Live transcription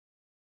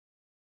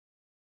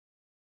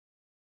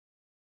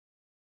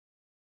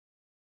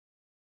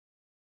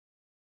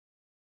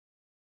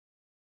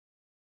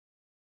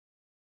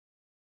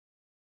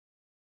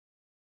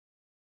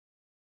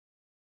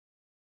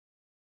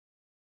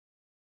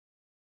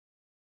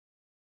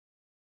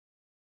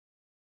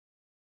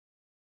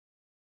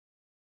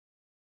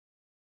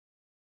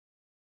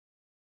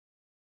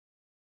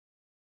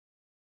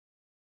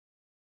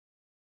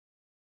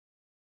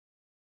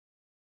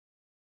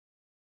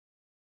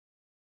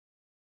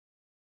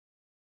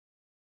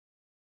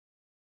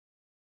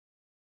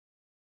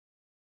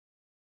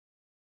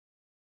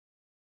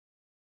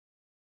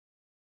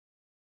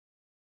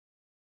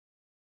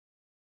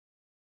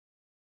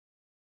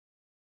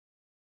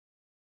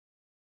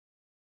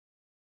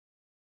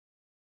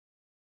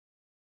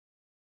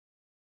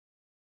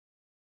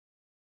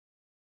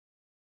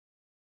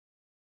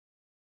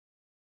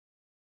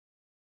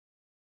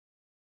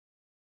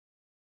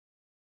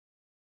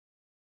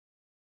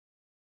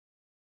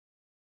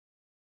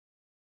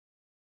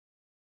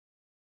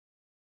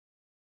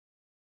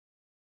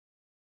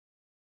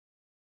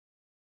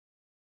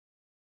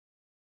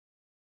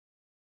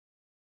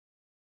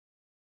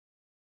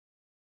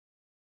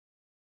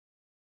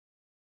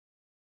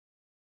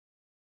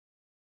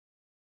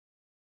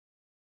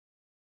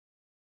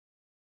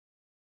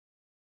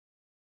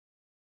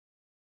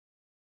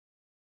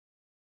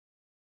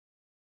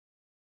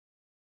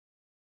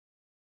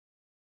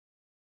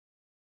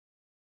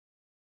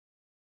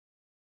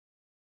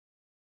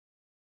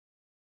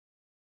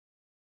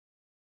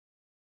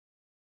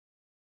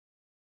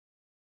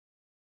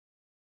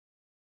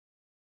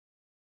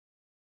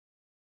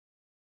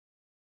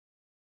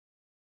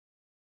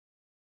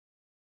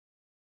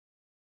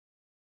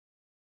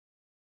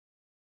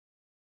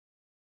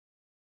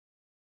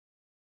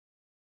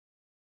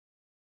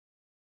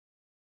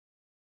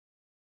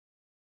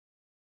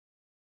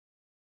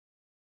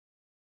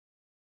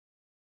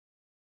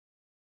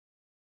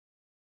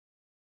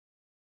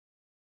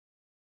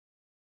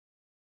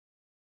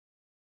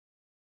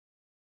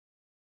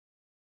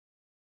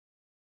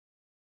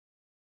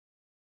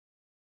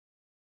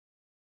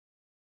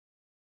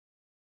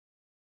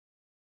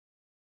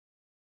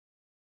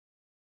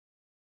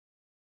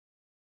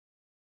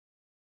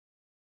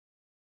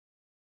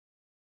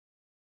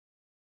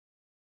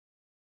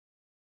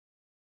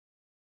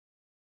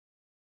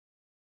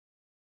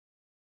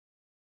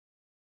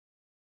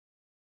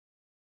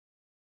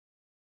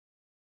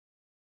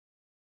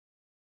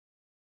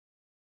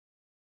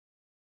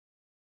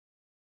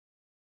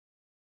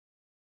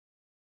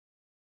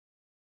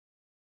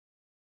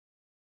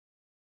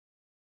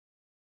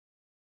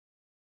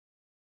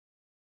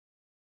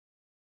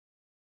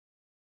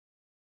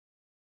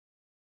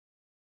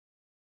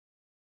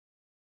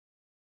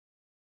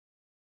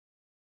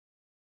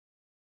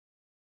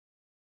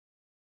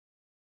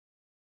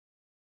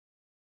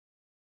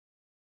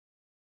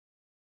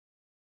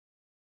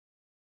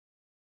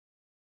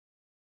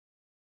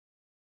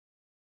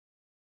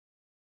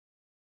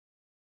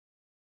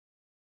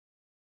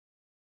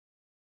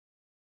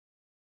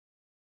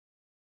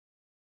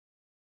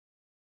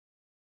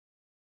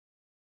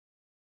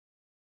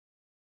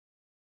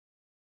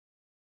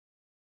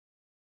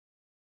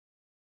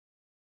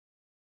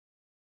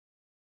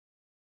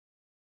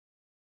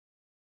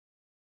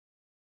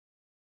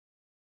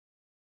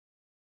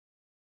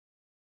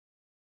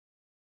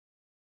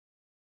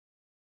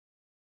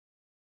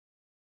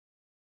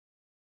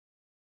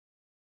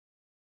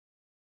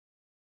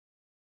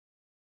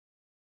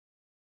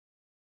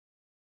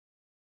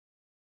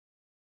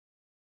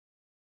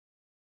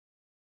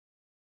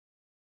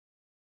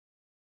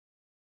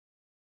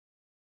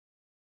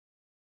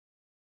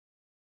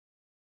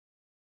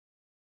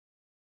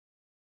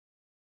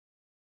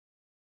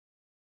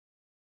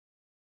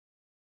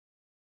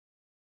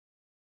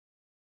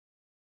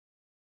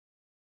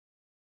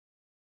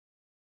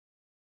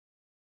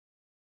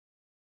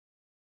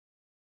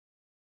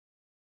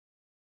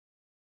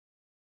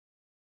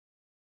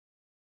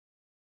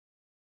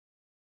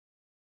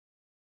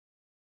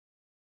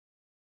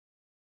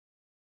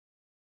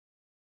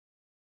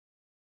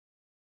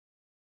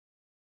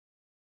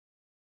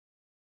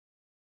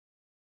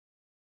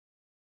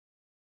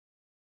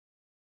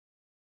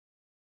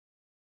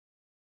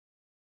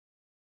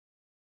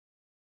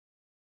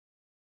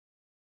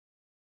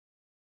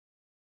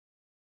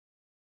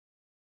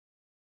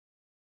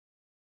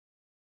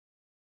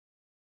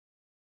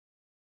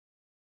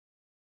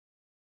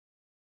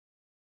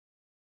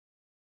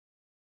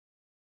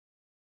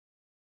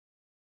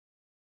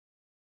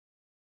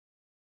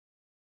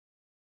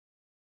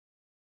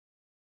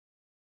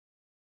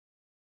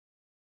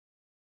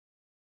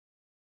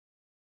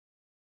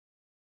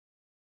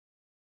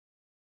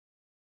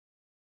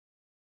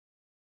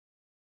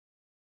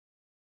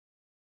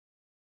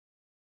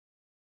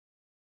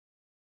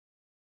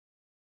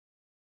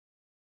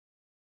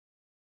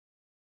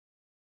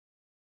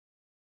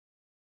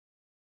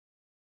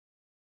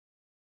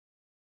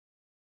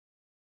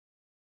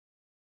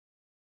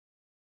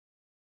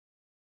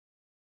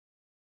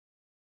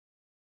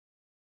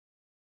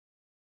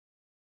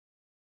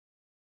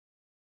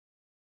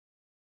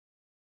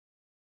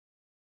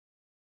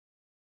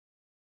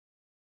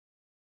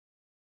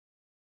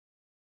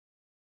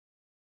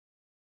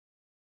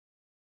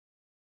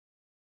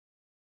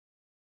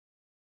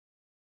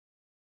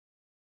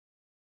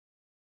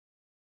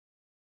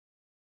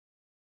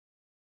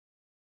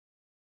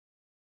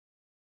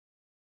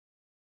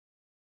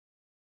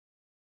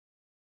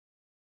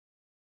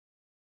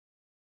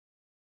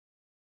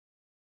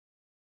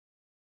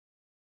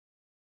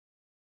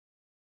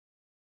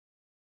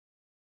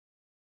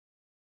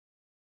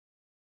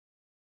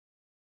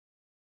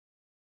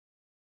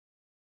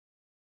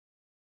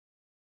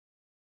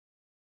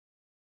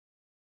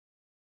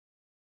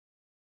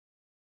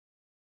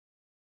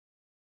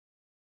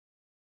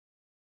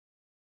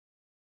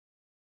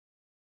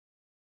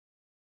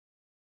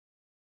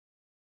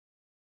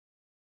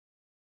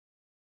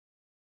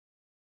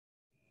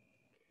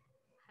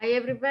Hi,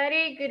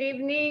 everybody. Good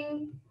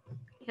evening.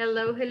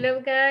 Hello,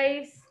 hello,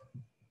 guys.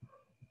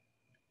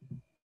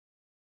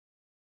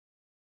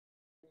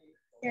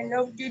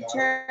 Hello,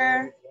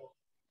 teacher.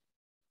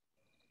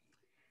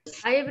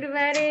 Hi,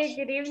 everybody.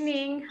 Good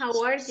evening. How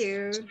are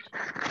you?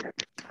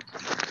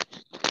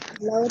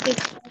 Hello,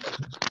 teacher.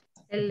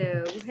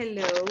 Hello,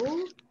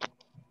 hello.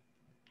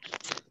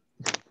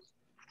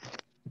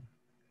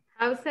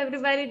 How's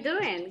everybody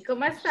doing?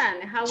 ¿Cómo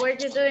están? How are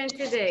you doing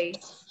today?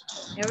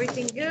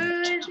 Everything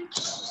good?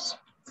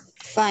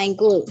 Fine,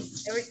 good.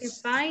 Everything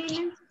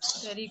fine?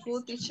 Very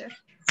good, teacher.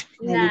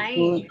 Very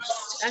good.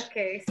 Nice.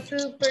 Okay,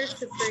 super,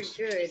 super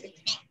good.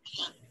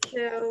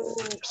 So,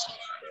 give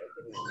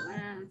me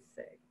one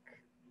sec.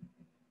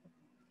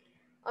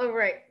 All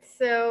right,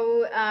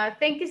 so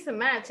thank you so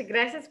much.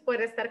 Gracias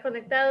por estar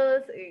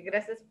conectados.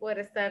 Gracias por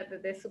estar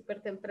desde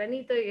súper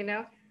tempranito, you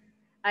know.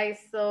 I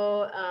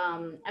saw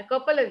a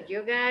couple of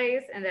you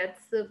guys, and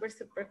that's super,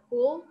 super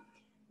cool.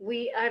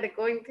 We are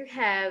going to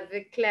have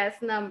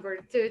class number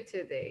 2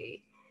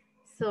 today.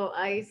 So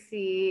I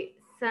see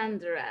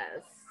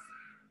Sandra's,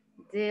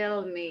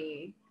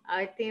 Delmi,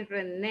 I think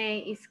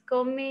Renee is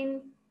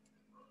coming,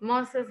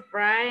 Moses,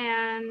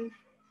 Brian,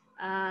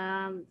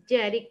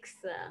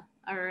 Jerixa,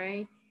 all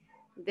right.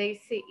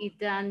 Daisy,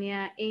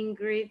 Idania,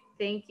 Ingrid,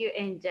 thank you,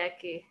 and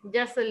Jackie.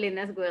 Jocelyn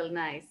as well,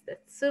 nice.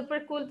 That's super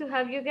cool to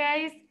have you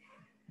guys.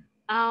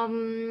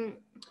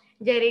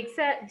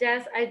 Jerixa,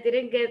 just I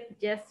didn't get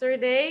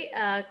yesterday.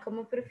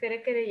 ¿Cómo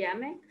prefiere que le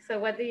llame? So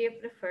what do you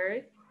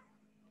prefer?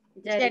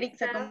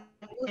 Jerixa.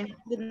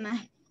 Good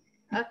night.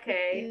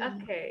 Okay,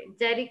 okay.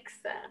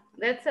 Jerixa.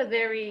 That's a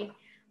very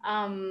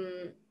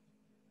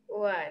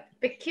what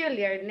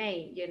peculiar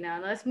name, you know.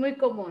 No es muy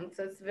común,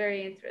 so it's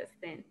very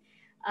interesting.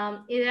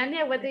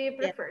 Idania, what do you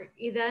prefer?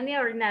 Idania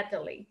or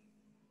Natalie?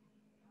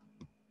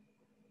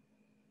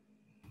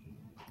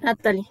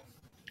 Natalie.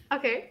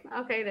 Okay,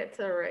 okay,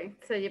 that's all right.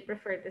 So you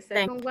prefer the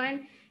second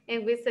one.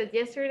 And we said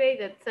yesterday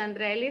that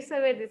Sandra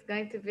Elizabeth is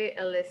going to be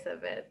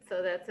Elizabeth.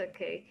 So that's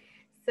okay.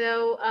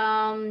 So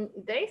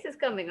Daisy is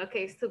coming.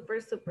 Okay, super,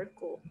 super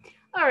cool.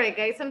 All right,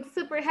 guys, I'm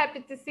super happy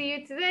to see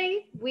you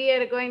today. We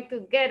are going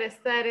to get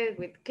started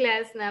with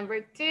class number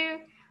 2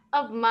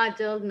 of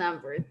module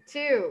number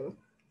 2.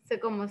 So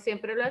como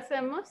siempre lo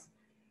hacemos,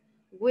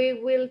 we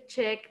will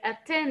check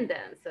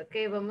attendance.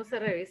 Okay, vamos a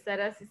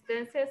revisar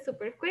asistencia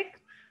super quick.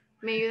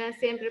 Me ayudan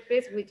siempre,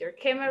 please, with your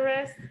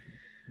cameras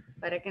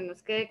para que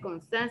nos quede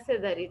constancia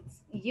that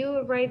it's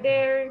you right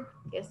there,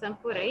 que están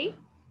por ahí.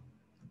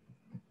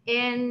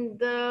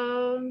 And,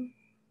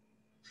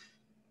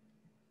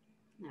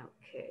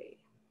 okay.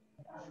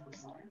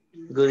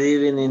 Good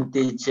evening,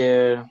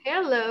 teacher.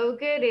 Hello,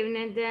 good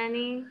evening,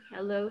 Danny.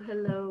 Hello,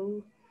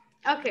 hello.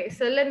 Okay,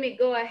 so let me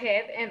go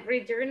ahead and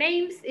read your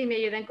names y me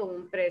ayudan con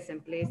un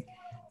present, please.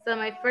 So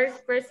my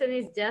first person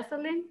is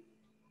Jocelyn.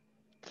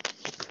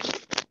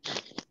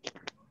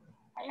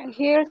 I am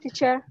here,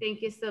 teacher.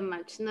 Thank you so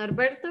much.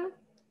 Norberto.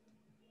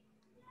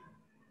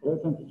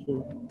 Present,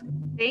 teacher.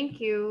 Thank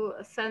you.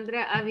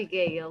 Sandra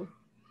Abigail.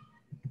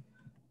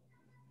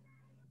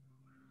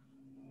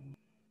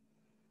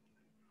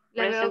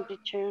 Present,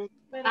 teacher.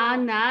 Ah,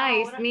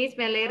 nice, Miss.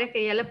 Me alegra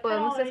que ya la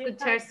podemos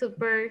escuchar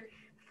super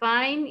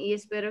fine y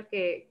espero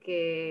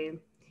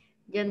que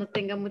ya no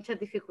tenga muchas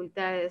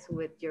dificultades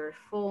with your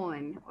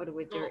phone or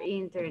with your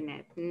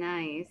internet.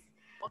 Nice.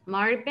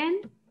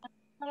 Marvin.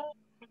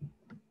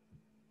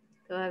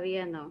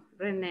 Todavía no.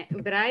 René.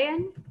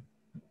 Brian.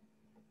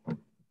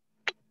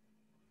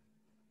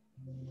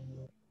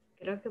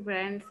 Creo que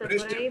Brian está por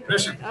ahí.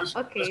 Oh,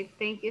 ok,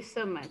 thank you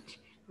so much.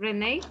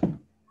 René.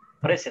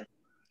 Present.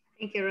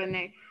 Thank you,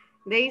 René.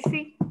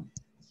 Daisy.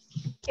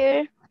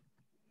 Here.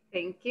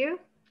 Thank you.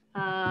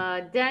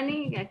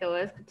 Danny, acabo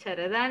de escuchar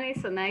a Danny,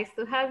 so nice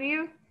to have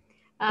you.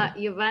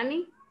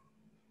 Giovanni.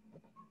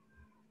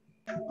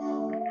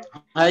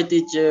 Hi,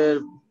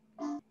 teacher.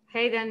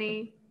 Hey,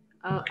 Danny.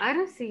 Oh, I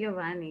don't see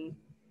Giovanni.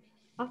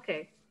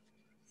 Okay.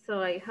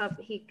 So I hope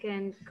he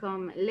can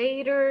come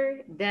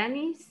later.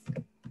 Dennis.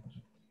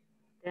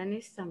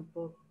 Dennis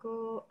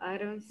tampoco. I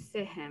don't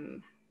see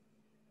him.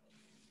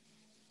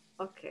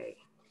 Okay.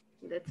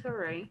 That's all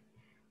right.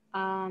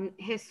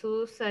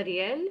 Jesus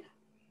Ariel.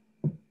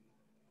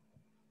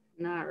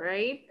 All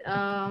right.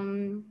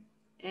 And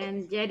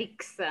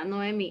Jerixa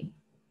Noemi.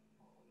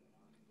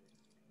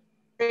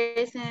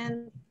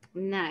 Present.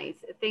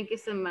 Nice. Thank you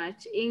so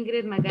much.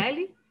 Ingrid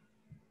Magali.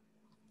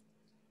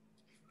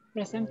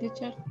 Present,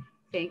 teacher.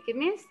 Thank you,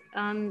 Miss.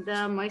 And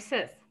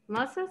Moises.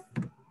 Moses.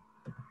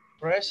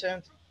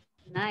 Present.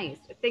 Nice.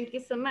 Thank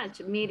you so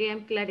much.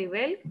 Miriam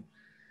Claribel.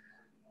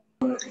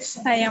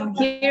 I am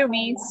here,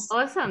 Miss.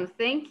 Awesome.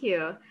 Thank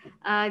you.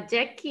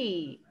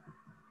 Jackie.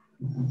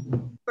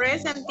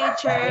 Present,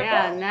 teacher.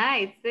 Yeah,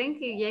 nice. Thank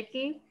you,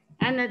 Jackie.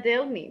 Anna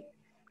Delmi.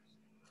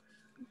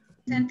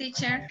 Present,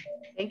 teacher.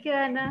 Thank you,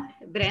 Anna.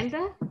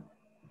 Brenda.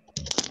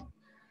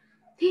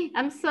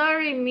 I'm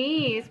sorry,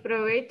 Miss.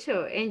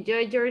 Provecho. Enjoy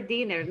your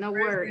dinner. No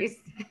worries.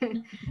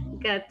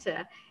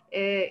 Gotcha.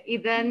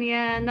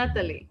 Idania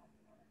Natalie.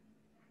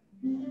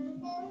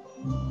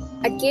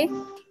 Aquí.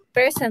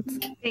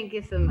 Present. Thank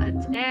you so much.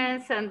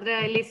 And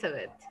Sandra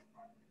Elizabeth.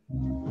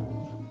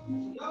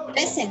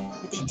 Present,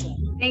 teacher.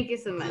 Thank you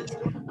so much.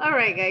 All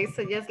right, guys,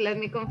 so just let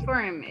me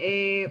confirm.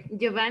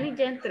 Giovanni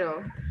ya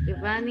entró.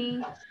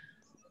 Giovanni,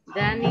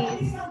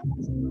 Danis.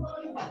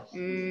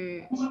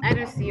 I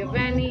don't see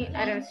Giovanni.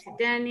 I don't see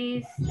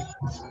Danis.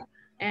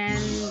 And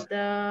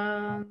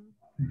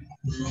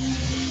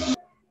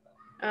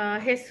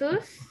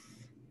Jesus,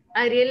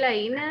 Ariela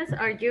Ines,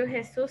 are you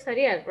Jesus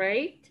Ariel,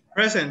 right?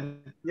 Present.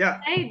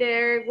 Yeah. Hi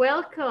there,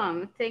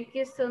 welcome. Thank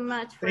you so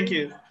much for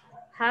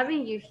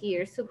having you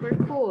here. Super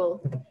cool.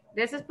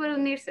 Gracias por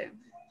unirse.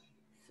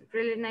 It's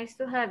really nice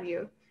to have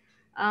you.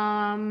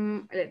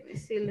 Let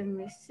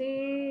me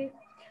see.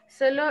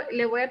 Solo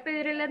le voy a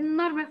pedir el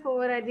enorme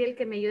favor a Ariel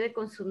que me ayude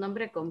con su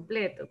nombre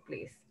completo,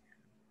 please.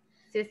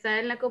 Si está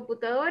en la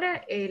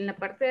computadora, en la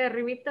parte de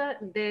arribita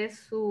de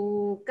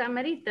su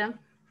camarita,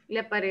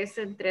 le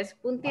aparecen 3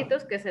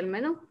 puntitos, que es el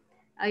menú.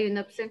 Hay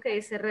una opción que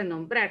dice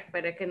renombrar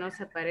para que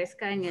nos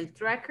aparezca en el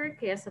tracker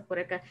que ya está por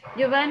acá.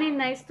 Giovanni,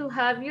 nice to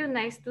have you.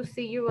 Nice to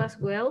see you as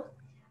well.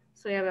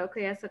 So ya veo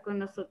que ya está con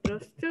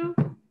nosotros too.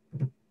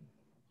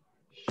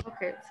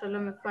 Ok, solo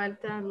me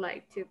faltan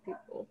like 2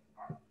 people.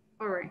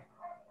 All right.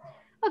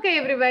 Okay,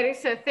 everybody,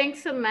 so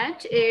thanks so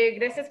much.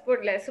 Gracias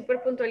por la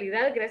super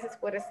puntualidad. Gracias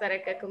por estar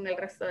acá con el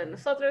resto de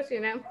nosotros, you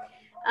know.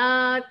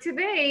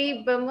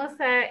 Today vamos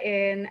a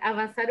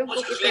avanzar un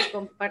poquito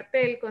con parte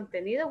del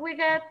contenido we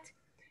got.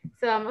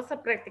 So vamos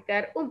a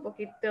practicar un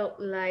poquito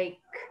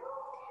like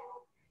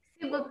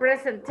simple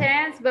present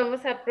tense.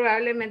 Vamos a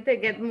probablemente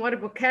get more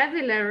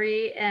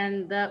vocabulary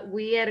and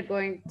we are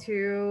going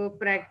to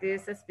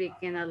practice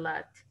speaking a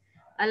lot.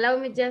 Allow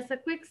me just a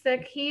quick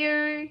sec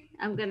here.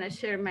 I'm gonna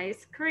share my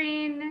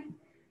screen.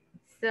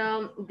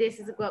 So this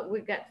is what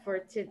we got for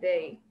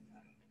today.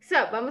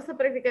 So vamos a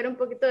practicar un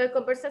poquito de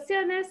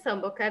conversaciones,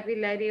 some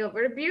vocabulary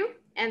overview,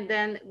 and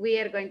then we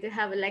are going to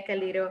have like a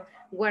little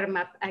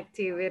warm-up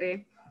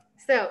activity.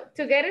 So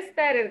to get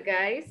started,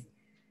 guys,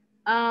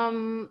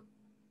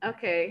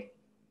 okay.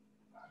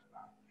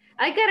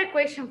 I got a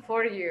question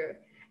for you.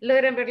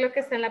 ¿Logran ver lo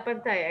que está en la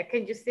pantalla?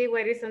 Can you see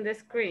what is on the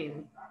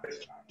screen?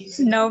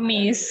 No,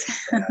 miss.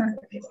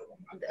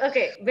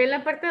 Okay, ¿ven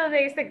la parte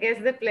donde dice guess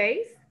the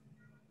place?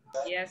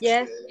 Yes.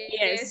 ¿Ven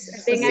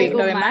Sí, algo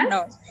lo demás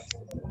más?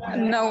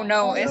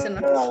 no, eso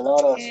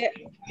no.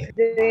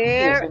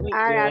 There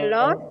are a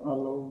lot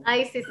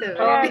Ahí sí se ve.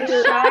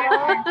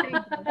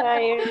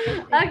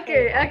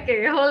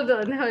 Okay, hold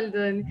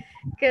on.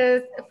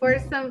 Because for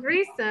some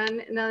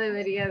reason, no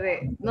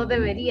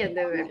deberían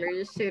de verlo.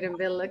 You shouldn't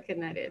be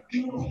looking at it.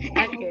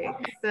 Okay,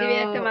 so...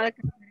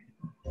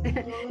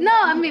 No,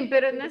 I mean,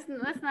 pero no es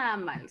nada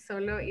mal.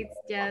 Solo it's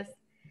just,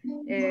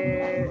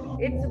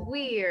 it's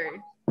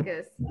weird.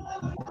 Because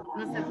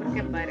no sé por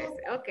qué aparece.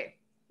 Okay,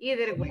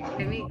 either way,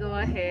 let me go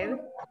ahead.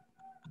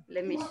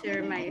 Let me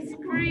share my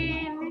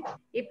screen.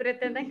 Y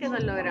pretendan que no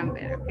logran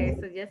ver, okay?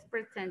 So just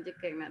pretend you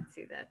cannot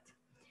see that.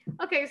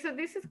 Okay, so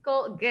this is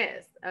called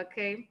guess,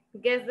 okay?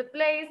 Guess the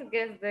place,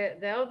 guess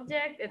the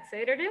object,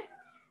 etc.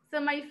 So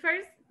my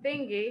first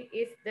thingy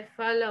is the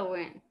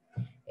following.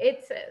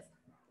 It says,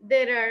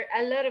 there are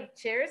a lot of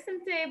chairs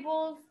and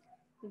tables.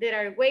 There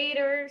are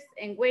waiters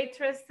and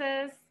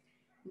waitresses.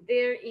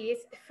 There is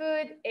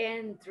food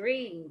and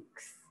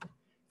drinks.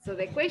 So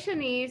the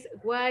question is,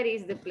 what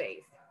is the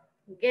place?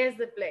 Guess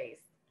the place.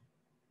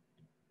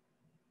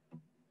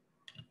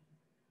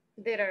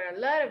 There are a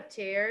lot of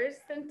chairs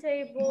and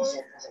tables.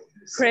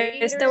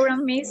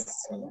 Restaurant,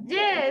 miss.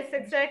 Yes,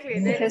 exactly.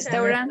 That is a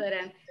Restaurant.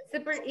 restaurant.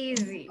 Super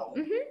easy.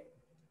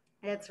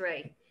 That's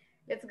right.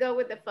 Let's go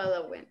with the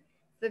following.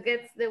 So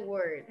gets the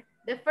word.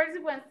 The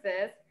first one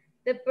says,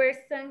 the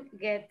person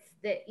gets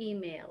the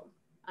email.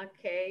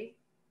 Okay.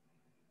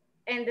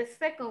 And the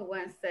second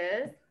one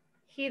says,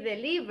 he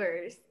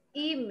delivers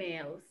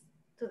emails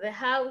to the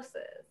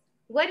houses.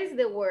 What is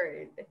the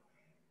word?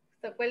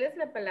 So, ¿cuál es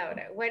la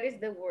palabra? What is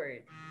the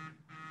word?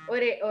 Or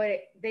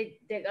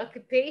the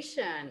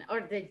occupation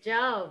or the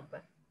job.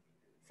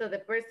 So the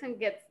person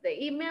gets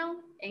the email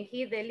and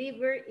he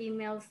delivers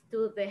emails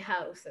to the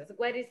houses.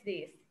 What is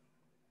this?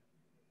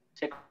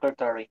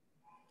 Secretary.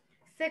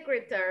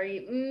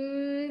 Secretary.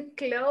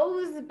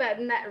 Close, but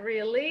not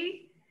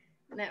really.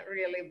 Not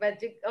really,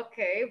 but you,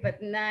 okay,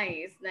 but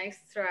nice. Nice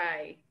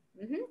try.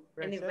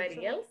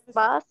 Anybody else?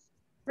 Boss.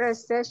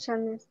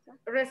 Receptionist.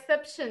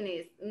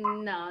 Receptionist.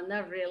 No,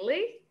 not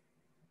really.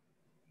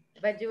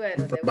 But you are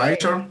the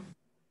Supervisor. way.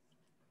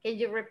 Can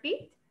you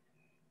repeat?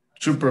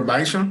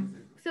 Supervisor.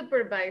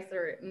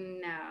 Supervisor.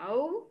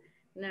 No,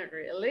 not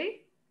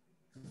really.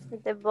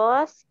 The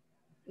boss.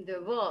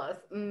 The boss.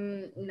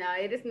 No,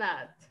 it is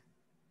not.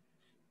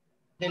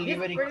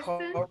 Delivery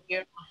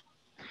courier.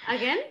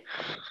 Again?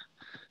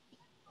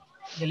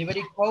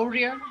 Delivery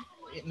courier.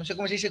 No sé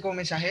cómo se dice como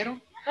mensajero.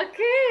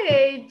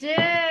 Okay,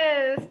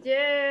 yes,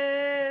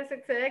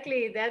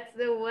 exactly. That's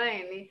the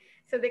one.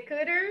 So the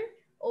courier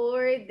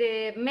or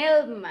the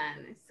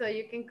mailman. So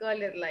you can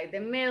call it like the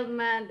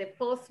mailman, the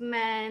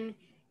postman.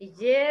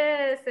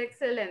 Yes,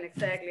 excellent,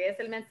 exactly. Es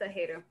el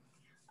mensajero.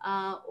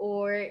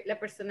 or la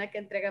persona que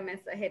entrega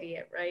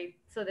mensajería, right?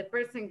 So the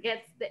person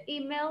gets the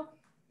email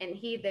and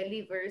he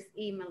delivers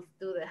emails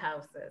to the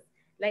houses.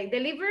 Like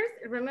delivers,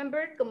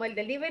 remember, como el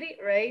delivery,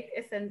 right?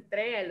 Es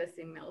entrega los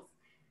emails.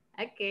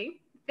 Okay,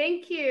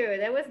 thank you.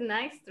 That was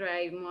nice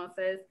try,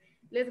 Moses.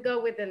 Let's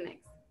go with the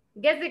next.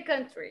 Guess the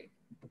country.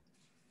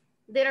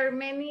 There are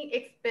many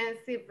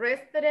expensive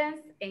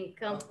restaurants and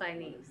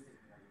companies.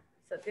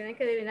 So tienen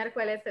que adivinar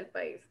cuál es el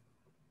país.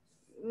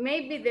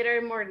 Maybe there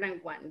are more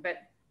than one, but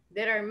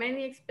there are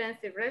many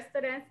expensive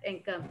restaurants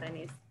and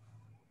companies.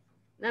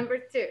 Number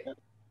 2,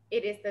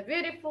 it is a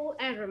beautiful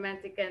and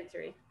romantic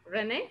country.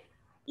 Rene?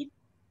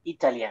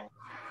 Italian.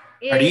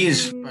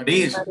 Paris,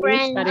 Paris.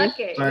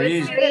 Okay,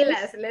 Paris.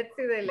 let's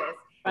see the list.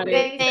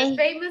 There is a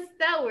famous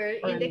tower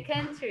in the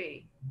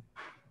country.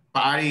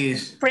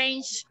 Paris.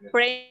 French,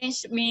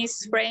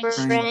 Miss French.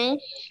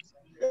 French.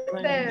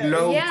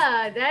 So,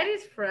 yeah, that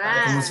is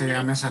France. ¿Cómo se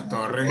llama esa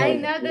torre? I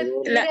know that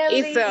La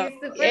Italy Eiffel, is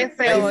super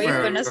Eiffel,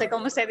 Eiffel. no sé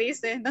cómo se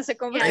dice, no sé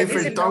cómo se Yeah, dice.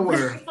 Eiffel el nombre.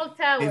 Tower. Eiffel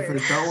Tower. Eiffel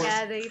Tower.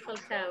 Yeah, the Eiffel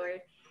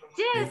Tower.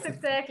 Yes,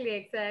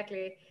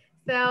 exactly.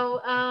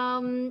 So,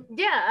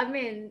 yeah, I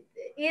mean,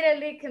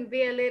 Italy can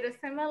be a little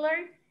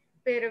similar,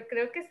 pero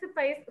creo que este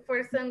país,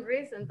 for some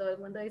reason, todo el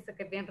mundo dice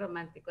que es bien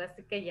romántico.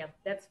 Así que yeah,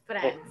 that's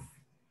France.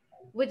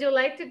 Would you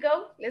like to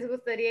go? ¿Les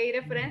gustaría ir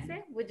a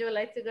Francia? Would you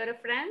like to go to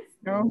France?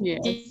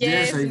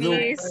 Yes, I do.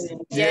 Miss.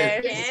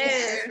 Yes.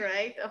 Yes,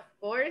 right. Of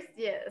course,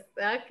 yes.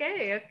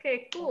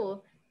 Okay,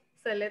 cool.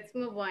 So let's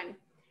move on.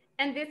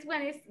 And this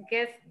one is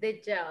guess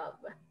the job.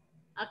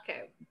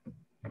 Okay.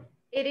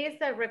 It is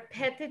a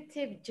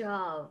repetitive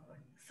job.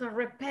 So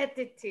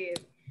repetitive.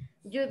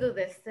 You do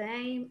the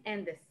same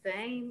and the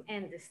same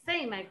and the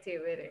same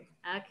activity.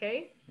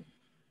 Okay.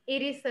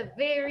 It is a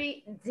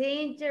very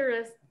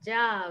dangerous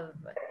job.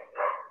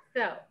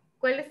 So,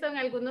 ¿cuáles son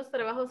algunos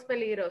trabajos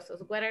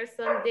peligrosos? What are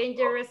some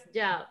dangerous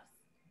jobs?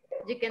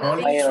 You can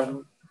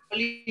think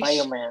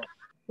Fireman.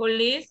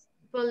 police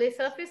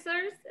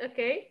officers,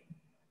 okay.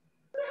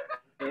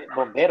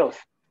 Bomberos.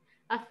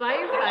 A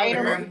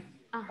firefighter,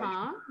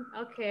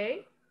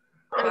 okay.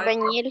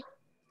 Albañil.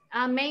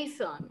 A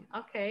mason,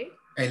 okay.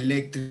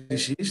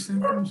 Electricista,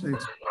 ¿cómo se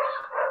dice?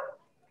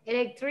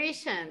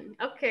 Electrician,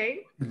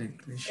 okay.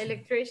 Electrician.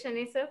 Electrician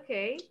is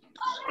okay.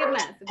 ¿Qué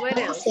más? What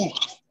else?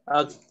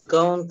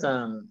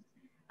 Accountant.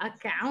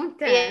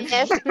 Accountant.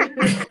 Yes.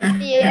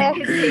 Yes.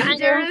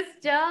 Dangerous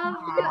job.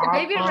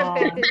 Maybe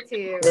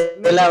repetitive.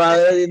 El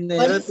lavado de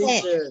dinero,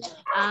 teacher.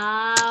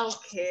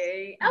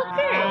 Okay.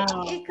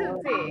 It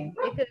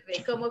could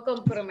be como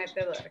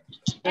comprometedor.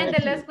 And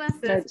the last one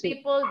says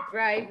people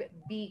drive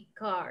big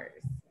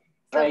cars.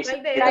 So,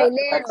 ¿cuál de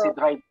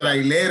ellos?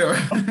 Trailero.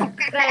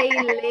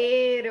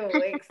 Trailero,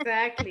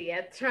 exactly.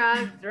 A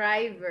truck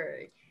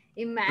driver.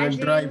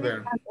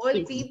 Imagine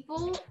all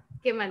people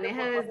que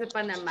maneja desde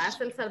Panamá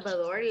hasta El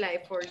Salvador,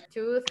 like for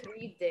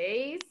 2-3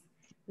 days,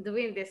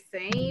 doing the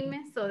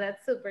same. So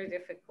that's super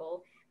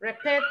difficult.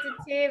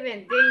 Repetitive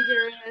and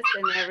dangerous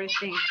and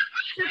everything.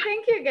 So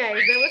thank you guys.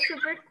 That was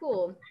super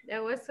cool.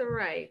 That was all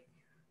right.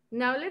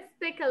 Now let's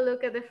take a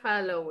look at the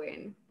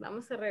following.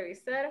 Vamos a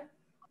revisar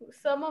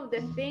some of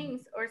the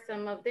things or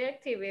some of the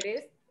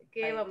activities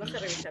que vamos a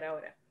revisar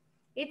ahora.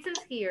 It says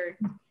here,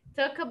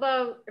 talk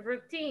about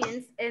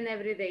routines and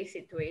everyday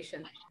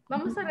situation.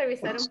 Vamos a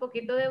revisar un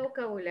poquito de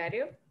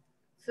vocabulario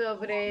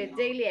sobre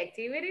daily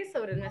activities,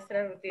 sobre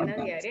nuestra rutina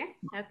diaria,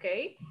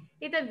 ¿ok?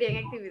 Y también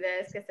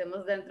actividades que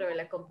hacemos dentro de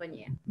la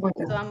compañía.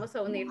 So vamos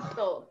a unir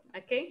todo,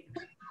 ¿ok?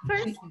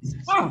 First,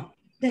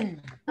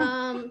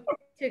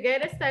 to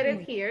get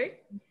started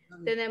here,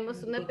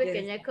 tenemos una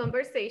pequeña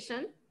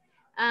conversation.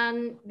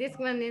 And this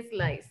one is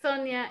like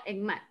Sonia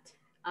and Matt,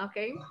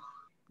 okay?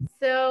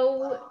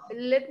 So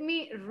let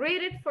me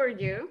read it for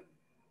you,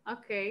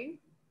 okay?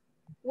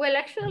 Well,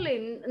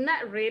 actually,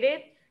 not read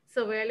it,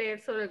 so voy a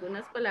leer sobre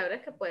algunas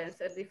palabras que pueden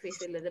ser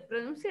difíciles de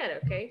pronunciar,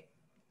 okay?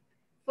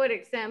 For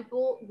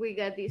example, we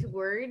got this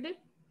word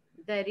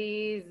that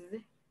is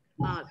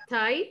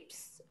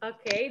types,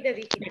 okay, de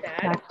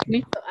digitar.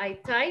 So I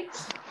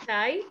types,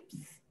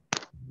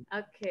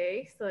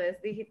 okay, so es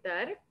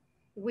digitar.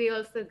 We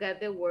also got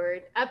the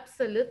word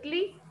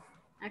absolutely,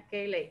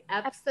 okay, like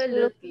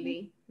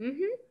absolutely.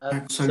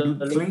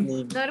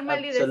 Absolutely.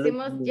 Normally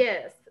decimos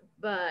yes,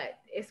 but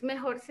es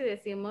mejor si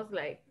decimos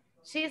like,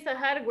 she's a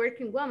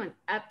hardworking woman,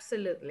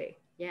 absolutely.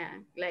 Yeah,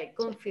 like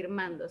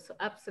confirmando, so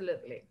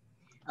absolutely.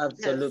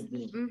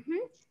 Absolutely.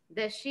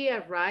 Does she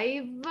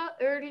arrive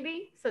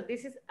early? So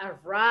this is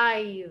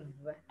arrive.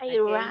 Okay?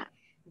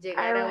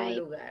 Llegar a un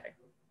lugar.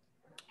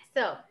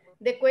 So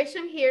the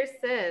question here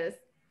says,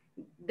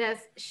 does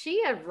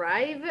she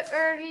arrive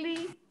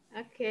early?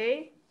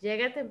 Okay,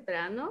 llega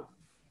temprano.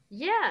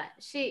 Yeah,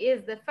 she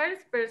is the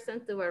first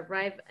person to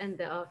arrive in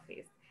the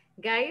office.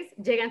 Guys,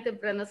 llegan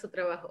temprano a su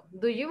trabajo.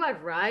 Do you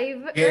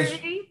arrive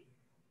early?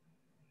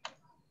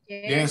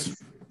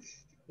 Yes.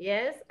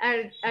 Yes.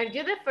 Are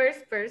you the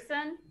first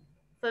person?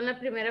 ¿Son la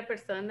primera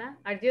persona?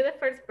 Are you the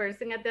first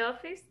person at the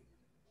office?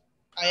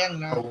 I am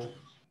not.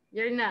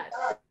 You're not.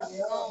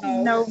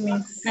 No,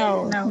 miss.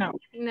 No, no.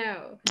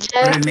 No.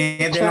 René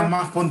es de los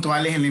más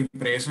puntuales en la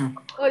empresa.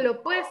 O lo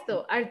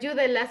opuesto, are you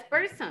the last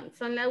person?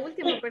 Son la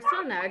última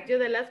persona. Are you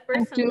the last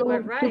person to Two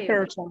arrive?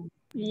 person.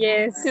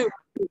 Yes.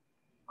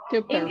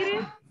 Two person.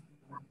 Ingrid,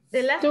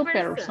 the last Two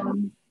person.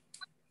 person.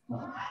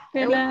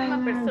 La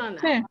última persona.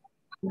 Sí.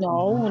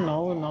 No,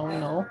 no, no,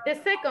 no. The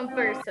second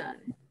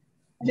person.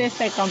 The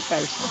second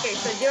person. Okay,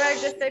 so you are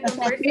the second O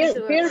sea, person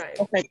to arrive.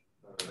 Okay.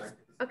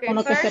 Okay, Con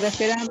lo que se first.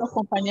 refieren a los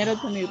compañeros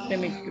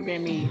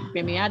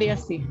de mi área,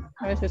 sí.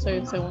 A veces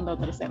soy segunda o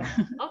tercera.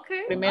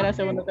 Okay. Primera, okay.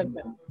 segunda,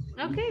 tercera.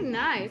 Okay,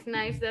 nice,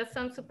 nice. That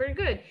sounds super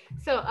good.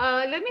 So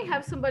let me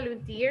have some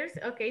volunteers,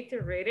 okay, to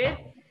read it.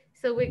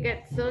 So we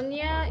got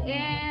Sonia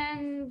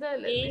and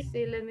let me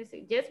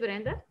see. Yes,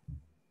 Brenda?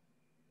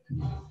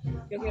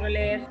 Yo quiero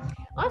leer.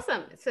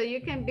 Awesome. So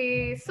you can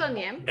be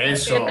Sonia.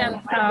 Eso.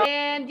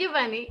 And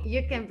Giovanni,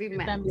 you can be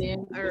Matt.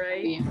 También. All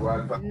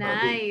right.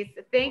 Nice.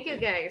 Thank you,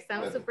 guys.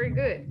 Sounds super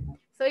good.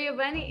 So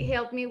Giovanni,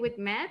 help me with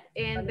Matt,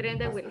 and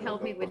Brenda will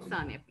help me with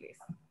Sonia, please.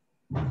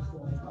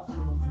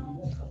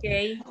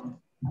 Okay.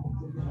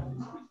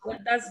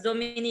 What does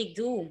Dominic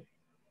do?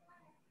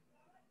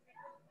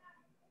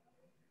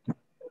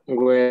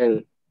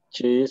 Well,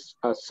 she is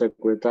a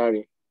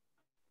secretary.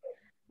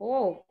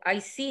 Oh, I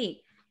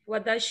see.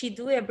 What does she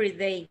do every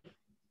day?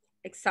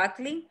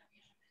 Exactly.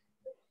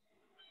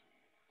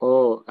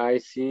 Oh, I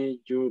see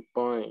your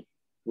point.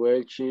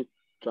 Well, she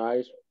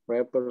tries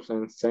papers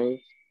and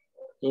sends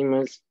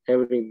emails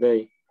every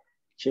day.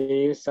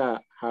 She is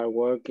a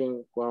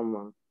hardworking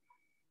woman.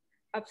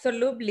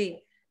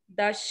 Absolutely.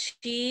 Does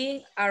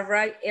she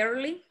arrive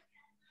early?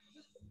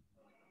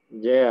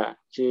 Yeah,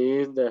 she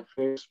is the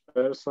first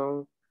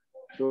person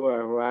to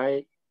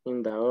arrive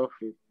in the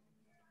office.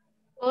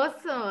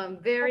 Awesome.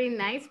 Very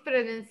nice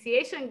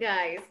pronunciation,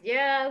 guys.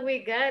 Yeah,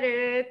 we got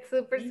it.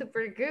 Super,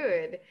 super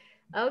good.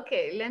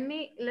 Okay, let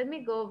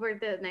me go over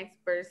the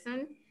next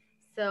person.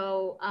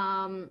 So,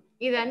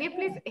 Idania,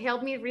 please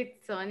help me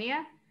read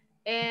Sonia.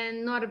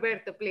 And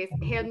Norberto, please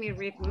help me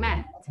read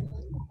Matt.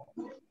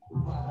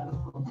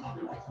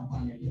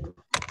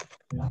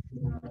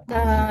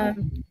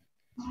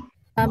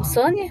 I'm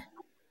Sonia.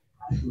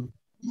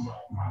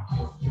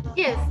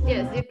 Yes,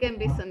 you can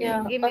be Sonia.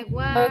 Yeah. Give me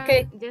one.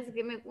 Okay. Just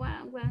give me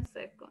one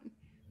second.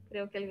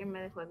 Creo que alguien me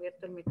dejó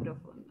abierto el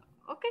micrófono.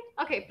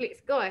 Okay,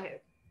 please go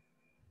ahead.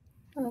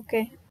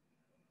 Okay.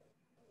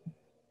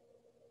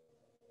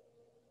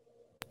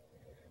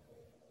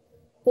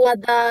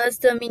 What does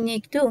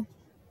Dominique do?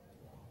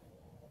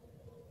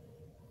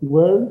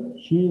 Well,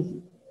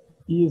 she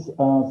is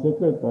a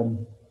secretary.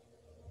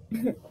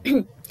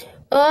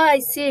 Oh, I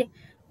see.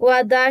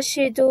 What does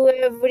she do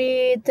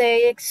every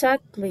day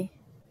exactly?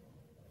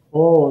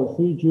 Oh,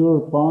 see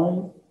your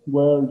point.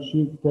 Well,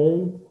 she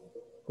takes,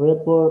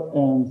 report,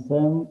 and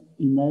send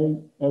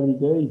email every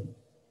day.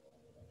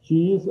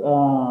 She is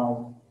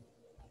a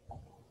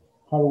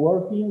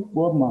hardworking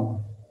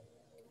woman.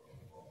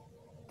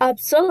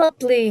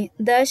 Absolutely.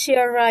 Does she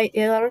arrive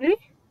early?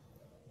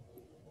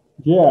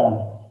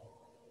 Yeah,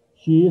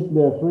 she is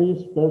the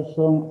first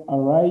person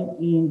arrived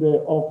in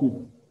the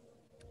office.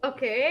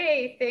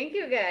 Okay, thank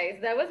you guys.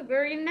 That was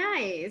very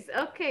nice.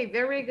 Okay,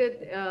 very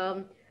good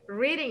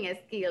reading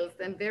skills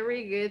and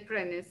very good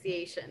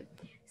pronunciation.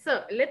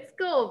 So let's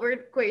go over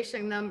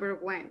question number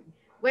 1.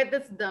 What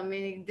does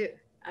Dominic do?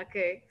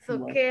 Okay, so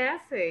 ¿qué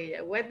hace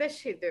ella? What does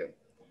she do?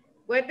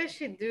 What does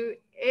she do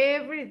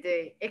every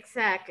day?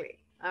 Exactly,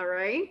 all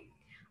right?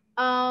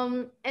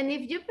 And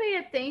if you pay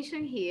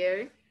attention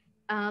here,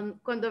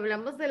 cuando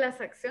hablamos de las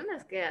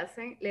acciones que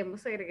hacen, le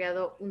hemos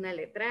agregado una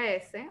letra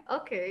S,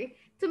 okay,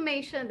 to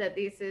mention that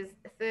this is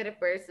third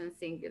person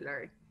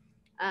singular.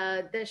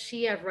 Does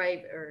she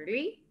arrive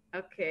early?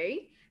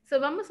 Okay. So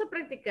vamos a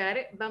practicar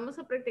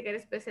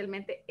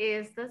especialmente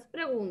estas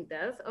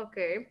preguntas,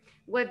 okay.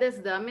 What does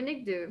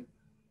Dominic do?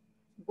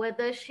 What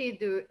does she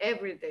do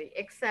every day?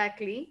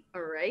 Exactly,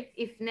 all right,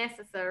 if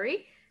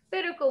necessary,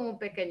 pero con un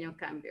pequeño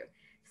cambio.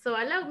 So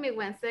allow me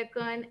 1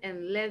 second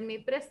and let me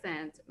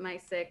present my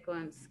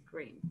second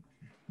screen.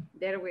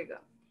 There we go.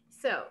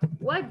 So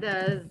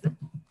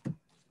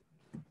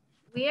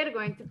we are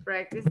going to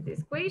practice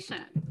this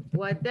question.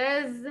 What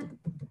does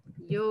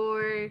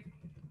your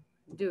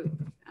do?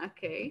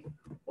 Okay.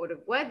 Or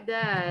what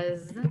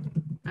does,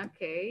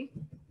 okay,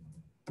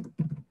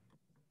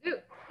 do?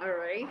 All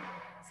right.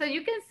 So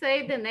you can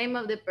say the name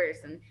of the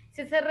person.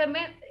 Si se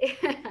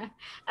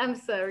I'm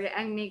sorry,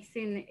 I'm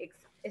mixing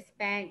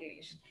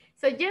Spanglish.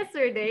 So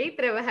yesterday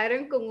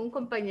trabajaron con un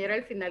compañero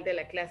al final de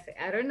la clase.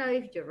 I don't know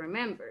if you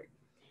remember.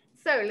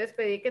 So les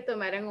pedí que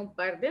tomaran un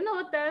par de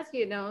notas,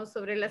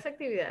 sobre las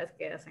actividades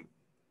que hacen.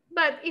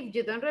 But if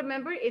you don't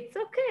remember, it's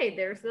okay.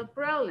 There's no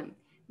problem.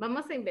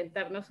 Vamos a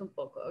inventarnos un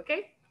poco,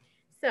 okay?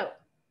 So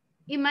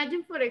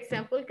imagine, for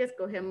example, que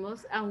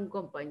escogemos a un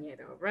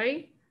compañero,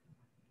 right?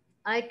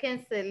 I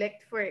can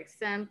select, for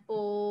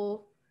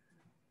example,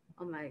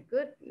 oh my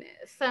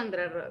goodness,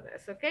 Sandra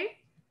Rodas, okay?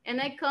 And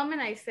I come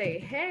and I say,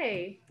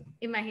 hey,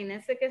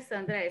 imagínense que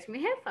Sandra es mi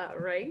jefa,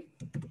 right?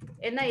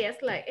 And I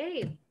ask like,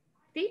 hey,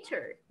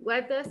 Teacher,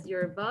 what does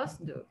your boss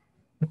do?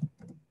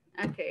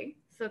 Okay,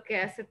 so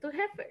 ¿qué hace tu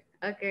jefe?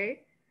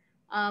 Okay,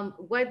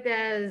 what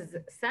does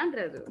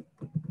Sandra do?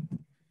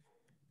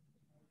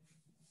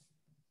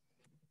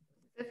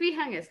 ¿Se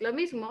fijan? Es lo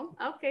mismo.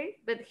 Okay,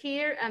 but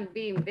here I'm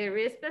being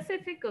very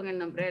specific con el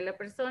nombre de la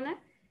persona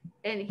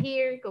and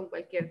here con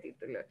cualquier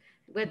título.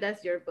 What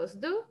does your boss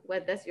do?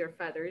 What does your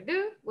father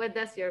do? What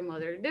does your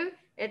mother do?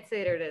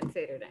 Etcétera,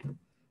 etcétera.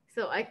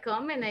 So I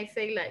come and I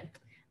say like,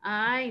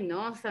 ay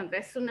no, Sandra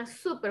es una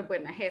súper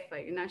buena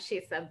jefa. You know,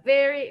 she's a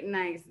very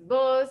nice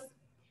boss.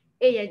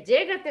 Ella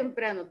llega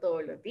temprano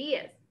todos los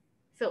días.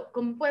 So,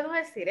 ¿cómo puedo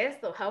decir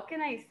esto? How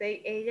can I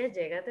say ella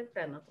llega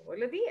temprano todos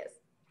los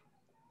días?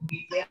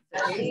 Sí,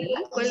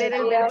 ¿cuál era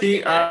el verbo?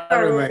 She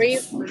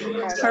arrives.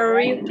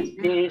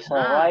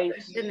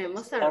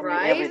 Tenemos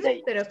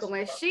arrive, pero como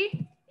es she,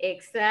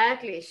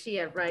 exactly, she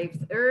arrives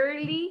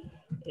early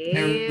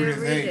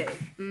every day.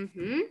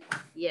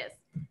 Yes,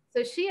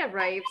 so she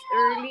arrives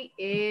early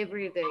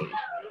every day.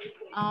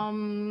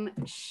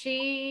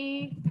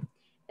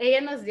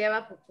 Ella nos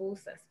lleva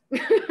pupusas.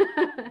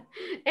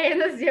 Ella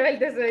nos lleva el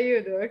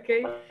desayuno,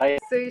 ¿ok?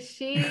 So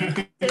she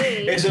takes...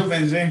 Eso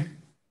pensé.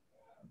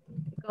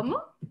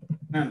 ¿Cómo?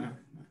 No.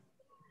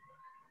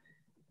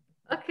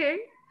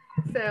 Okay,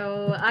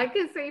 so I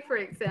can say, for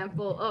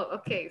example, oh,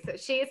 okay, so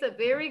she is a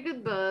very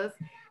good boss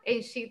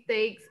and she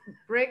takes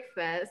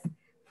breakfast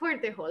for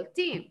the whole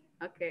team.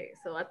 Okay,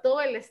 so a todo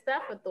el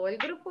staff, a todo el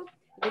grupo,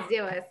 les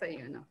lleva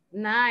desayuno.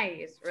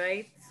 Nice,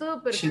 right?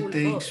 Super She cool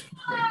takes.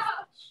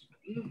 boss.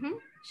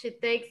 She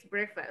takes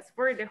breakfast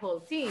for the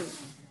whole team.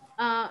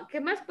 ¿Qué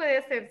más puede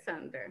hacer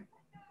Sandra?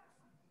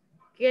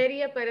 ¿Qué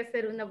haría para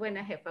ser una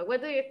buena jefa?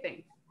 What do you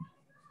think?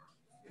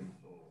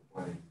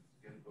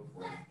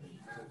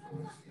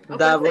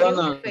 Da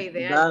bono,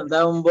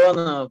 da un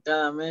bono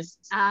cada mes.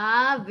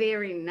 Ah,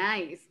 very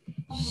nice.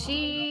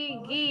 She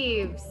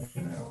gives,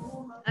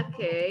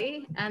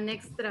 okay, an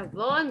extra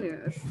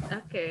bonus,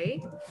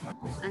 okay,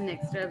 an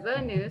extra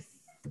bonus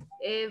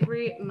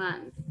every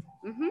month.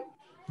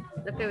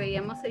 Lo que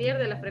veíamos ayer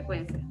de la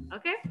frecuencia,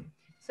 okay?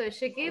 So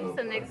she gives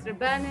an extra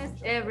bonus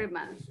every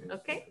month,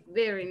 okay?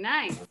 Very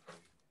nice.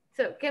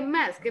 So, ¿qué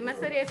más? ¿Qué más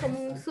sería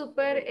como un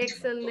super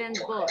excellent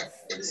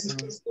boss?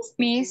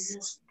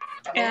 Miss,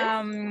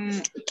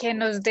 que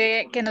nos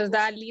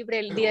da libre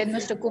el día de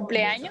nuestro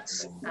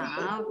cumpleaños.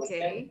 Ah,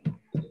 okay.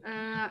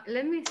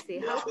 Let me see.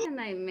 How can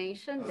I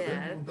mention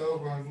that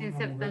sin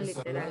ser tan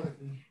literal?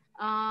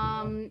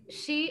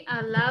 She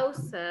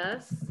allows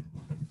us.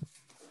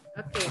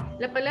 Okay.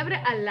 La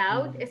palabra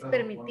allowed es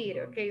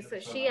permitir. Okay. So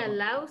she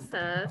allows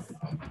us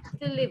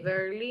to leave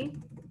early,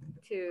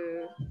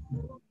 to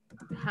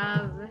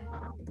have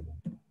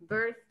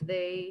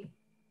birthday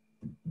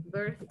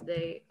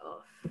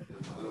off.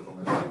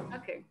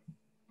 Okay.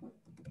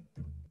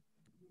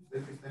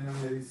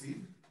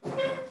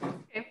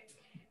 Okay.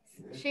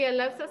 She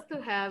allows us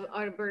to have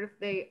our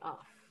birthday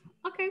off.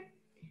 Okay.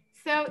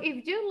 So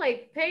if you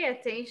like pay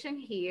attention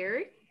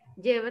here,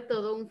 lleva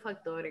todo un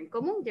factor en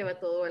común, lleva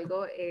todo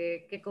algo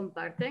que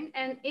comparten,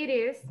 and it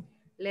is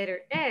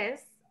letter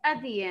S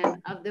at the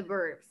end of the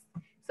verbs.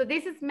 So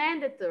this is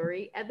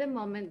mandatory at the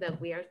moment that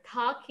we are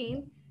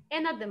talking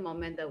and at the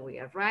moment that we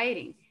are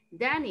writing.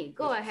 Danny,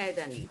 go ahead,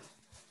 Danny.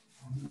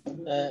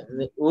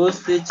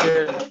 Us,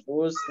 teacher,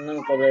 us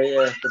nunca lo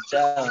había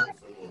escuchado.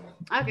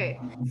 Okay,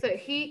 so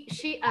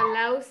she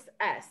allows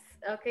us,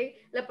 okay?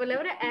 La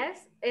palabra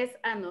us es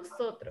a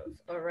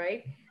nosotros, all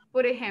right?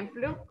 Por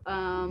ejemplo,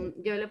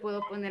 yo le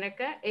puedo poner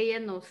acá, ella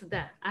nos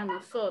da, a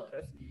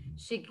nosotros.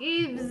 She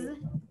gives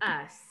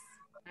us,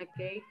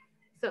 okay?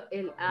 So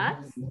el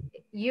us,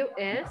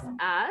 us,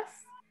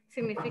 us,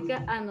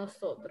 significa a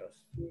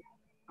nosotros,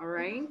 all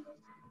right?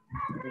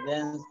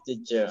 Yes,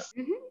 teacher.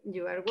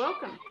 You are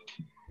welcome.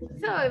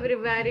 So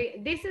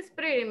everybody, this is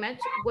pretty much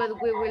what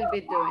we will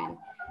be doing.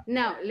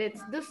 Now,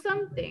 let's do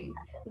something.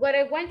 What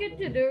I want you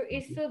to do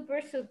is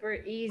super, super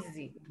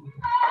easy.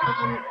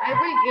 I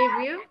will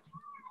give you,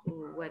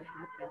 what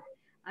happened?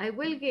 I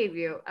will give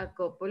you a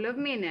couple of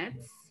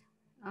minutes.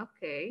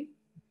 Okay.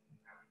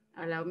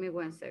 Allow me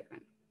 1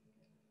 second.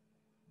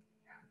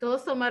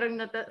 Todos tomaron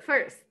notas,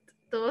 first,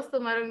 todos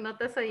tomaron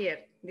notas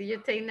ayer. Did you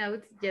take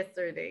notes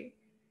yesterday?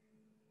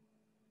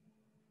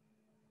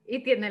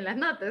 Y tienen las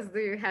notas. Do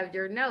you have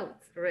your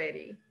notes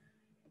ready?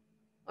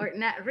 Or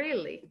not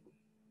really?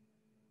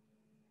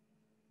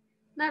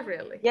 Not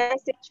really.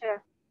 Yes,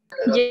 teacher.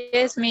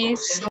 Yes,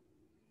 miss.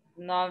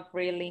 Not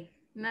really.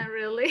 Not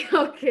really?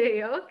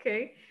 Okay,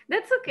 okay.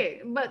 That's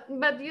okay. But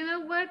you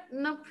know what?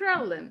 No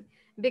problem.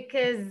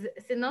 Because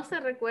si no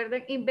se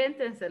recuerdan,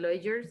 invéntenselo.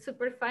 You're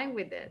super fine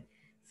with that.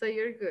 So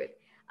you're good.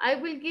 I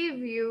will give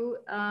you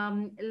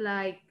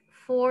like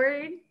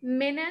 4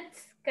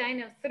 minutes,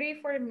 kind of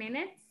 3-4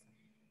 minutes.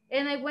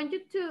 And I want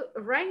you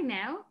to, right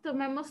now,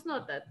 tomemos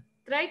nota.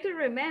 Try to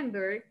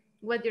remember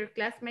what your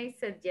classmates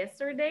said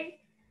yesterday.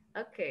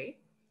 Okay.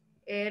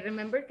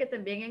 Remember que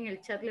también en el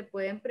chat le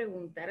pueden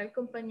preguntar al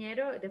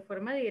compañero de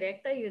forma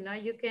directa. You know,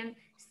 you can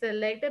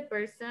select the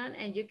person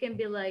and you can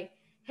be like,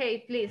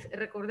 hey, please,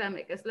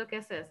 recordame, ¿qué es lo que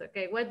haces?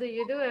 Okay, what do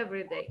you do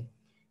every day?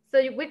 So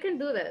we can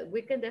do that.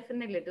 We can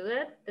definitely do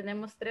that.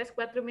 Tenemos 3,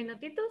 4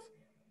 minutitos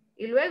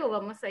y luego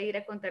vamos a ir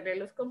a contarle a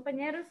los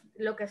compañeros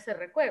lo que se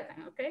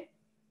recuerdan, ¿ok?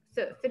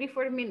 So 3,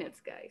 4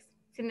 minutes, guys.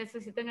 Si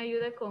necesitan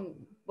ayuda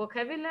con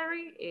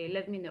vocabulary,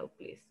 let me know,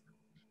 please.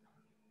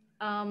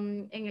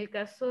 En el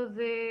caso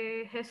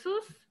de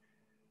Jesús,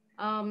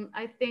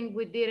 I think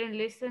we didn't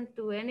listen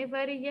to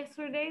anybody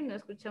yesterday. No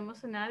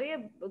escuchamos a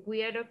nadie. But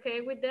we are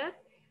okay with that.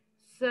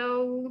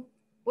 So,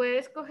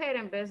 puedes escoger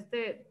en vez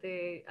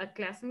de a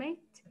classmate,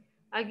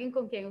 alguien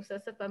con quien usted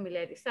está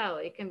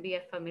familiarizado. It can be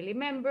a family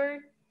member.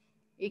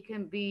 It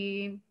can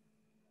be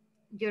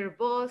your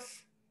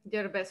boss,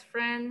 your best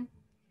friend,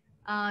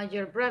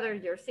 your brother,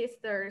 your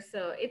sister.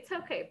 So, it's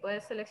okay.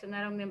 Puedes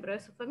seleccionar a un miembro de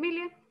su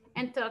familia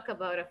and talk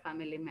about a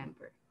family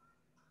member.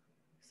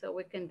 So,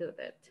 we can do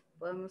that.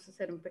 Podemos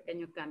hacer un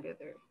pequeño cambio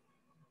there.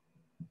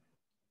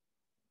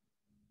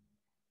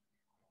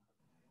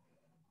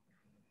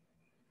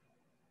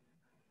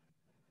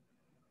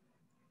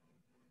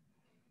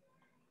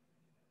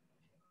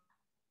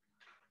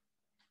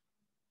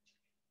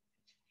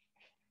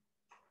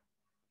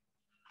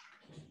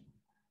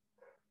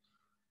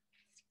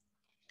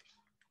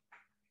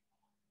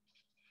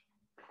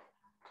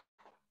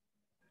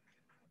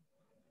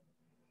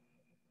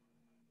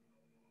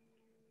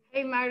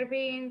 Hey,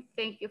 Marvin,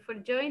 thank you for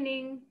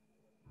joining.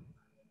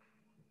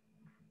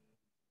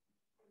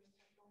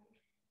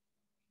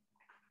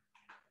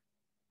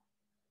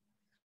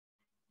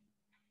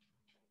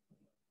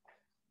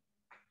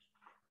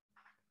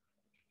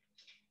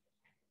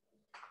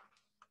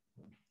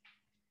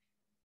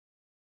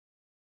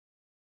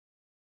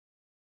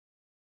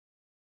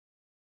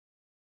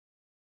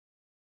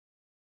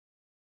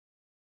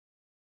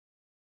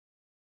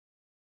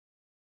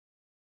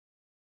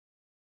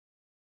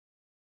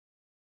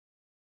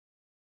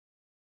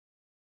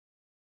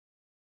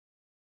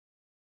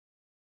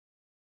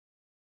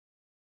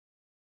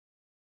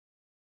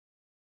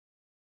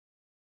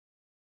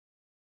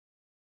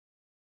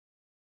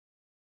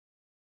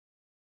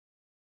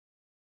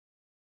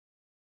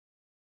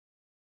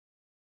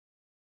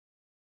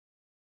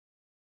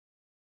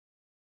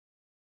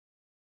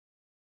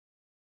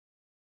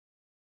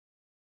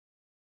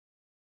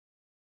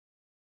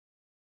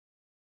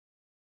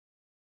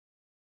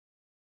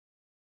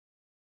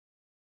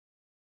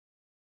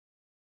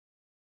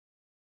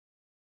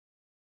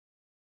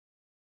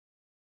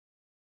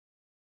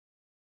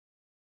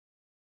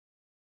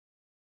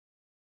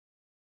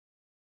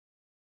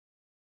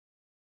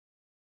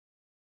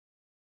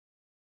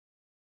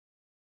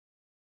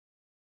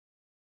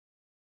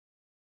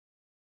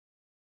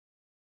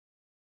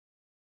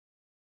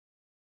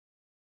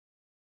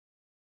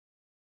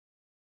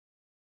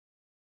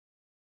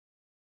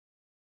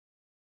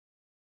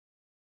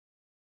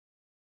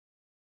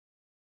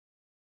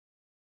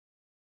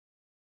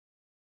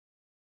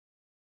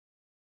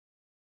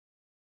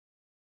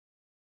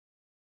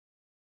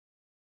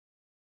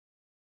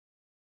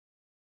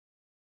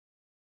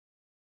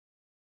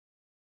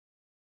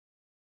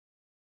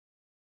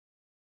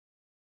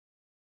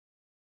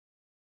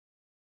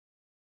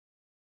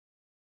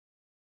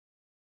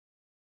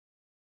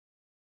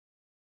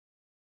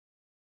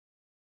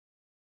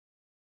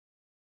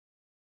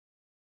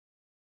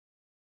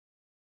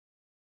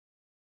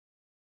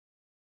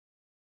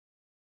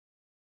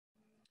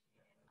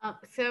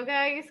 So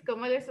guys,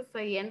 ¿cómo les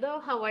está yendo?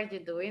 How are you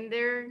doing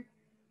there?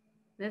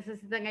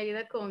 ¿Necesitan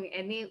ayuda con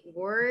any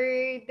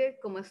word?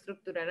 ¿Cómo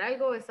estructurar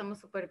algo? Estamos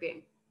súper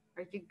bien.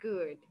 Are you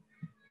good?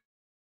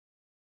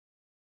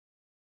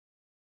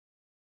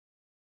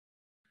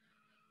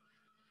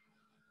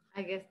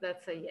 I guess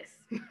that's a yes.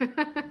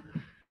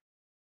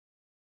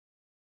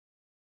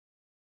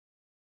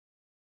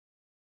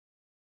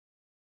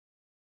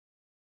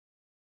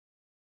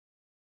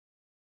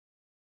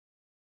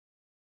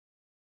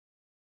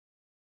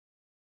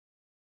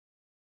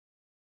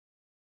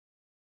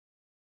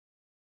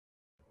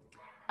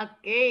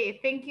 Okay,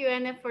 thank you,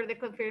 Anna, for the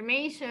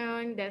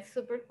confirmation. That's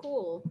super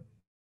cool.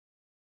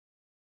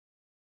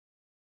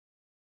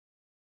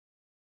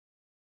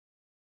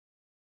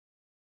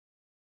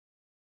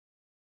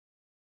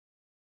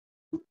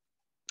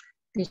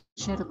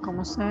 Teacher,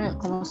 cómo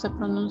se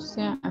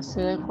pronuncia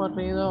así de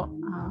corrido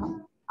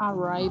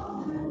arrive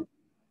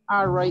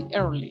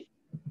early?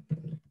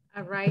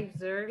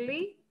 Arrives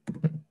early.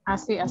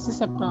 Así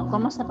se pronuncia.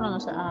 ¿Cómo se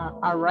pronuncia?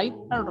 Arrive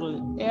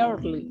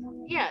early.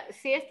 Yeah,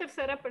 si es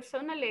tercera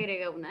persona le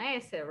agrega una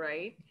S,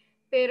 right?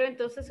 Pero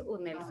entonces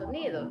une el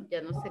sonido.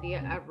 Ya no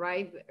sería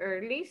arrive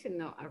early,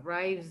 sino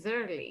arrives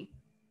early.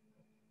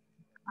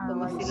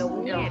 Como si lo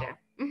uniera.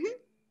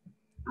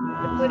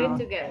 To put it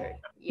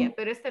together. Yeah,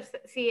 pero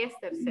sí es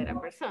tercera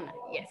persona.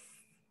 Yes.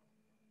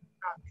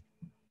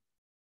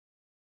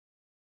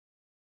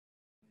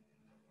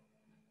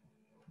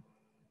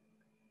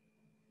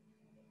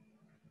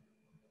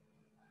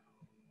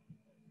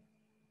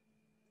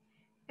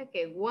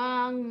 Okay,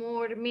 1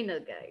 more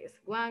minute, guys.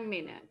 1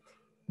 minute.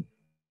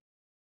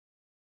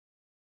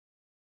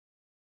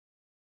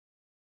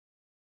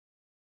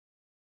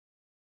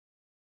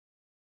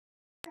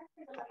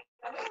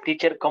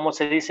 Teacher, ¿cómo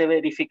se dice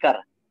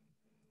verificar?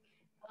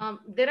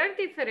 There are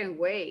different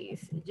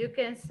ways. You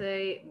can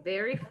say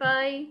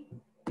verify,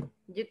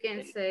 you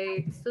can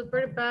say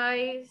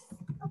supervise,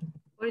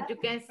 or you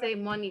can say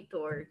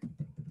monitor.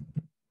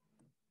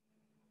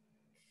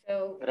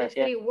 So Gracias.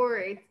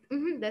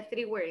 the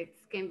three words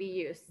can be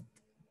used.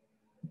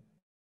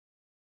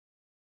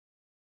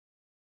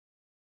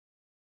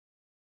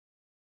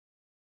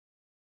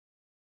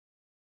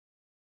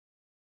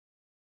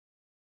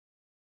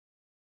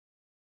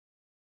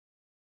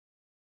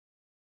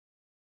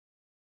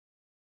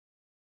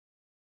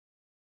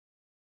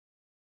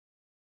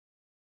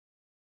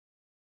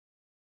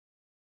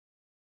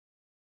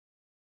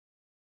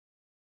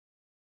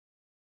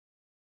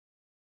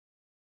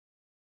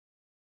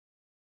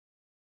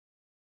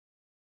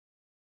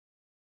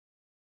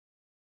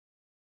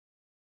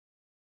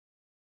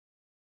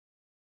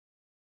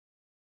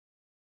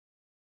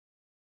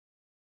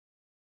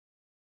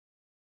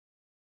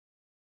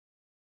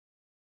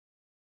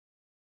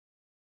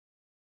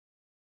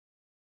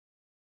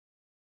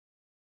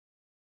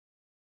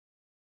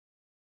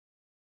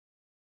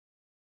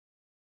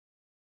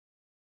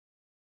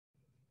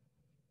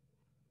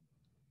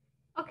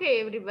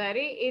 Okay,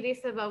 everybody, it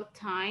is about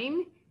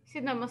time.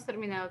 Si no hemos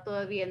terminado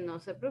todavía, no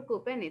se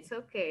preocupen, it's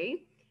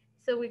okay.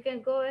 So we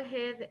can go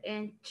ahead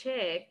and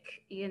check,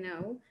 you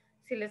know,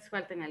 si les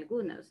faltan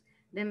algunos.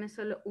 Denme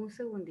solo un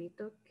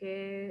segundito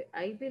que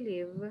I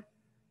believe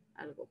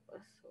algo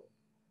pasó.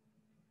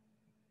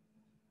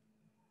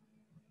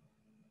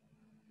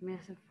 Me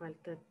hacen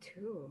falta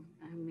two.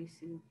 I'm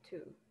missing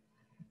two.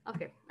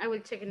 Okay, I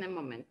will check in a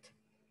moment.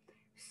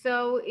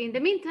 So in the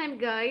meantime,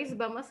 guys,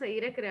 vamos a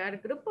ir a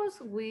crear grupos.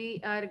 We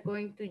are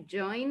going to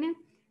join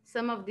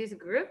some of these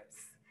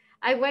groups.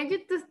 I want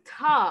you to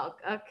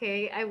talk,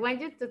 okay? I want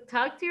you to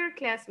talk to your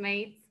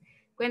classmates.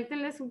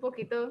 Cuéntenles un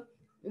poquito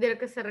de lo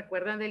que se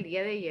recuerdan del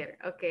día de ayer,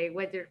 okay?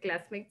 What your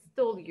classmates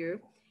told you.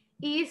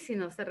 Y si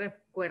no se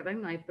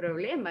recuerdan, no hay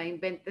problema.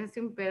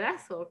 Invéntense un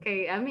pedazo,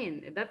 okay? I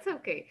mean, that's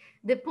okay.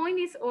 The point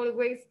is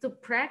always to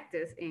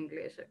practice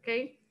English,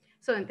 okay?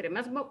 So, entre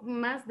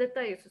más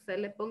detalles usted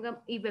le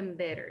ponga, even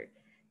better.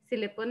 Si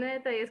le pone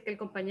detalles que el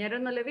compañero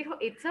no le dijo,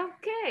 it's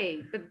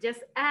okay, but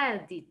just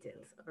add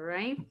details, all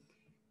right?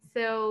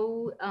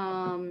 So,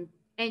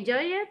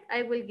 enjoy it.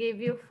 I will give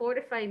you 4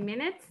 to 5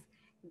 minutes.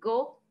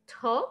 Go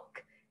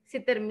talk. Si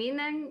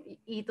terminan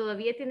y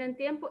todavía tienen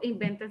tiempo,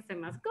 invéntense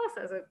más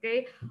cosas,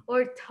 okay?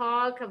 Or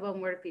talk about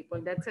more people,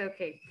 that's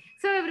okay.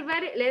 So,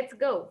 everybody, let's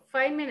go.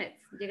 5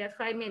 minutes. You got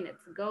 5 minutes.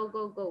 Go,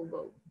 go, go,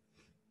 go.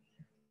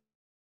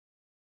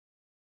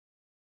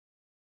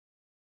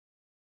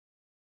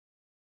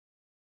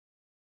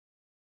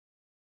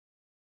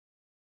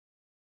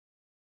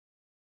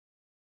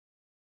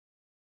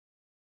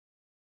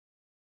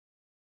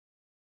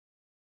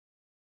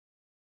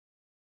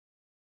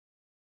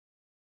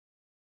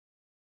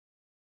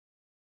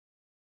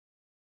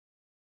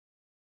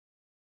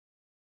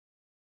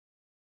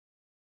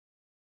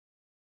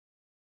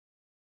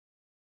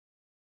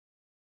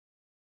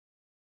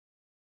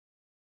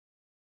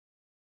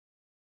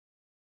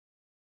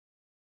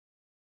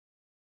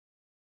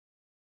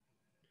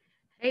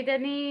 Hey,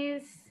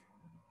 Denise.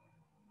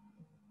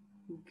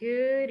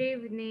 Good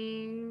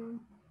evening.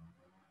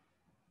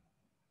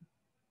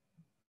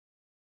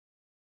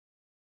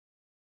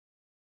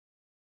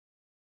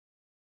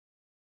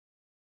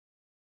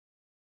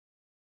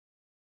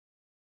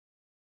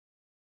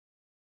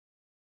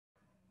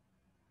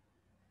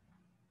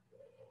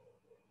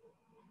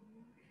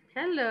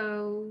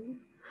 Hello.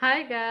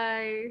 Hi,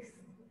 guys.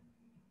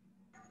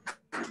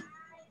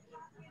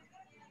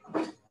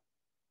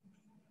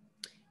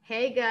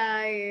 Hey,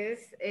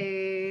 guys.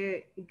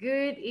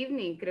 Good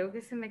evening. Creo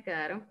que se me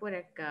quedaron por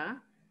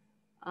acá.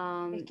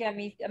 Es que a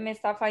mí me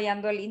está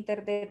fallando el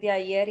internet de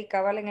ayer y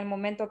cabal en el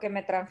momento que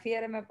me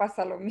transfiere me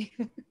pasa lo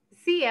mismo.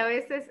 Sí, a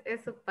veces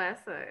eso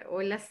pasa,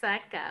 o la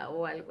saca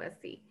o algo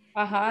así.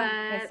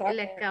 Ajá, exacto.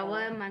 Le acabo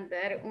de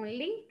mandar un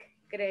link,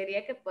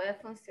 creería que puede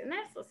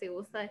funcionar, so si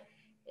gusta,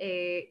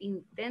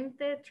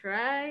 intente,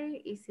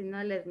 try, y si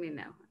no, let me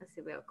know.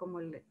 Así veo cómo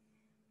le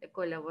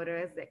colaboro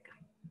desde acá.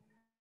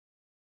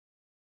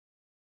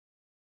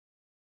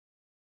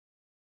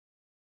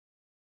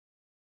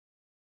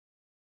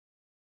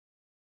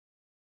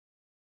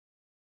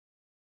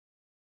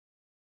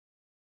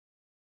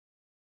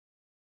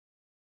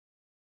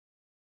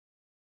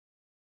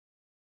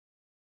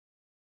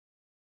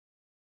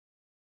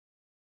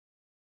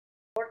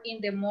 In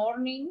the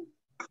morning,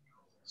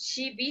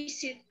 she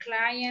visits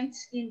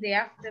clients in the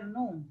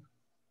afternoon.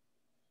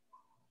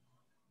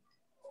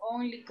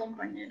 Only,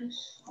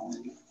 compañeros,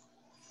 only.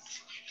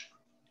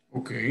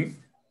 Okay.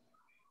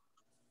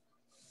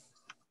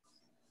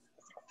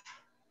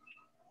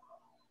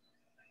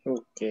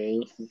 Okay.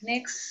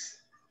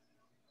 Next.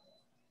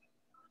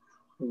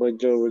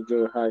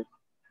 Bonjour, hi.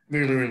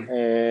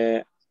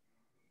 Dile.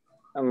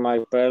 My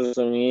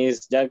person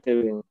is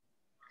Jacqueline.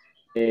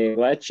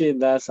 What she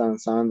does on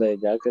Sunday,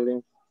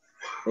 Jacqueline?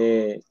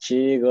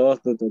 She goes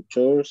to the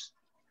church.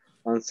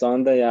 On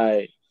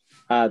Sunday,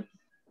 at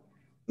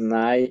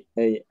 9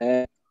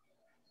 a.m.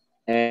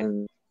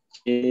 and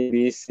she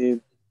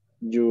visit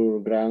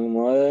your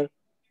grandmother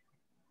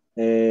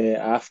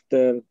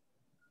after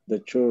the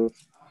church.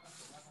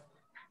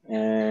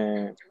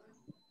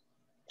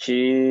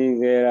 She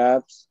gets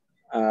up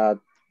at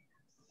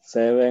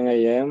 7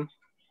 a.m.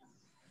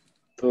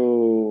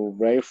 to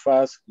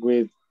breakfast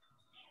with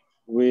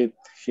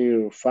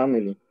her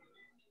family,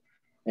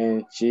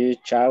 and she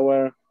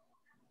shower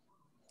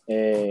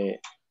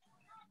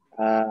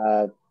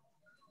at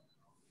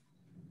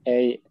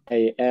 8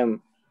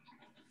 a.m.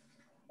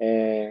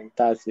 and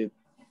that's it.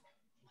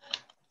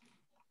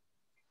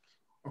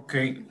 Ok.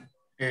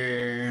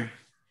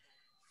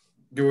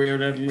 Yo voy a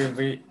hablarles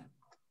de,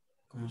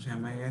 ¿cómo se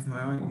llama? Ella es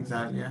nueva,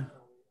 Italia.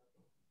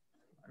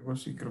 Algo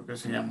así creo que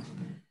se llama.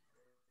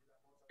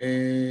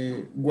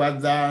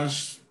 What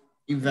does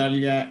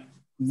Idalia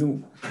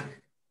do?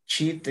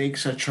 She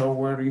takes a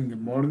shower in the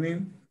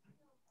morning.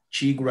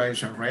 She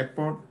writes a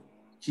report.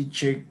 She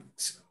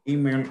checks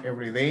email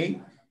every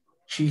day.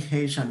 She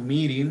has a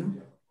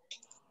meeting.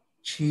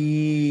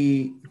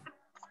 She...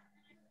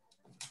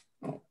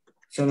 No,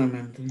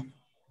 solamente.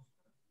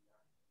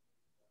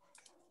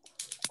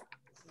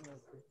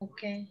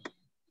 Ok.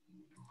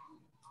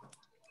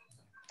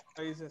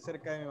 Dice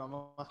cerca de mi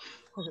mamá.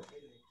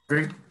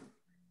 Okay.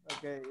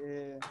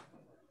 Okay.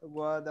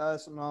 What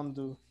does mom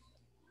do?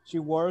 She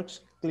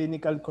works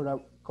clinical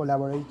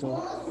collaborator.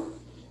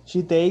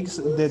 She takes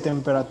the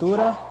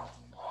temperatura.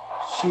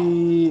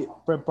 She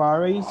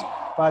prepares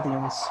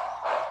patients.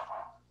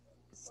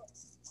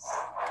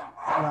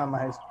 Nada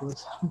más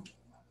eso.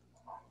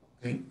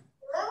 Okay.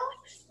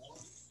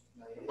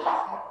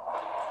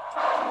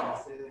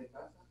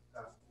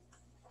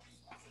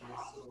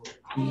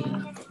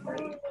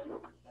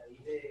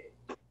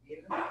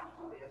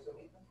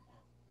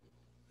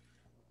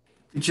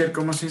 Teacher,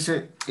 ¿cómo se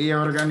dice?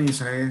 Ella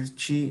organiza, es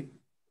she.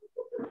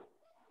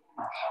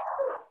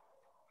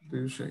 Do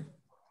you say?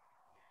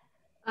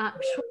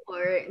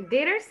 Sure,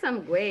 there are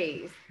some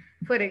ways.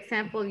 For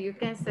example, you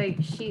can say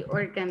she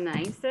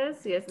organizes,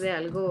 si es de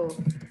algo,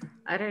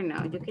 I don't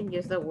know, you can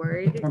use the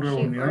word.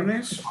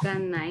 Reuniones. She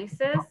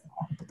organizes.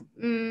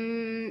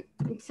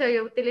 So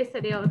yo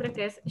utilizaría otra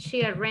que es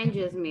she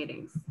arranges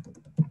meetings.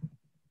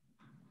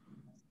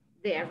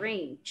 De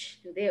arrange,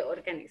 de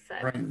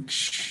organizar.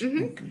 Arrange.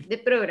 Okay. De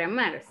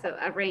programar, so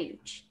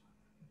arrange.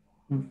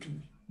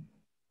 Okay.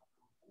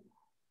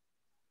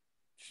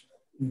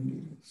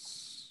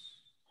 Yes.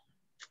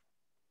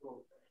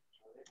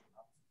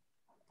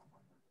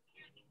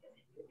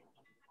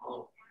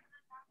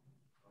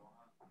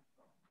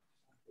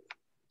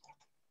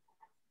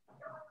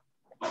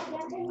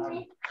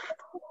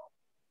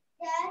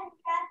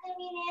 Ya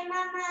terminé,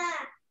 mamá.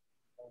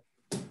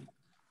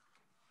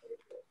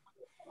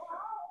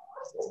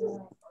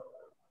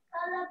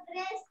 Solo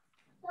tres,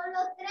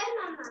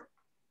 mamá.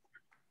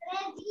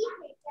 3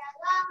 dije que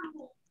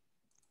hagamos.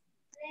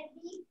 3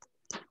 dije.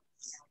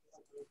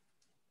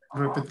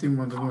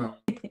 Repetimos de nuevo.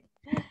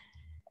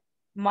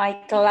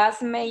 My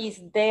classmate is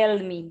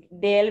Delmi.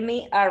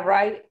 Delmi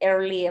arrives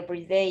early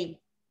every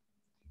day.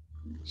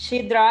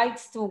 She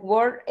drives to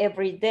work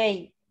every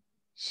day.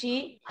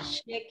 She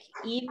checks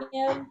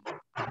email.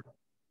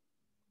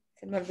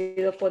 Se me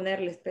olvidó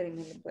ponerle,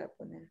 espérenme, le voy a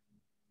poner.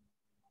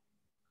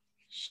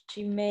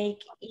 She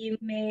make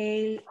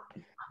email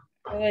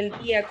todo el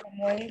día,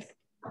 ¿cómo es?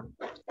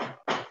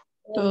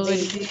 Todo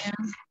el día.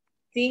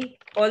 Sí,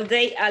 all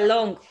day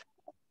along.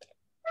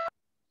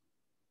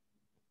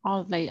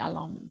 All day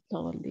alone,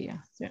 todo el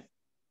día. Sí.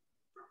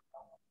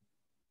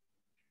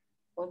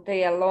 All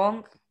day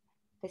along,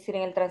 es decir,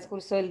 en el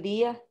transcurso del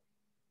día.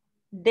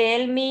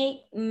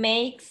 Delmi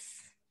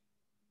makes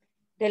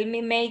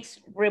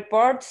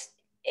reports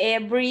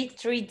every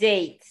 3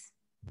 days.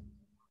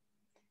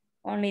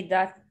 Only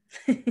that.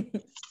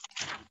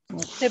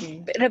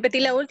 Okay.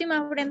 Repetí la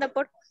última, Brenda,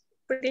 por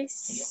favor.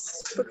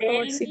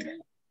 Sí.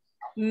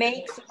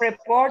 Makes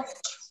reports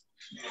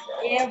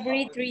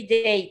every 3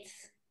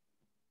 days.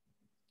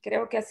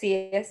 Creo que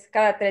así es,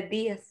 cada 3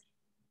 días.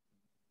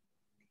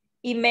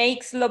 Y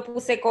makes lo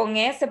puse con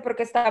S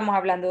porque estábamos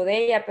hablando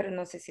de ella, pero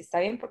no sé si está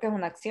bien porque es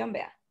una acción,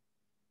 vea.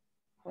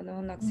 O no es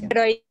una acción.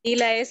 Pero ahí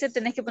la S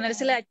tenés que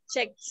ponérsela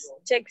checks.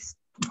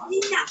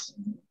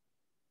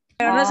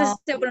 Pero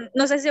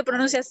no sé si se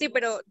pronuncia así,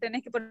 pero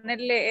tenés que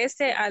ponerle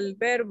S al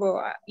verbo,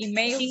 a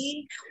email.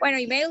 Sí. Bueno,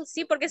 email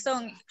sí, porque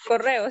son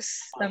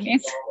correos también.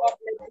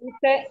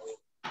 Dice,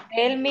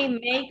 tell me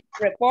make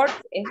report,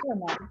 es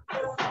no.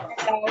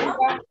 La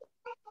otra,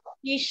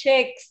 he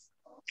checks.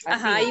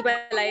 Ajá, ahí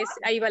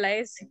va la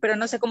S, pero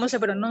no sé cómo se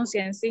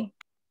pronuncia en sí.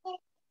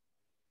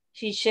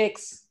 She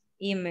checks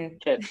email.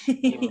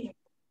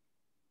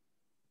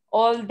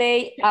 All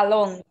day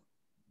alone.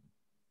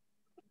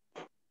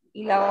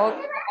 Y la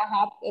otra,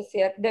 ajá, pues,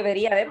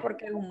 debería de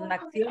porque es una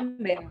acción,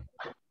 ¿verdad?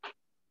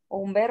 O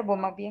un verbo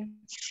más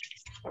bien.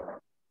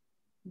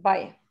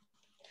 Vaya.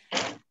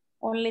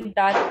 Only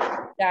that,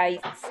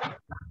 guys.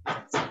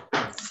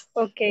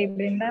 Ok,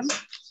 Brenda.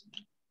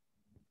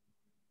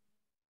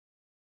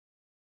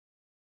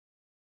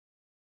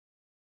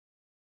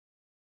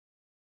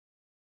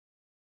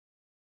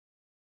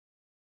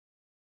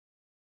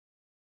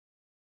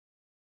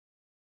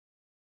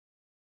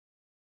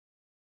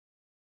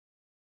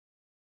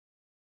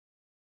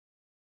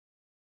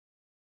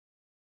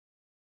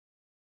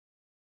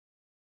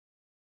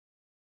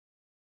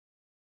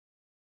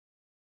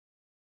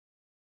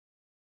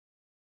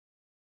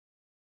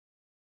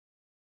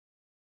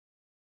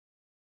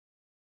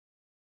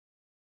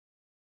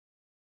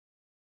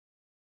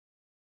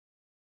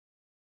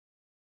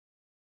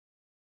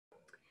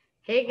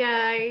 Hey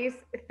guys,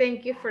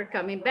 thank you for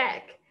coming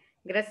back.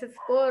 Gracias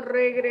por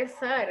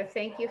regresar.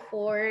 Thank you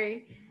for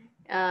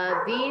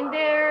being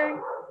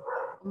there.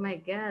 Oh my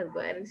God,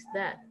 what is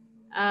that?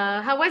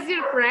 How was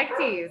your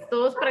practice?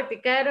 ¿Todos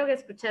practicaron?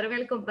 ¿Escucharon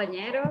al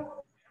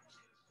compañero?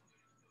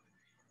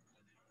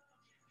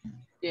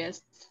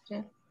 Yes.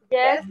 Yeah.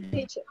 Yes,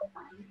 teacher.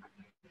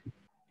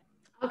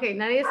 Ok,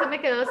 nadie se me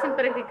quedó sin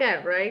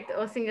practicar, right?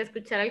 O sin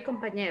escuchar al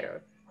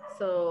compañero.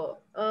 So,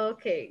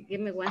 okay,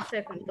 give me 1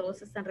 second.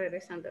 Todos están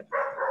regresando.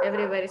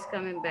 Everybody's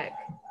coming back.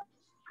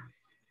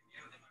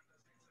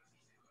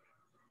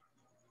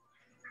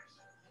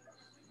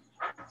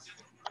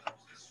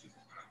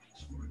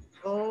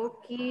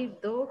 Okie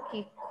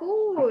dokie,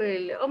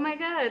 cool. Oh my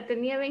God,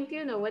 tenía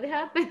 21. What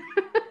happened?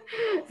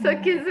 So,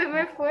 ¿quién se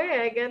me fue?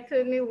 I got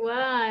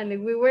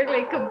 21. We were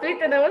like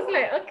complete and I was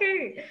like,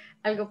 okay.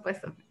 Algo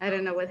pasó. I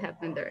don't know what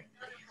happened there.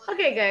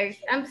 Okay, guys,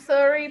 I'm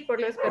sorry por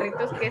los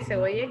perritos que se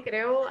oyen,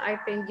 creo. I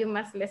think you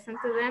must listen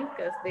to them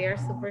because they are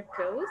super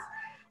close.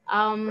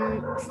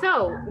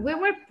 So, we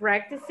were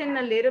practicing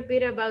a little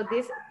bit about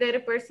this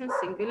third person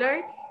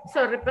singular.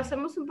 So,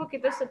 repasamos un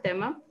poquito este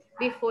tema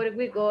before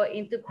we go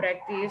into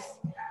practice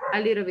a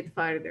little bit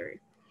further.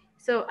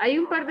 So, hay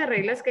un par de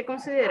reglas que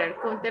considerar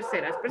con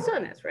terceras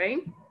personas,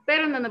 right?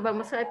 Pero no nos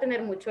vamos a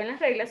detener mucho en las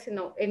reglas,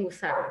 sino en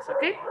usarlas,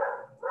 ¿ok?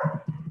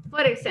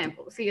 Por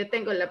ejemplo, si yo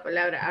tengo la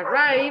palabra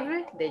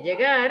arrive, de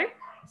llegar,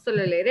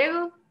 solo le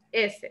agrego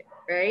S,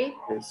 right?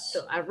 Yes.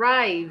 So,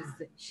 arrives,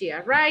 she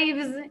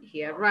arrives,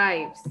 he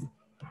arrives.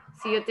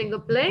 Si yo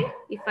tengo play,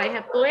 if I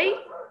have play,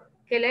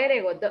 ¿qué le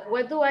agrego?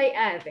 What do I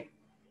add?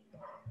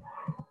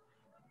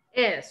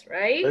 S,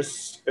 right?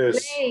 S.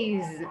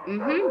 Plays,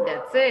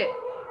 that's it.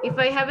 If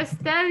I have a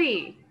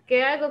study,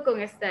 ¿qué hago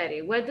con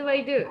study? What do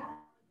I do?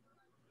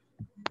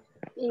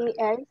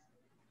 ES.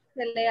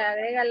 Se le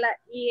agrega la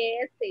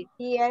IS.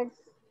 ES.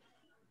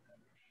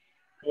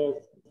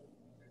 IS.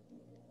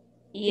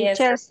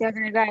 Teacher, se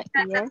agrega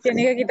ES.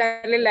 Tiene que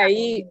quitarle la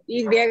Y.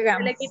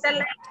 Le quita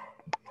la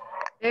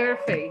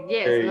Perfect,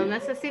 yes, Okay. no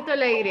necesito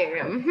la Y.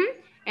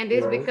 And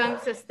this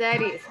becomes a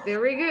studies,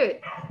 very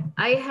good.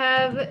 I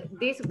have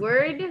this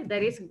word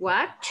that is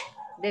watch,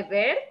 the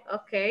verb,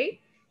 okay.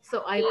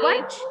 So I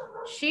watch,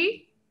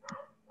 she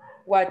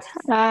watch.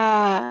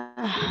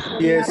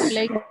 Yes.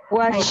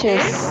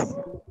 Watches.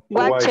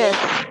 Watches.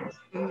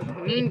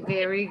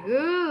 Very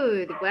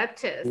good,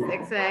 watches,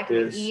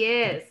 exactly. Yes.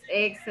 Yes,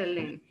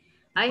 excellent.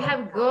 I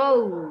have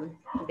go,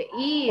 the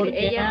ir,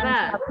 ella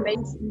va.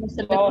 No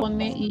se le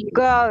pone y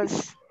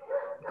Goes.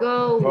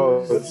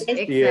 Goes,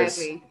 exactly. Yes.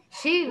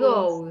 She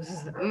goes.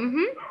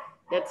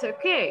 That's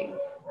okay.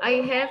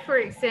 I have, for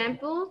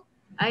example,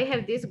 I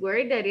have this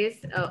word that is,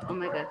 oh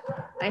my God.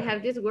 I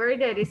have this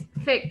word that is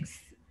fix.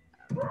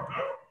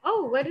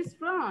 Oh, what is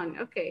wrong?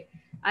 Okay.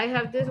 I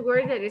have this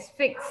word that is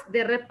fix,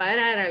 de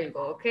reparar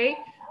algo, okay?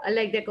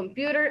 Like the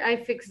computer, I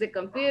fix the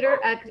computer.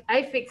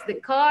 I fix the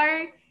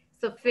car.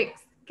 So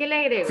fix. ¿Qué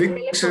le agrego? ¿Qué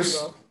le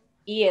pongo?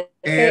 Yes.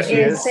 Yes.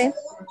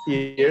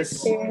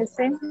 Yes.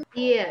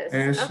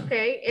 Yes,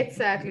 okay,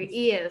 exactly,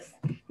 yes.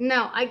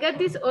 Now, I got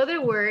this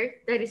other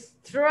word that is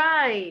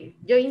try.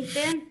 Yo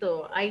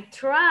intento, I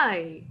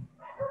try.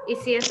 ¿Y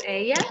si es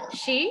ella?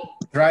 She?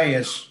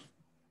 Tries.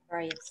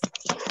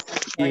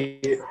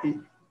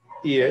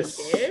 Yes.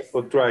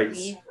 O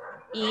tries.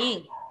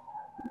 Y.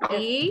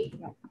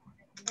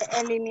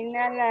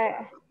 Elimina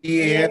la...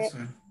 Yes.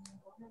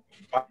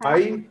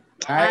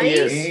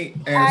 Yes.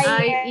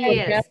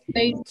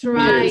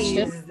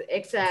 Tries,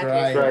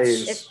 exactly.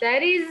 Tries.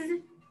 Studies,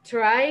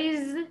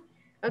 tries.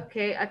 Ok,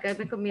 acá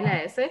me comí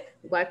la S.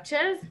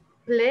 Watches,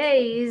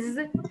 plays.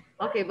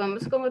 Ok,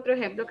 vamos con otro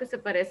ejemplo que se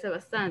parece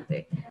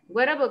bastante.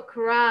 What about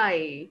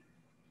cry?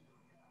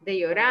 De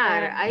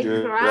llorar. I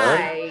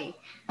cry.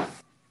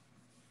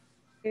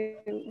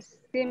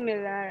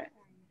 Similar.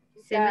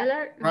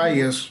 Similar?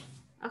 Tries.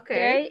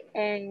 Okay.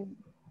 And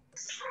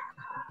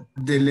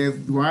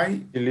Delete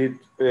Y. Delete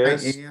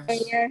S.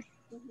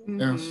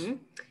 Yes.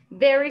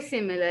 Very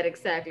similar,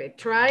 exactly.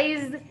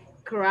 Tries,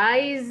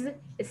 cries,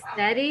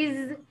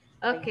 studies.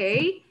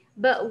 Okay,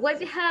 but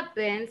what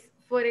happens,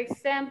 for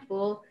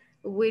example,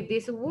 with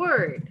this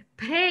word,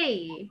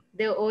 pray,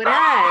 the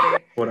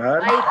orar.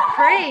 Orar. I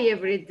pray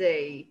every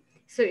day.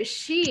 So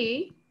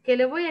she, ¿qué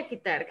le voy a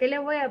quitar? ¿Qué le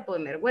voy a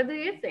poner? What do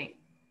you think?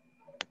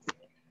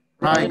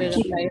 Right.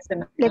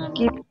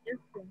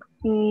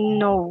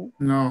 no.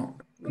 No.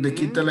 Le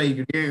quita la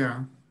Y.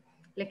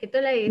 Le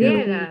quito la Y.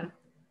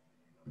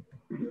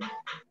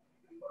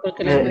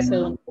 porque le empecé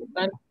a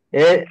buscar.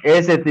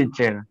 Ese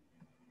teacher.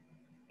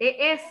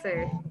 ES.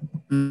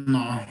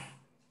 No.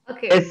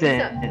 Okay.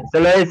 Ese,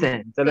 solo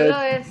ese. Solo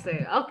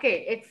ese. Ok,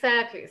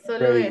 exactly.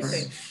 Solo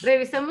ese.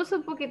 Revisamos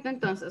un poquito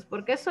entonces.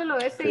 ¿Por qué solo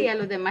ese y a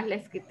los demás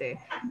les quité?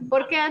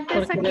 Porque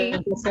antes Porque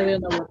aquí... de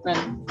una vocal.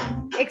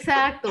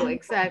 Exacto,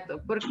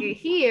 exacto. Porque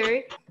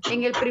here,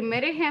 en el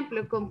primer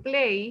ejemplo con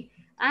play,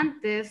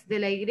 antes de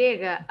la Y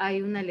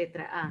hay una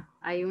letra A,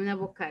 hay una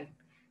vocal.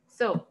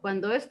 So,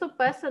 cuando esto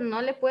pasa,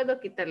 no le puedo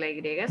quitar la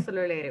Y,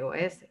 solo le agrego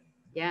S,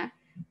 ¿ya?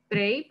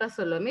 pray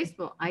pasó lo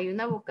mismo. Hay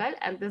una vocal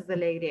antes de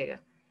la Y.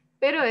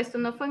 Pero esto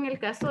no fue en el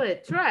caso de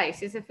try.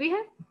 Si se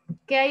fijan,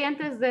 ¿qué hay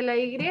antes de la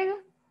Y?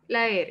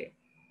 La R.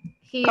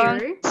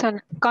 Here.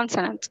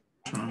 Consonant.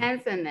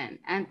 Consonant.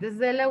 Antes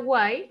de la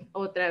Y,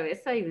 otra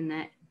vez hay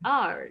una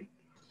R.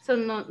 So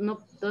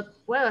no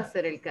puedo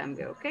hacer el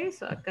cambio, ¿ok?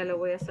 So acá lo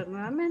voy a hacer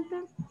nuevamente.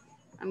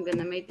 I'm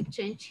gonna make the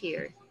change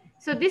here.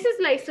 So this is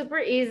like super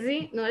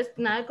easy. No es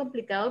nada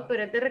complicado,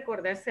 pero es de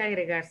recordarse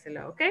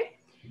agregárselo, ¿ok?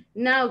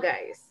 Now,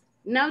 guys,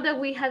 now that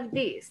we have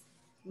this,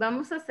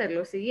 vamos a hacer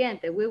lo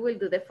siguiente. We will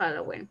do the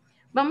following.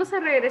 Vamos a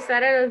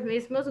regresar a los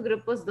mismos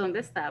grupos donde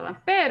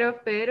estaban, pero,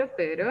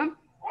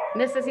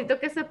 necesito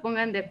que se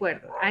pongan de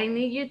acuerdo. I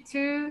need you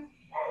to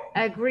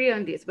agree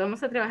on this.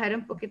 Vamos a trabajar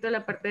un poquito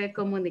la parte de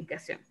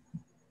comunicación.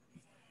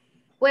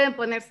 Pueden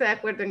ponerse de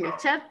acuerdo en el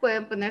chat,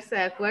 pueden ponerse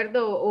de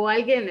acuerdo o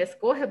alguien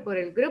escoge por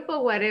el grupo,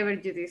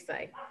 whatever you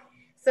decide.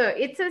 So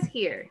it says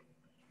here,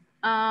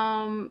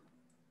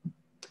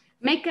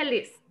 make a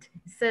list.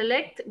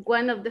 Select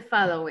one of the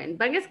following.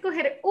 Van a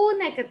escoger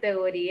una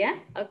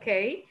categoría,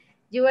 okay?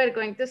 You are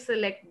going to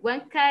select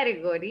one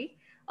category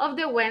of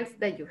the ones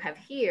that you have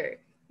here.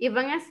 Y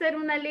van a hacer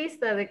una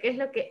lista de qué es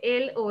lo que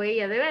él o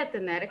ella debe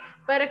tener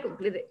para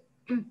cumplir,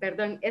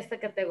 perdón, esta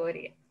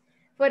categoría.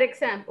 For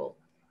example,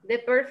 the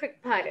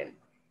perfect pattern.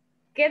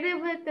 ¿Qué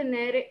debe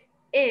tener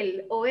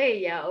él o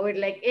ella, or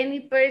like any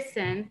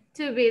person,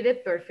 to be the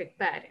perfect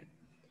pattern?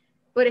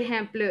 Por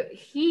ejemplo,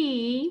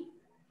 he,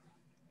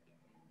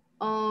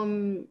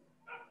 I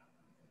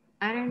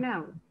don't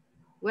know.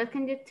 What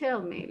can you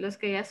tell me? Los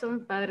que ya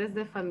son padres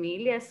de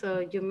familia,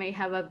 so you may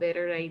have a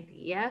better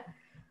idea.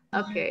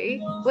 Okay,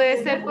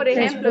 puede ser, por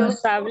ejemplo,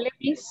 responsable.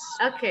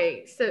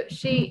 Okay, so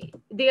she,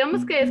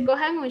 digamos que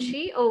escojan un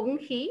she o un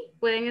he,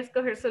 pueden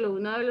escoger solo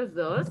uno de los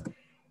dos.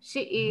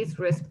 She is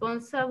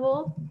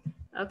responsible.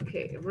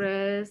 Okay,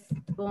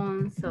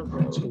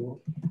 responsible.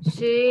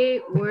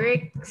 She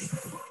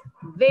works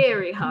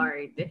very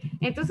hard.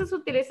 Entonces,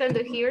 utilizando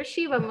he or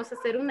she, vamos a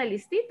hacer una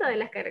listita de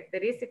las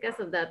características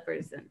of that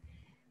person.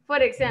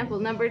 For example,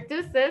 number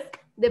 2 says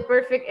the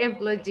perfect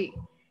employee.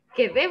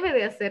 ¿Qué debe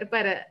de hacer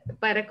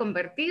para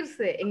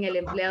convertirse en el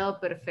empleado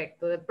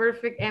perfecto? The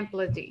perfect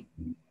employee.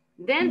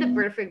 Then the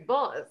perfect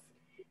boss.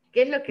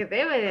 ¿Qué es lo que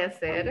debe de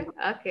hacer?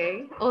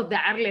 Okay. O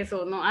darles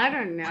o no, I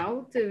don't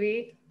know, to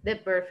be the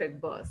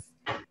perfect boss.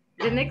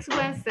 The next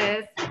one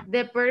says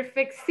the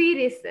perfect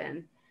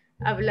citizen.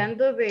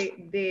 Hablando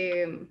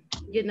de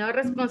you know,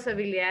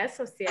 responsabilidades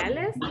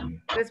sociales,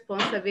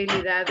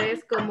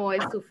 responsabilidades como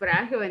el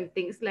sufragio and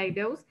things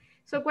like those.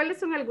 So, ¿cuáles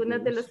son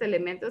algunos de los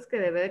elementos que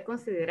debe de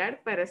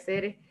considerar para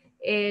ser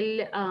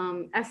el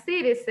a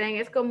citizen?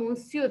 Es como un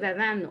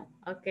ciudadano,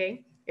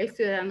 ¿ok? El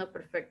ciudadano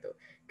perfecto.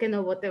 Que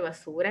no bote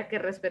basura, que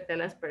respete a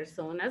las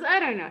personas. I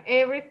don't know,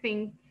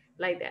 everything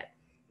like that.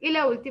 Y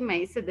la última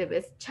dice the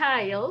best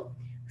child,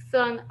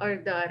 son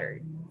or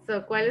daughter.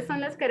 So, ¿cuáles son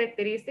las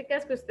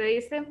características que usted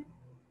dice?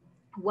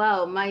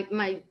 Wow,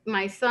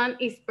 my son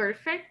is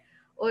perfect,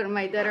 or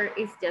my daughter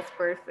is just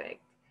perfect.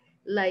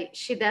 Like,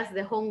 she does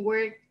the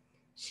homework,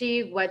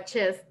 she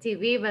watches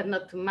TV, but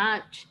not too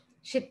much.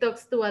 She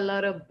talks to a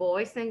lot of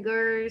boys and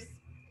girls.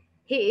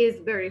 He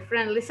is very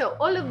friendly. So,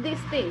 all of these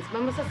things,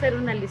 vamos a hacer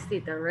una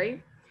listita,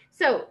 right?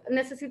 So,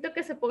 necesito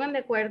que se pongan de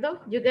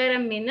acuerdo. You get a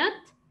minute.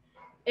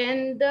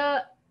 And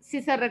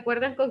si se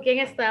recuerdan con quién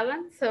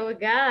estaban. So,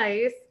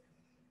 guys,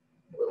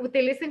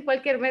 utilicen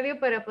cualquier medio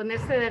para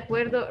ponerse de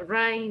acuerdo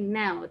right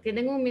now.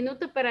 Tienen un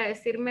minuto para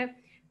decirme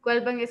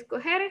cuál van a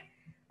escoger.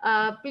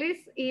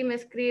 Please, y me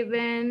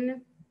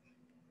escriben.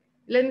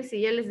 Let me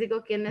see, ya les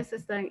digo quiénes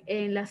están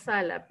en la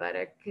sala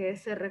para que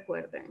se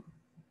recuerden.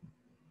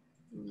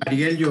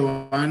 Ariel,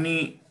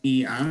 Giovanni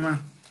y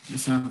Ana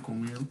están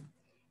conmigo.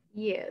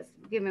 Yes,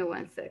 give me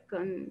one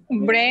second.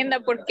 Brenda,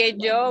 porque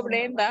yo,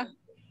 Brenda.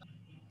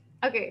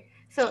 Ok,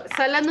 so,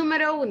 sala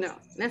número 1.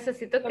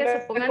 Necesito que se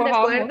pongan de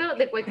acuerdo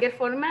de cualquier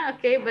forma,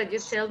 ok, but you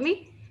tell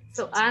me.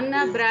 So,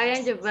 Ana,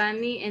 Brian,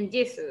 Giovanni, and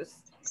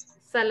Jesus.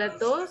 Sala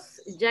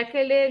 2,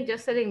 Jacqueline,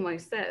 Jocelyn,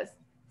 Moisés.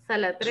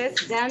 Sala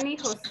 3, Dani,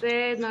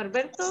 José,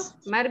 Norberto,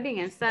 Marvin,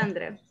 and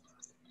Sandra.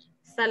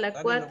 Sala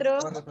 4,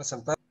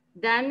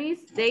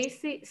 Danis,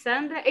 Daisy,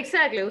 Sandra.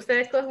 Exactly,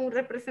 ustedes cogen un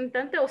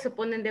representante o se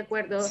ponen de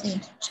acuerdo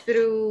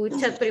through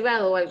chat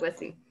privado o algo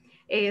así.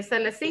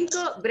 Sala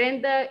 5,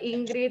 Brenda,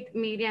 Ingrid,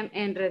 Miriam,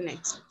 and René.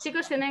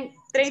 Chicos, tienen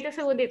 30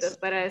 segunditos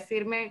para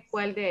decirme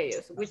cuál de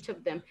ellos, which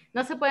of them.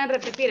 No se pueden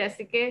repetir,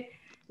 así que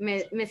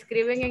me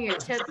escriben en el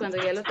chat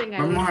cuando ya lo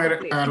tengan. Vamos a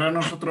agarrar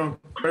nosotros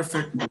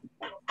perfect.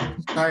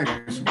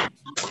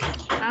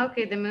 Ok,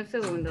 deme un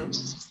segundo.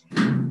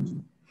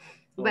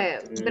 Bueno,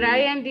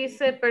 Brian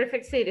dice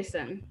perfect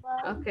citizen.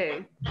 Ok.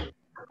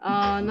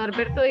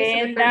 Norberto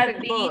dice the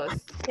perfect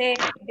boss. The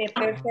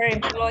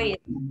perfect employee.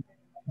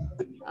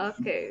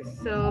 Ok,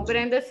 so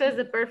Brenda says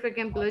the perfect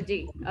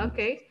employee.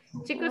 Ok.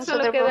 Chicos,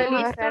 solo queda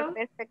listo.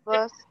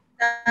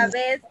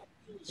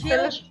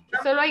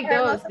 Solo hay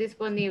dos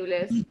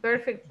disponibles.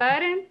 Perfect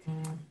parent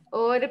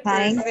o the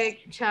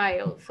perfect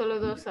child. Solo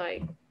dos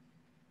hay.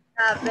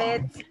 A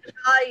best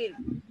child.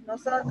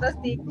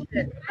 Nosotros,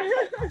 teacher.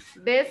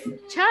 Best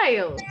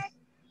child.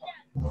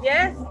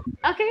 Yes.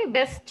 Ok,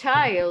 best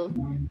child.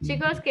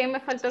 Chicos, ¿quién me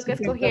faltó que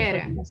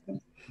escogiera?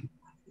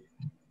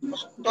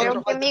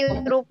 Creo que mi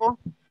grupo.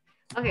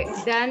 Ok,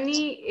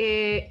 Dani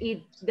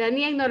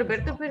y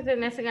Norberto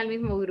pertenecen al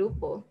mismo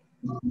grupo.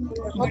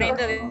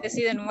 Brenda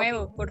decide de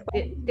nuevo, por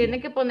favor.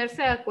 Tienen que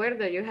ponerse de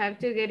acuerdo. You have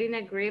to get in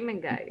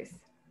agreement, guys.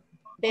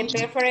 The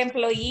preferred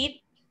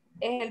employee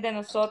es el de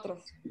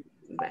nosotros.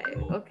 Vale,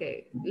 ok,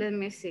 let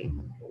me see.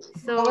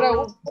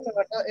 So,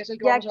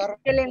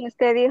 Jacqueline,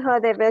 usted dijo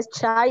the best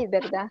child,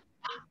 ¿verdad?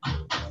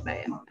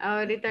 vaya,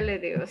 ahorita le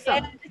digo. So,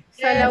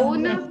 la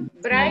 1,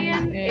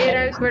 Brian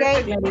era el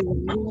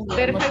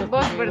perfect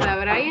boss,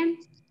 ¿verdad, Brian?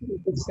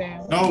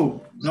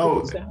 No,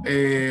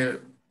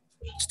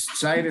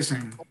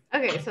 citizen.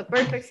 Ok, so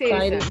perfect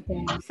citizen.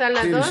 So,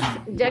 la 2,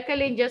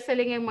 Jacqueline,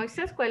 Jocelyn y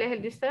Moisés, ¿cuál es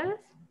el de ustedes?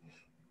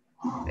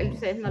 El de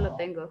ustedes no lo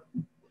tengo.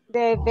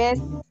 The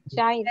best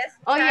child.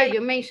 Oh, yeah, you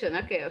mentioned.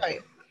 Okay.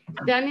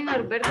 Danny,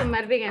 Norberto,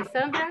 Marvin, and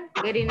Sandra,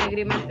 get in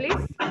agreement,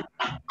 please.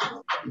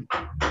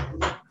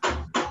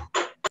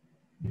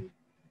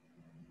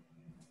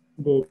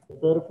 The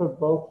perfect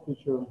boss,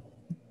 teacher.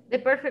 The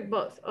perfect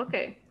boss.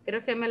 Okay.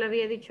 Creo que me lo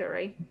había dicho,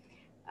 right?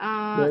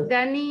 Yes.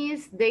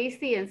 Dennis,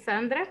 Daisy, and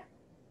Sandra.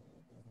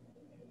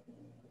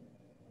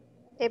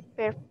 The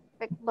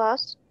perfect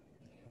boss.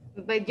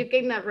 But you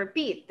cannot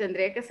repeat.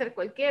 Tendría que ser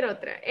cualquier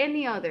otra.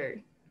 Any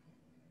other.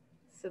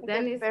 So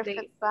Dennis, perfect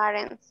Daisy.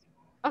 parents.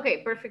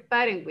 Okay, perfect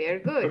parent. We are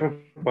good.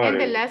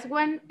 And the last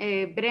one,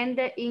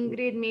 Brenda,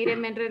 Ingrid,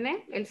 Miriam, and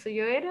René. El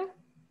suyo era?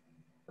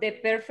 The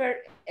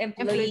perfect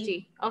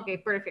employee. Okay,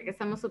 perfect.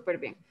 Estamos súper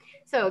bien.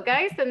 So,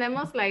 guys,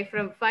 tenemos like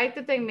from 5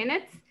 to 10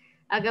 minutes.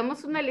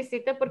 Hagamos una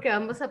listita porque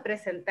vamos a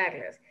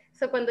presentarlas.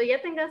 So, cuando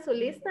ya tengan su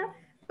lista,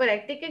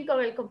 practiquen con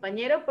el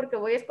compañero porque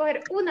voy a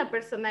escoger una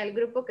persona del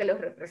grupo que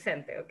los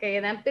represente. Ok,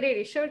 and I'm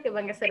pretty sure que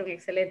van a hacer un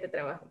excelente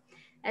trabajo.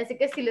 Así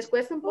que si les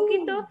cuesta un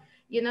poquito,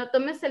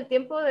 tómense el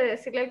tiempo de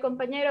decirle al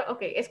compañero,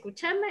 ok,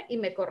 escúchame y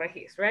me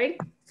corregís, right?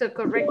 So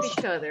correct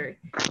each other.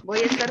 Voy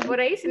a estar por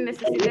ahí si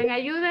necesitan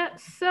ayuda.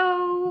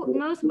 So,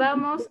 nos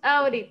vamos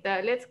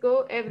ahorita. Let's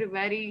go,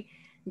 everybody.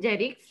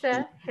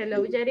 Yarixa.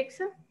 Hello,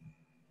 Yarixa.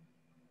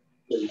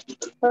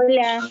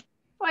 Hola.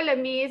 Hola,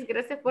 Miss.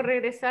 Gracias por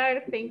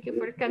regresar. Thank you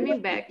for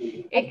coming back.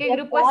 ¿En qué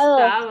grupo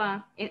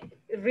estaba?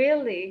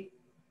 Really?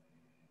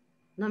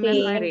 No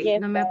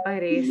me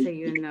aparece,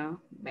 you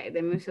know.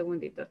 Deme un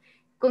segundito.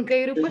 ¿Con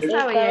qué grupo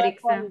estaba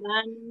Yarixa? Con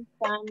Dani,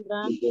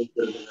 Sandra.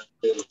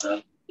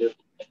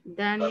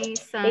 Dani,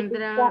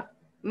 Sandra,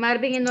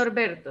 Marvin y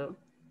Norberto.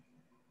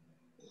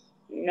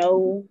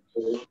 No.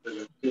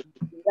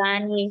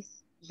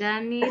 Danis,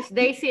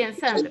 Daisy y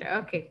Sandra.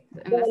 Ok,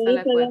 en la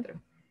sala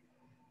 4.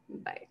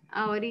 Bye.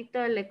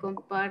 Ahorita le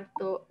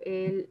comparto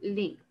el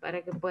link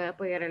para que pueda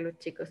apoyar a los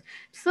chicos.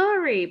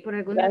 Sorry, por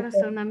alguna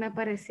razón no me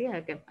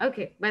aparecía.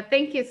 Ok, but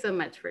thank you so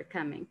much for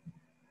coming.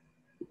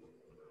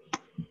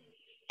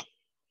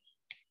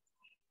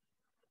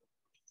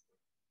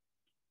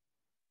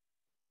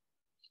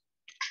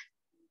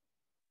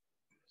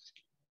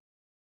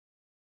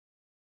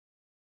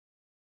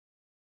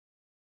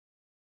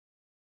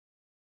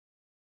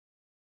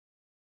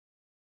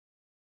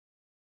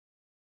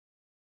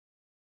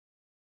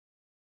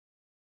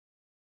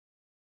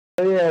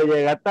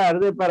 Llega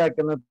tarde para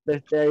que no te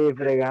esté ahí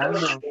fregando.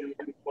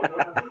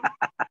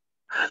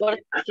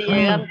 Porque si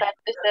llegan tarde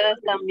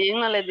ustedes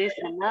también no les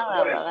dicen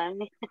nada, ¿verdad,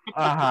 Dani?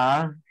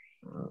 Ajá.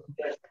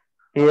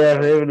 Y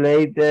arrive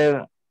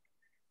later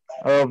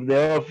of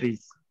the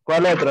office.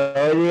 ¿Cuál otro?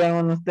 Hoy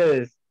digan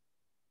ustedes.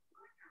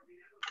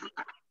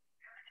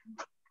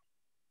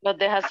 Los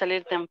deja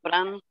salir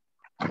temprano.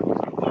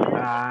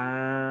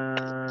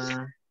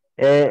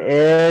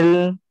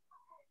 Él,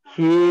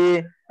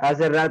 he,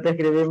 hace rato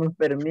escribimos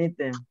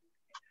permite.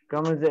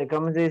 ¿Cómo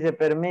se dice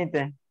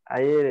permite?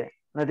 Ahí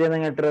no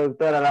tienen el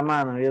traductor a la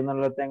mano, yo no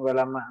lo tengo a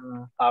la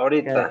mano.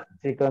 Ahorita.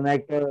 Si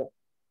conecto.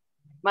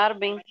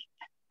 Marvin.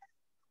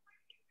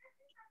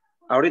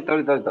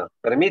 Ahorita.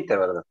 Permite,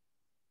 ¿verdad?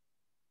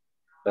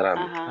 Espérame.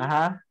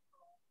 Ajá.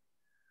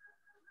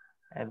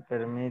 Él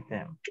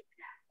permite.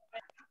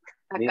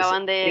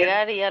 Acaban de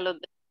llegar y ya los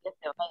de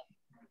se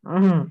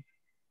vayan.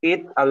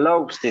 It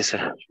allows, dice.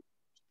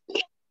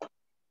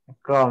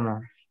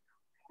 ¿Cómo?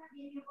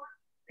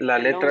 La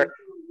letra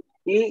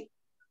I,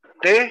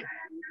 T,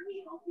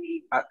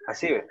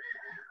 así ve.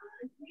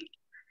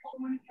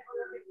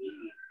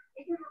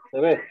 ¿Se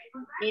ve?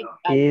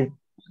 It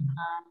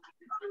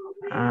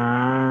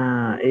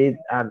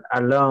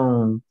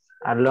alone.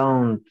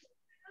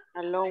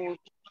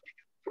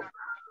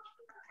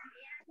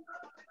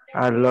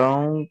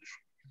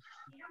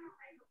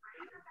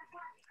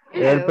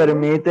 Él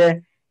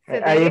permite.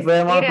 Ahí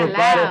podemos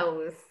ocupar.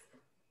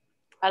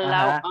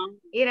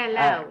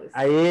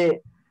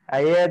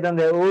 Ahí es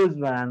donde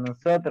usa a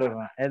nosotros.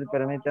 Él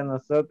permite a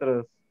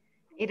nosotros.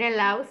 It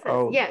allows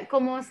us. Yeah,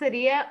 como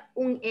sería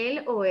un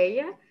él o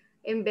ella,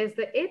 en vez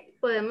de it,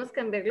 podemos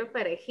cambiarlo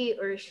para he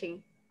or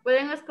she.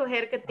 Pueden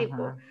escoger qué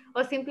tipo. Ajá.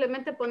 O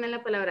simplemente ponen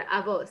la palabra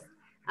a vos.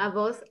 A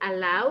vos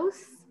allows.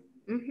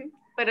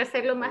 Para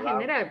hacerlo más Allow.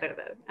 general,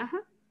 ¿verdad?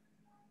 Ajá.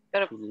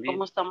 Pero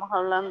como estamos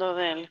hablando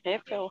del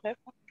jefe o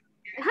jefa,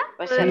 Ajá.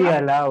 pues He Podemos,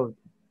 allowed.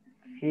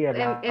 He en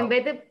allowed.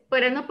 vez de,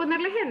 para no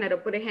ponerle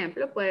género, por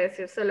ejemplo, puede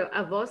decir solo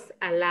a vos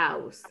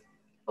allows.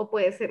 O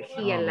puede ser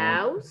he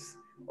allows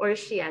o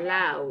she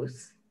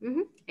allows.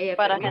 Ella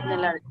para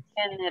permite.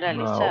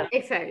 generalizar.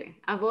 Exacto.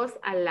 A vos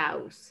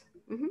allows.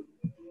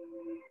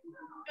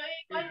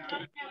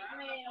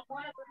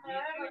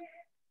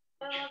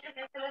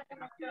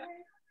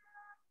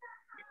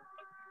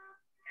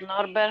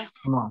 Norbert,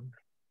 No.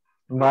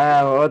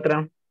 Va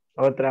otra.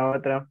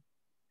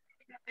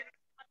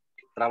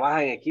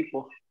 Trabaja en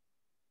equipo.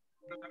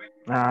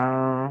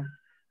 Ah,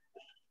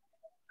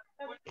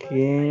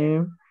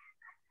 he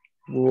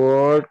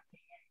work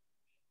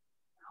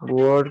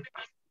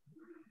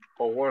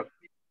O work.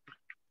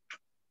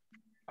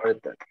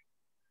 Ahorita.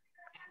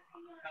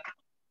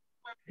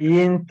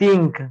 in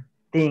think.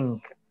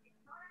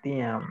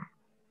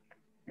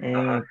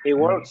 Ajá. He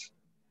works.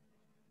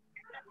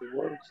 He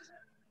works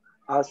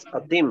as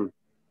a team.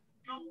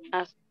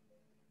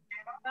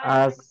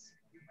 As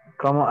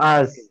como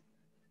as.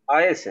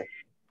 AS.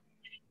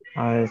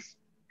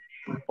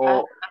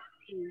 O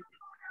así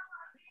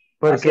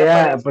Porque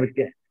aparece.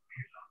 porque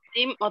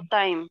team o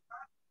time.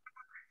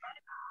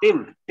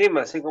 Team,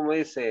 así como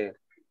dice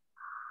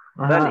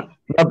ajá. Dani.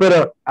 No,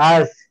 pero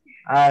as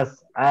a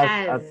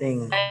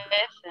thing.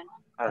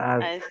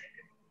 As.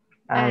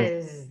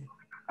 As.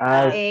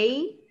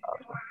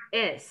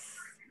 A-S.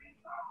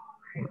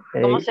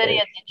 ¿Cómo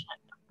sería, teacher?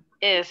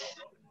 Es.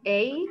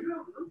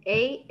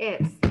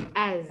 A-S.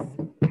 As.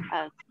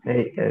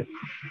 Es.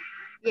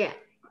 Yeah.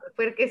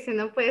 Porque si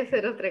no puede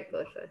ser otra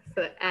cosa.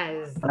 So,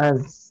 as.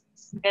 As.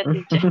 ¿Qué,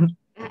 teacher?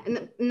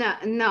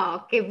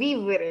 No, que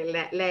vibre,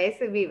 la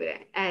S vibra.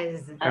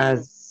 As.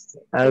 As.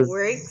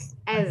 Works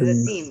as a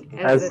team.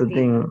 As a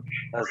team.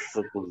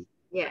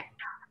 Yeah.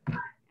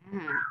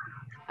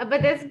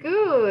 But that's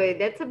good.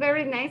 That's a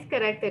very nice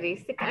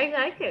characteristic. I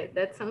like it.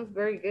 That sounds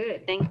very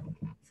good.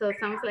 So it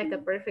sounds like a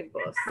perfect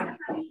boss.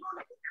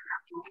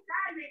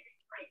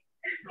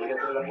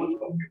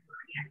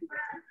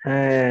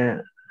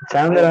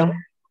 Sandra,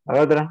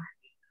 otra.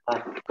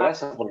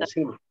 Gracias por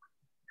decirlo.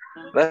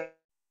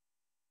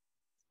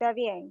 Está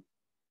bien.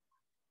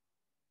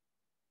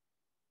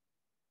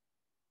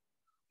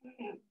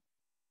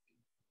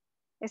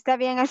 Está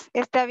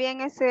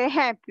bien ese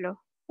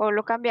ejemplo. ¿O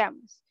lo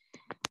cambiamos?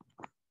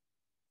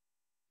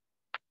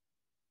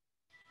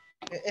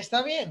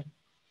 Está bien.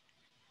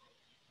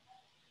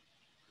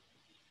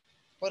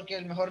 Porque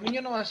el mejor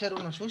niño no va a ser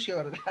uno sucio,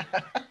 ¿verdad?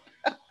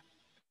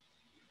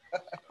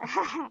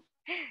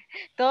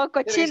 Todo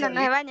cochino,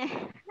 no se baña.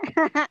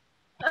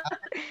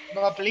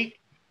 No aplica.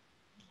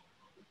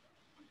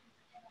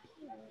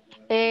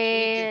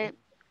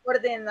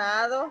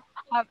 Ordenado.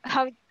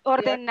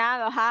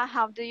 Ordenado,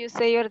 how do you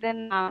say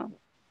ordenado?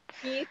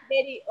 He's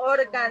very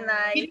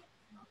organized.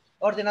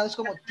 Ordenado es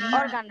como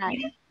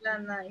Organized.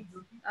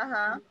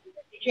 Ajá.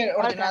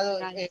 Ordenado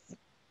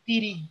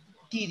tiri.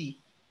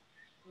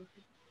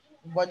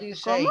 What do you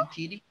say,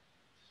 tiri?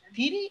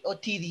 Tiri o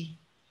tiri?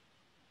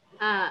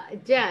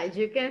 Yeah,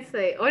 you can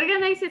say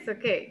organize is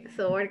okay.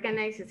 So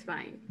organize is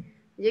fine.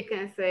 You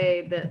can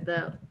say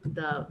the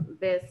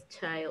best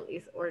child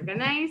is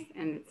organized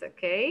and it's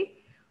okay.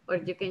 Or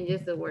you can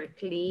use the word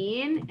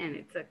clean and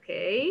it's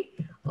okay.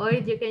 Or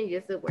you can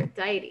use the word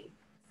tidy.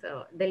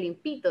 So de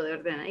limpito, de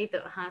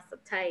ordenadito, so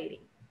tidy.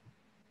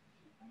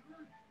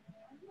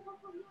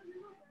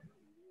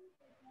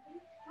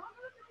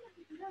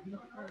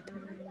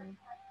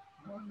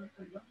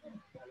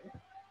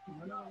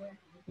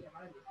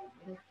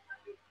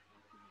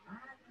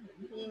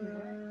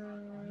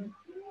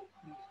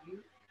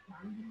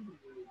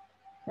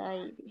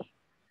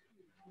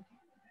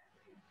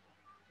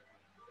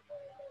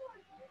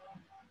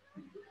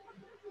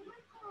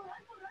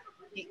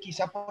 Y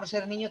quizá por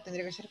ser niño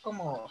tendría que ser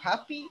como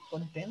happy,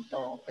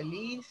 contento,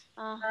 feliz.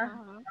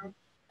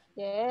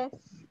 Yes.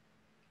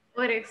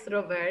 Or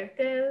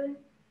extroverted.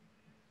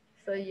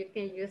 So you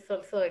can use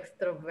also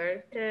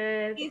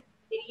extroverted. He's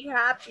very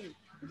happy.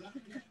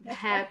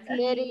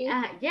 Happy.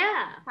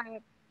 Yeah.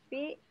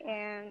 Happy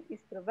and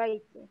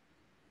extroverted.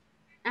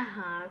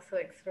 So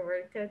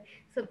extroverted.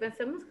 So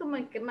pensemos como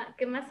en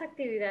qué más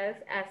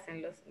actividades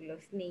hacen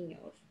los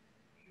niños.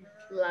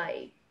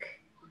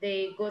 Like,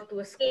 they go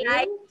to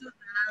school.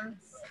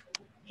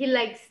 He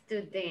likes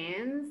to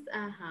dance.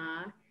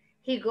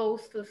 He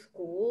goes to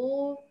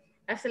school.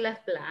 Hace las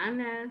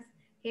planas.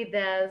 He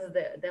does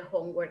the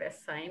homework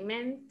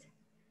assignment.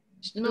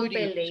 No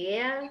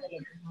pelea.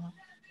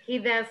 He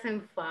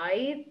doesn't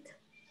fight.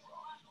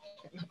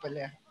 No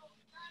pelea.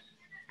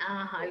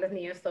 Los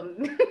niños son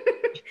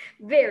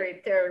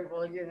very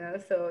terrible,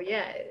 So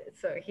yeah,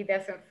 so he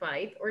doesn't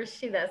fight or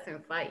she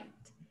doesn't fight.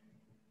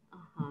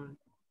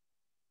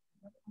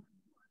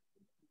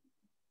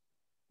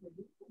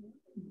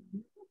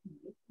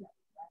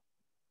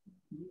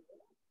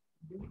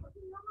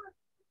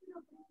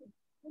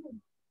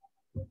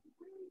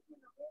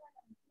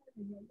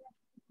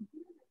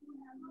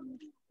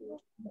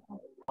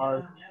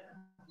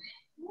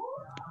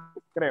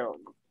 Creo.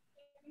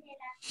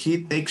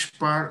 He takes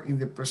part in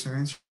the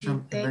presidential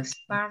Takes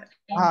election. part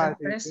in Ah, the sí,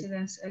 sí.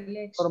 president's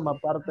election. Forma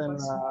parte en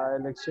la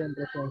elección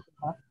presidencial.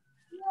 Ah,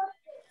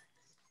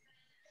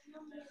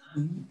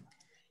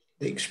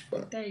 Takes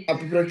part. Take. Ah,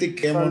 pues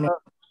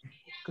practiquémoslo.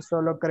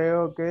 Solo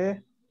creo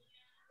que...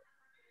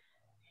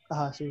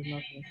 Ajá, sí, no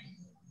sé.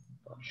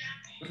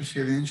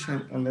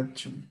 Presidential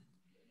election.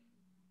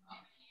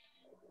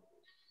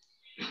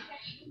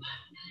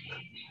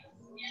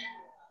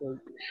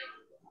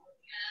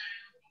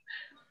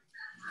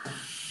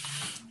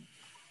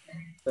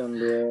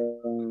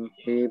 También,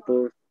 he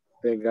puts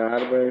the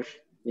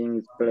garbage in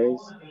its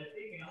place.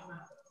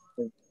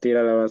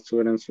 Tira la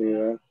basura en su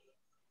lugar.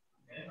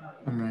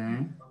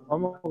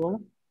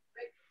 ¿Cómo?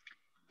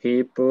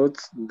 He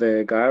puts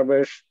the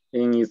garbage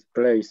in its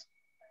place.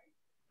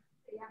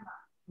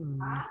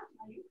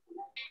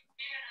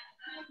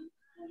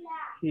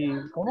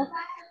 ¿Y cómo?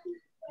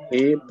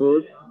 He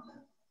put,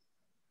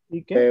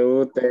 ¿Y qué?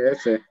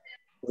 P-U-T-S.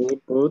 He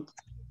puts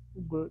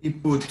He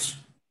puts.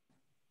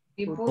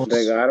 He puts.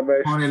 the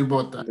garbage. Con el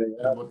bota.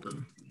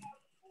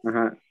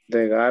 Ajá,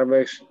 the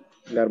garbage,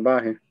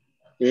 garbaje,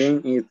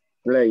 in its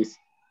place.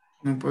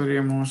 No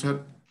podríamos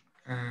usar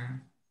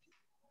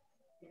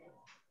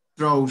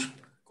throws,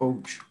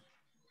 coach.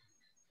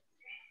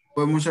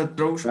 Podemos usar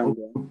throws o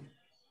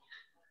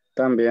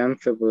También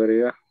se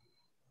podría.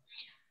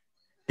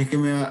 es que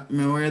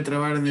me voy a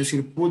trabar en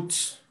decir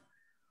puts.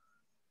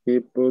 He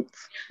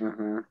puts,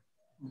 ajá.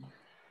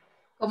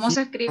 ¿Cómo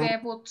se escribe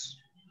puts?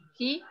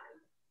 He.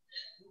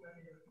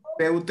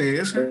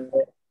 P-U-T-S.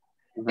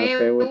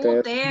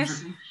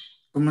 P-U-T-S.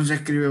 ¿Cómo se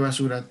escribe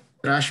basura?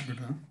 Trash,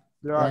 ¿verdad?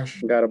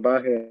 Trash.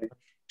 Garbaje.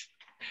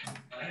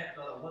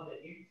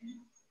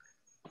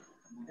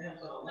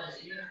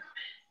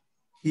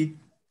 He.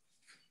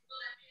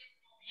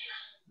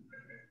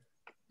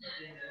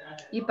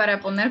 Y para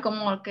poner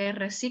como que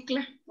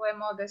recicla,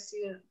 podemos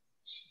decir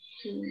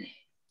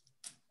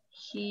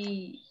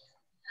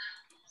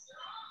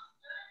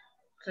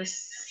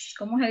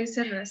 ¿cómo se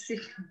dice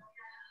recicla?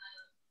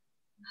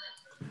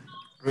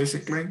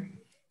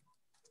 Recycling.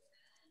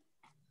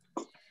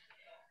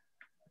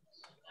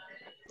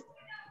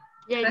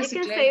 Yeah, you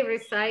can say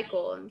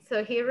recycle.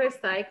 So he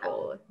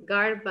recycled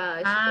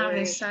garbage. Or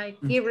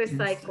Recycle. he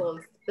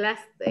recycles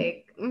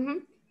plastic.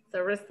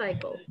 So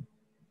recycle.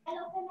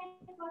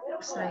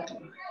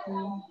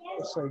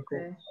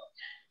 Recycle.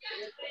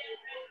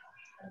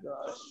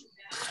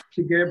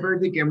 Si quiere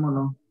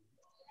practiquémoslo.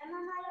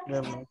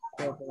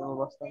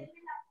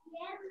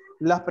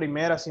 Las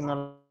primeras, si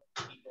no...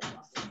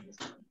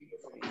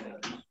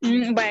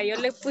 Vaya,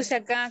 yo le puse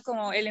acá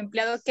como el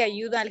empleado que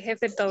ayuda al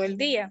jefe todo el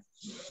día.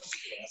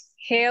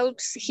 He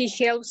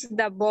helps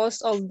the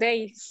boss all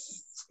day.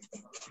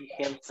 He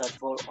helps the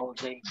boss all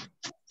day.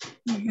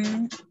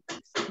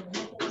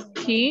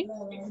 He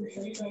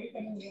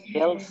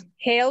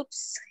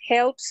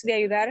helps de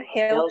ayudar,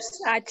 helps,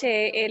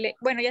 H-E-L.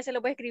 Bueno, ya se lo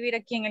voy a escribir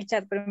aquí en el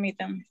chat,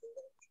 permítanme.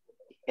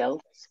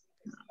 Helps.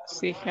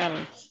 Sí,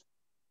 helps.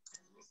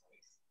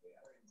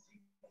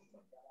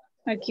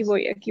 Aquí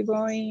voy,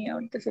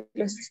 ahorita se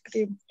los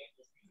escribo.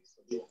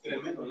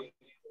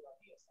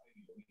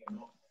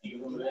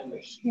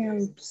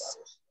 Helps.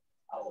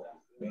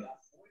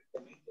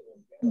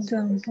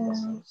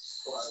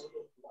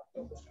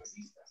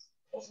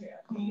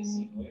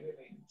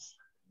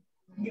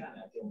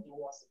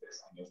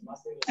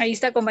 Ahí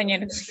está,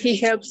 compañeros. He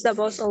helps the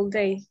boss all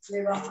day.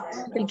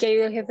 El que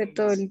ayuda al jefe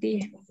todo el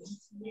día.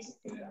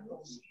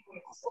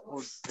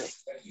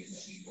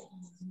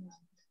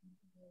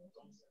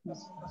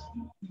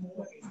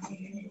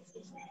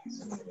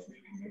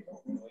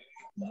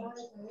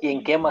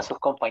 Quien quema a sus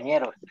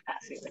compañeros.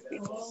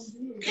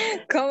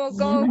 ¿Cómo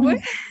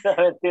fue? No,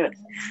 mentira.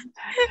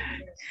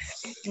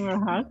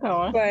 Ajá,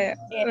 cabal. Vaya,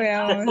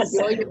 veamos.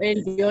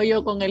 El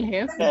yo con el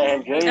jefe.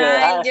 El yo.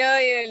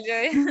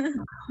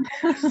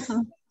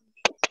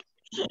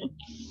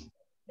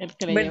 El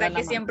que le ¿Verdad lleva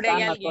que la siempre hay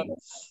manzana, alguien?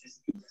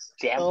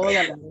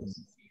 Siempre.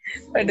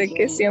 ¿Verdad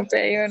que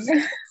siempre hay uno?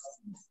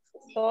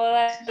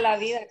 Toda la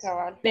vida,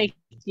 cabal. ¿De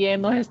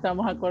quién nos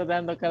estamos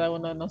acordando cada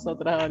uno de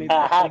nosotros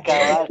ahorita? Ajá,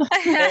 cabal.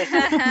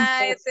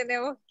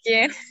 Tenemos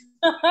quién.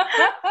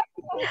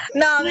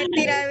 No,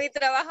 mentira, de mi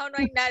trabajo no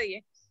hay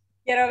nadie.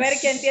 Quiero ver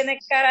quién tiene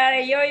cara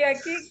de yo-yo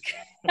aquí.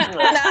 No.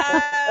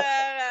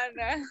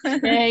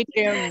 Ay,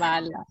 qué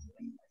mala.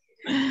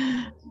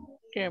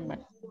 Qué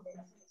mal.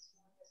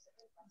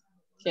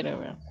 Quiero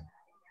ver.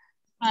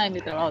 En mi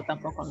trabajo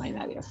tampoco no hay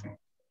nadie así.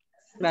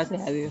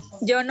 Gracias a Dios.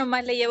 Yo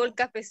nomás le llevo el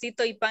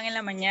cafecito y pan en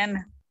la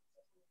mañana.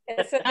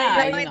 Eso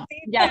Ay, no.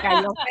 Ya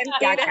cayó.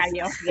 Ya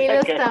cayó. Y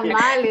los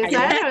tamales, I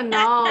don't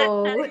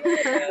know.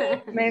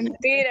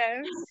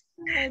 Mentira.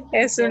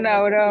 Es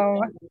una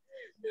broma.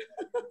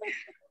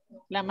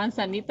 La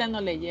manzanita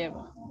no le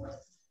lleva.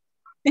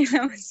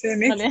 La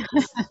manzanita.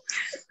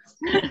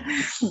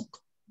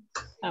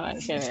 A ver,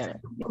 qué ver.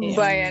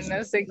 Vaya,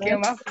 no sé qué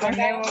más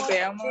ponemos,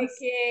 veamos.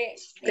 Que,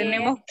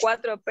 tenemos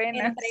 4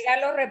 apenas.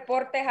 Entregar los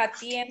reportes a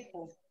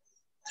tiempo.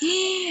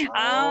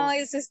 Ah,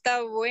 esa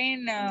está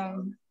buena.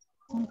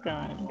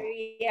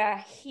 Sería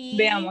he.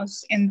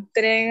 Veamos,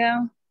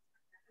 entrega.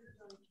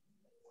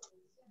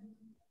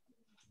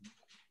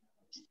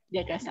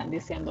 Ya que están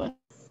diciendo.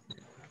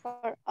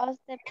 For us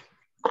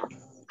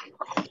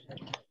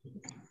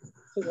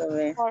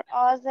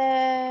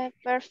the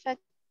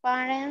perfect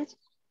parents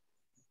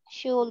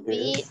should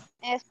be, Yes.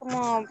 es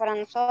como para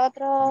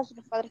nosotros,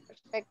 los padres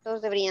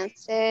perfectos deberían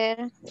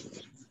ser.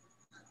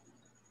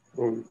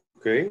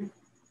 Okay.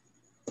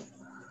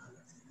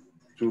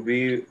 To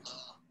be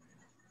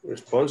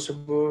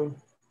responsible,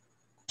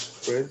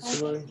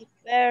 principal,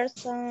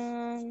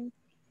 Person.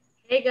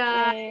 Hey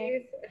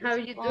guys, how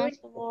you doing?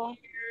 Responsible.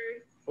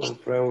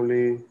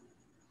 friendly.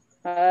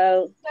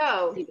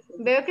 So,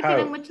 veo que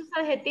tienen How? muchos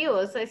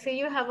adjetivos. I see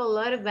you have a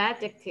lot of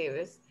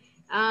adjectives.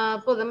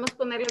 Podemos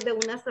ponerlos de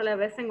una sola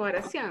vez en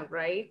oración,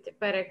 right?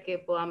 Para que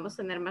podamos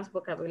tener más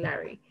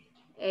vocabulary.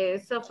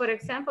 So, for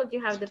example, you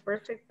have the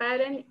perfect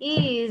pattern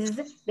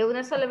is, de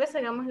una sola vez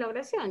hagamos la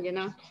oración, you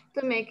know,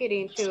 to make it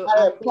into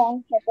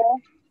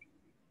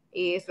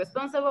is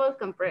responsible,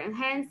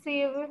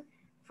 comprehensive,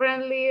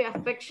 friendly,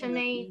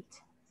 affectionate,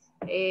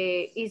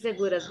 is a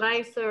good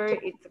advisor,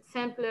 it's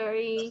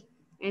exemplary,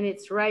 and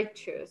it's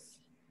righteous.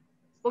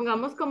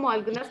 Pongamos como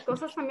algunas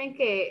cosas también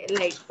que,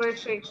 like,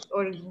 perfect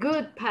or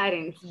good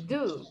parents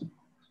do.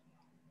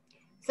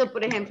 So,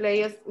 por ejemplo,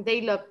 ellos,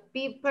 they love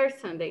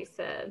person, they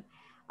said.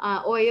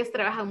 O ellos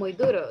trabajan muy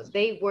duro.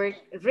 They work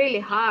really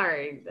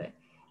hard,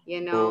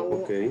 you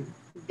know. Okay.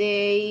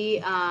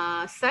 They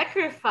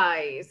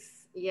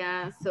sacrifice,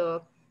 yeah.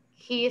 So,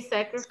 he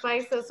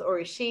sacrifices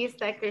or she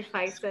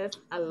sacrifices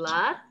a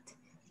lot.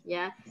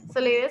 ¿Ya?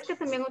 So, la idea es que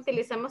también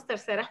utilicemos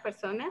terceras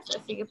personas,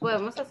 así que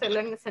podemos hacerlo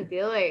en el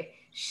sentido de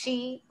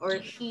she or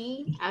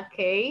he,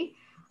 ok.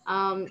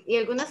 Y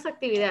algunas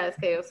actividades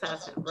que ellos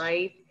hacen,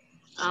 right?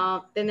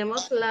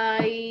 Tenemos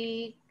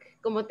like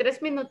como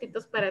 3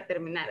 minutitos para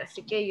terminar,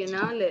 así que, you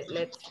know,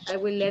 I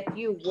will let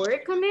you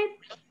work on it,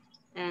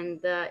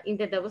 and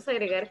intentamos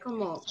agregar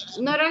como,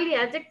 not only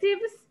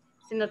adjectives,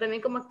 sino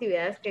también como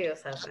actividades que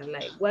ellos hacen,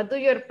 like, what do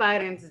your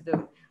parents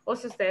do? O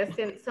si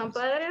ustedes son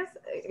padres,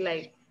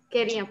 like,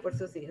 ¿qué harían por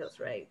sus hijos,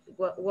 right?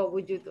 What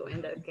would you do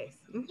in that case?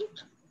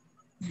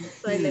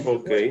 So I let you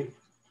Okay.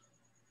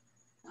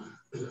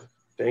 work.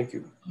 Thank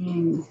you.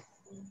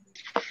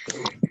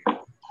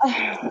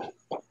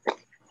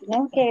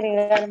 Tenemos que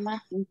agregar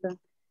más entonces.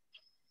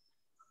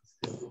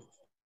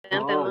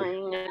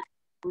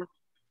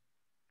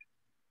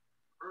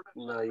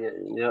 No,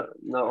 yo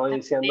no voy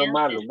diciendo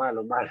malo.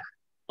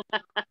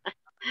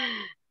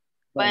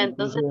 Bueno,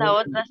 entonces la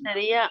otra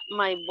sería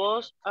my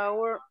boss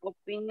our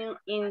opinion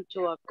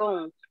into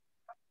account.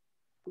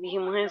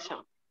 Dijimos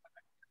eso.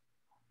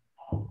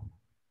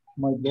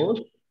 My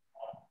boss.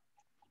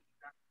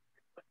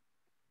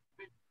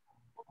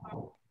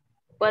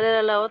 ¿Cuál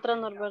era la otra,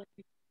 Norberto?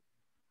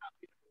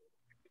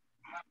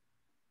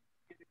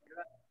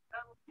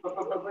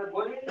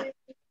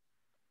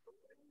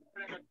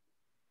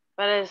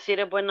 Para decir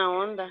es buena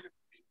onda.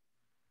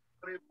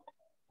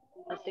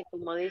 Así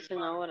como dicen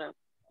ahora,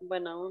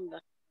 buena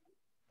onda.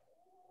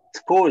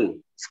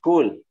 School.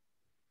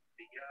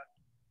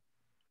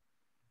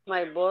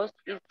 My boss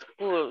is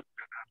cool.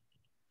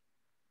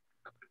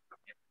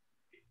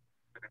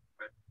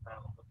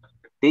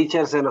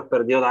 Teacher, se nos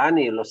perdió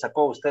Dani, lo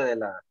sacó usted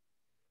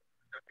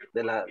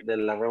de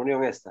la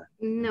reunión esta.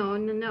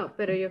 No,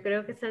 pero yo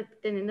creo que está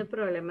teniendo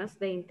problemas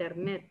de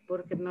internet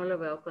porque no lo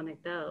veo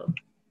conectado.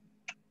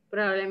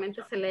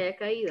 Probablemente se le haya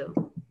caído.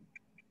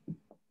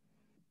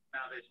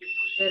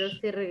 Pero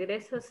si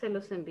regreso se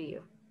los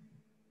envío.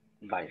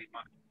 Bye.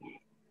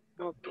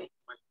 Okay.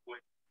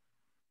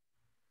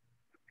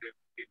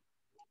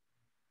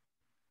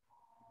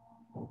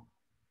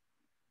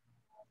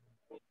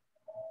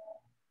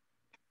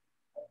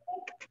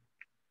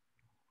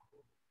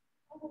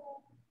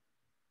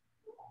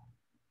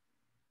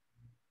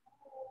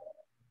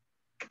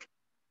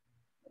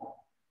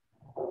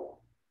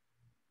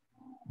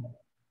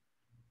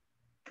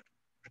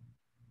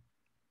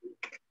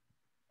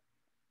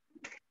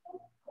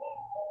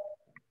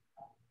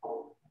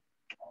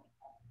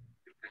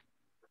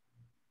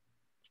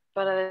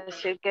 Para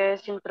decir que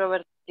es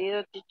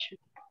introvertido, teacher.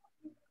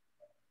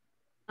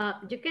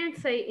 You can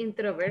say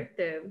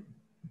introverted.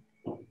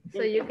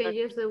 So you can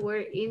use the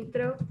word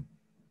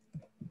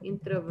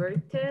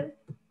introverted,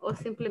 o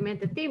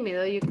simplemente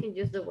tímido. You can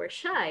use the word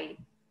shy.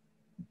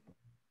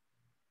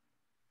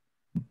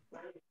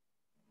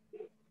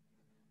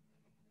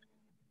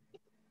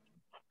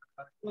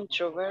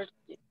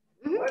 Introverted.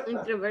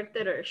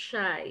 Introverted or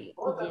shy,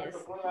 yes.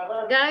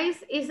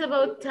 Guys, it's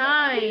about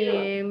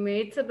time.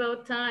 It's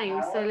about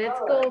time. So let's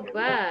go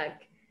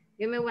back.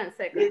 Give me 1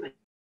 second.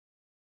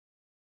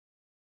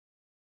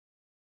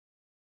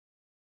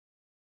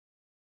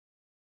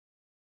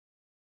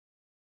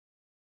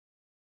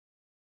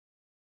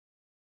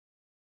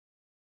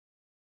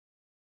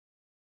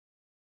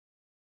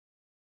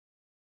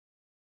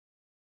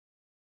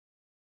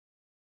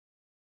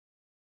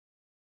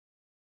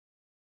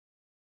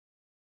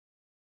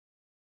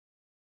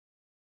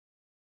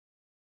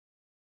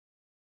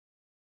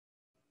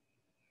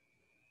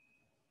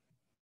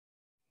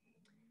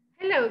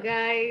 Hello,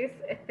 guys.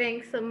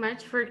 Thanks so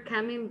much for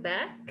coming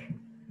back.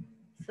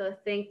 So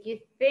thank you,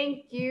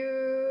 thank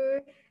you.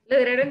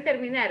 ¿Lograron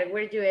terminar?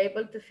 Were you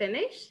able to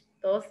finish?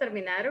 ¿Todos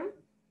terminaron?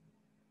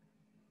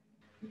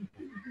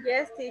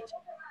 Yes, teacher.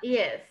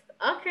 Yes.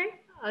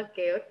 Okay.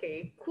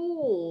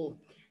 Cool.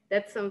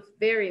 That sounds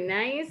very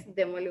nice.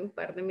 Démosle un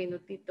par de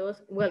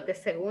minutitos, well, de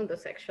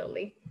segundos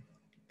actually,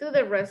 to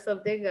the rest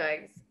of the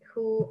guys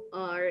who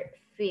are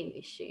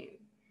finishing.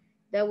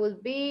 That will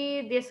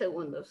be 10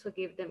 segundos, so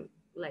give them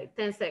like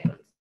 10 seconds.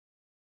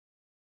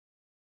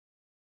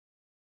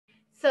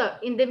 So,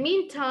 in the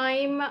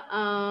meantime,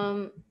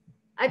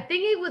 I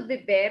think it would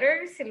be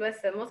better si lo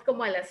hacemos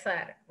como al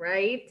azar,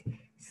 right?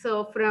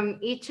 So, from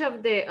each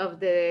of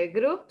the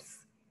groups,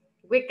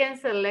 we can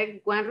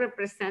select one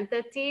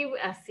representative,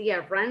 así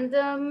a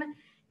random,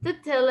 to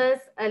tell us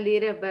a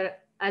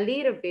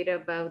little bit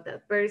about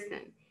that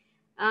person.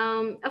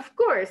 Of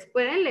course,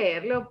 pueden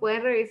leerlo,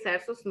 pueden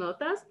revisar sus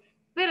notas,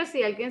 pero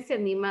si alguien se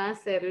anima a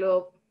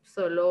hacerlo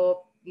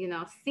solo,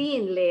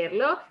 sin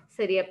leerlo,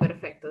 sería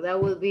perfecto. That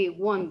would be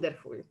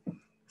wonderful.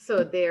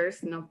 So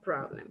there's no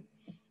problem.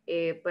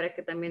 Para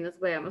que también nos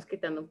vayamos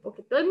quitando un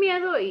poquito el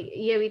miedo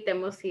y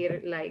evitemos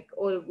ir like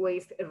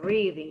always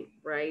reading,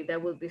 right?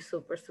 That would be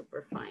super,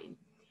 super fine.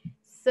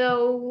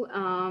 So,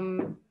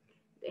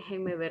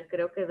 déjenme ver,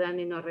 creo que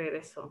Dani no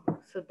regresó.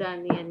 So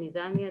Dani and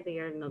Dania, they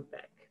are not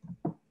back.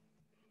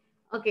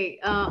 Okay,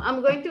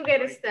 I'm going to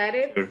get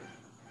started. Sure.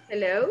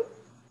 Hello?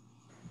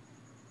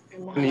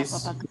 Please.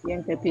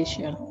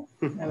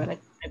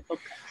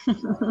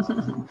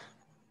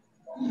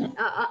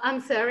 I'm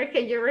sorry,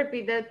 can you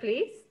repeat that,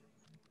 please?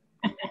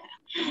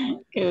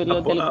 Que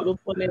los del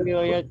grupo le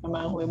digo yo que me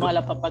juguemos a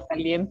la papa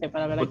caliente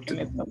para ver a qué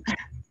le toca.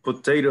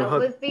 Potato That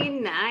hot. would be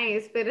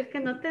nice, pero es que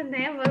no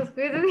tenemos.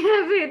 We don't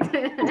have it.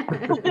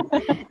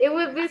 It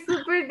would be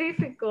super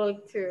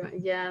difficult to.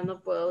 Ya no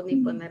puedo ni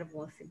poner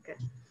música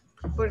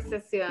por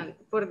sesión,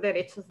 por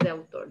derechos de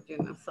autor,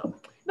 so.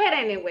 But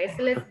anyways,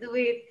 let's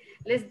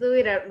do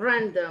it at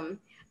random.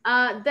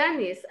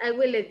 Dennis, I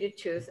will let you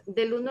choose.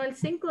 Del 1 al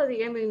 5,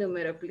 dígame un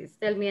número, please.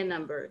 Tell me a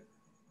number.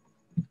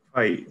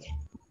 5.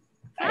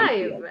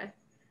 5.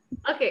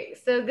 Okay,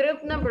 so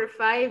group number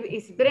 5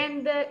 is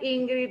Brenda,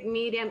 Ingrid,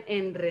 Miriam,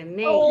 and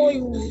Renee.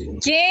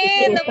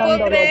 ¿Qué? No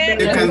puedo creer.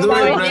 You can Los do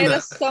it, Brenda.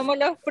 compañeros somos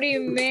los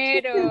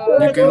primeros. You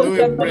can do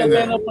it,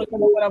 Brenda. You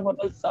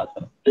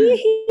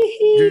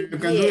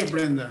can do it,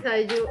 Brenda. So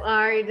you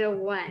are the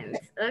ones.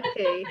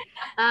 Okay.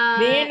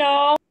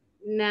 Dino.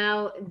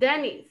 Now,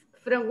 Dennis,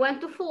 from 1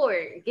 to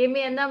 4, give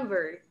me a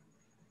number.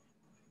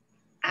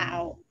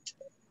 Ow.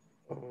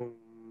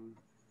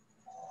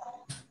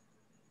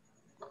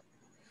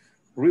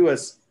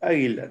 Rivas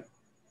Aguilar.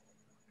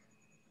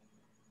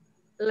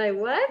 Like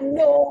what?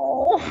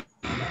 No.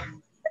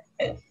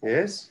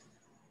 Yes.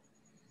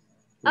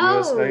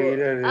 Rivas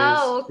Aguilar is,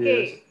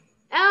 okay.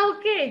 yes.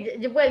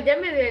 Okay. Well, ya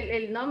me dio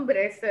el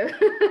nombre, so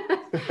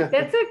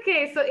that's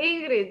okay. So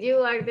Ingrid, you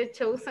are the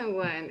chosen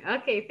one.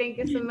 Okay, thank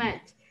you so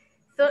much.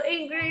 So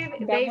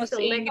Ingrid, they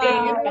selected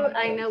you.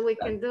 I know we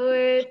can do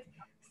it.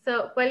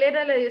 So, ¿cuál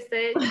era la de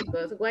ustedes,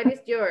 chicos? What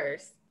is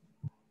yours?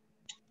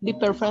 The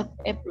perfect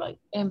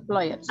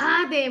employers.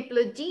 The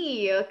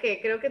employee. Okay,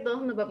 creo que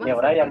todos nos vamos Y a a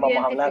Brian sentir vamos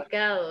a hablar.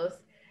 identificados.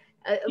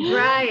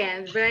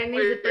 Brian is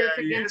the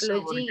perfect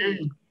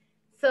employee.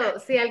 So,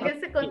 si alguien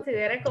se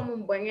considera como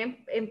un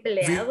buen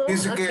empleado,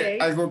 Dice okay.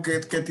 que algo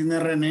que tiene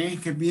René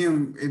que es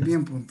bien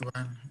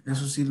puntual.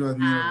 Eso sí lo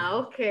admiro.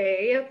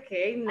 Okay,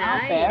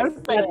 nice.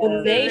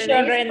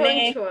 Congratulations,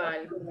 René.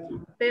 Puntual.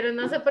 Pero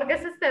no sé por qué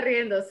se está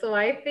riendo. So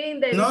I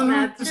think that No, it's no,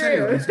 not en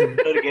serio, true. en serio.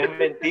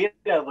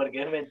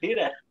 Porque es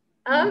mentira.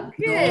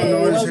 Okay.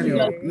 No, en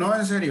serio. No,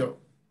 en serio.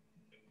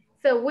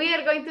 So we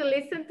are going to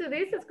listen to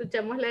this.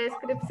 Escuchamos la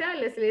descripción.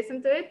 Let's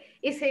listen to it.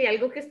 Y si hay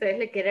algo que ustedes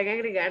le quieran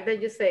agregar,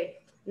 that you say,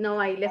 no,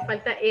 ahí le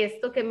falta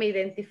esto que me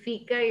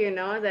identifica,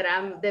 that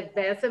I'm the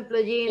best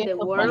employee in the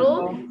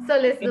world. So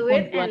let's do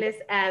it and let's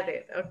add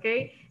it,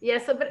 okay? Ya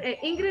sobre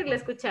Ingrid, la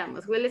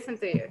escuchamos. We'll listen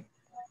to you.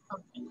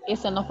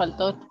 Eso nos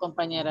faltó,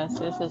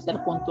 compañeras, ese es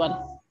ser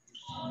puntual.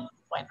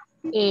 Bueno,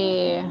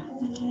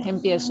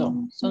 empiezo.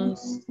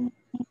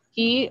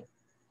 He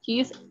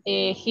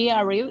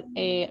arrived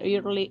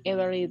early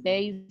every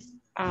day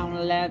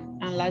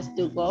unless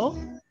to go.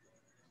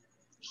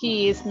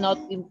 He is not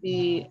in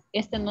the,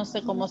 no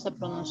sé cómo se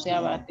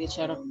pronunciaba,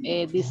 teacher,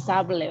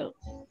 disabled.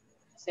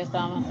 Se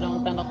estábamos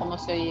preguntando cómo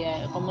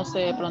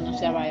se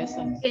pronunciaba eso.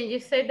 Can you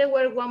say the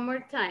word one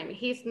more time?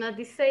 He's not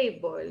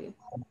disabled.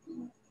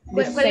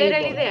 ¿Cuál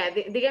era la idea?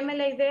 Dígame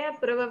la idea.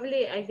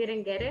 Probably I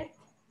didn't get it.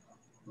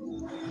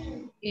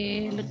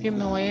 Lo que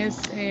no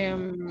es...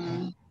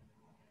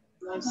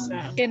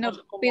 que no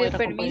pide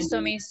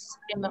permiso, Miss.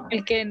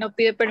 El que no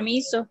pide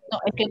permiso. No,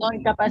 el que no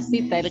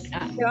incapacita. El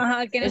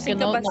que no se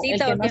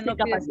incapacita o que no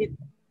pide.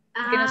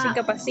 Que no se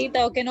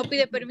incapacita o que no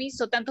pide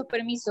permiso, tantos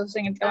permisos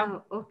en el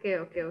trabajo. Okay.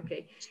 El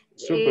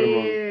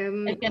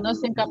que no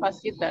se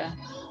incapacita.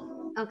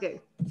 Okay.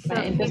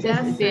 Entonces,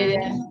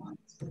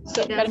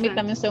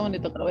 permítame un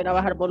segundito, pero voy a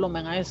bajar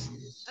volumen a eso.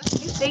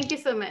 Okay, thank you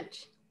so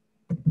much.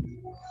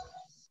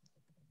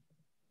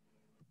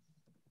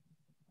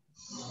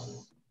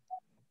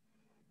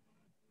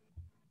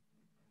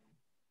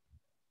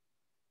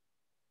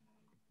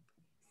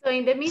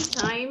 in the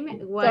meantime,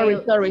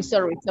 while...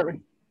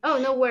 Sorry. Oh,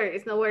 no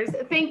worries, no worries.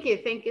 Thank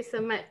you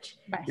so much.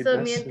 Bye. So,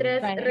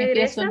 mientras Empiezo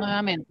regresa,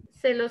 nuevamente.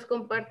 se los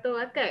comparto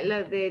acá,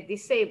 la de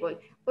disable.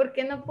 ¿Por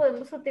qué no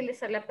podemos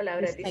utilizar la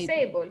palabra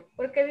disable?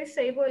 Porque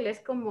disable es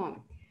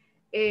como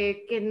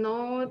que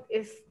no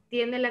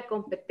tiene la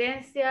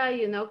competencia,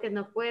 que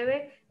no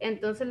puede.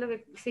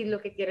 Entonces, si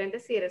lo que quieren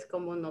decir es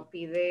como no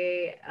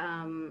pide...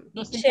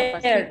 No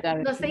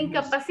se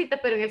incapacita,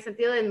 pero en el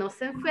sentido de no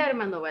se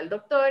enferma, no va al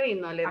doctor y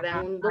no le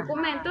da un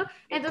documento.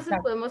 Entonces,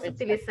 podemos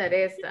utilizar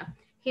esta.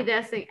 He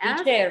doesn't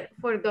ask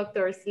for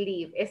doctor's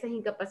leave. Esa es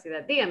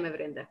incapacidad. Dígame,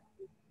 Brenda.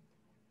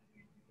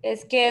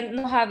 Es que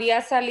nos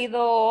había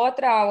salido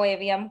otra o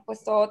habíamos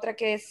puesto otra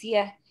que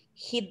decía,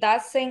 he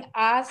doesn't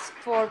ask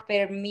for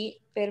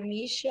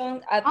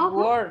permission at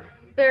work.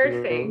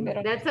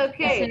 Perfect. That's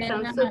okay.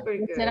 Sounds super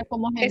good.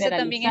 Eso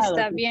también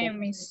está bien,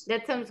 Miss.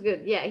 That sounds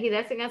good. Yeah, he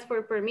doesn't ask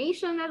for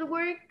permission at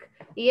work.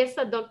 Y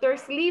esa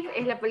doctor's leave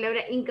es la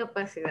palabra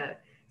incapacidad.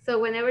 So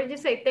whenever you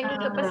say tengo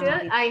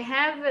incapacidad, I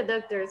have a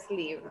doctor's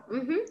leave.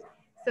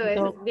 So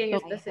eso es bien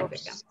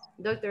específica.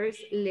 Doctor's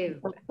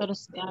leave.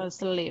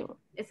 Doctor's leave.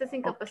 Esa es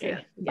incapacidad.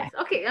 Okay. Yes.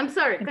 Okay, I'm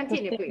sorry.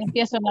 Continue, please.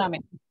 Empiezo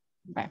nuevamente.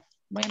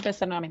 Voy a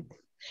empezar nuevamente.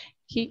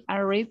 He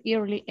arrived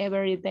early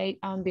every day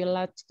and the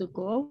late to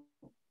go.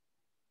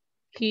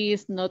 He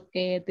is not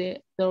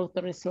the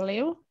doctor's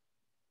leave.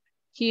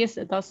 He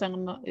does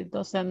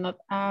not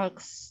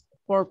ask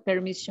for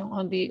permission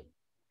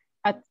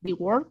at the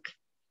work.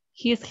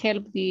 He's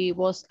helped the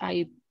boss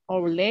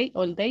all day,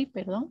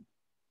 perdón.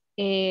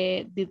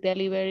 The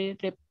delivery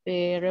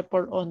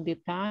report on the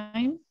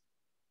time.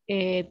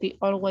 The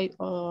always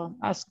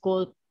as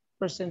good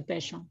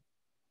presentation.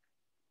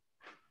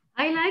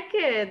 I like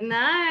it.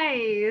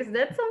 Nice.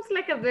 That sounds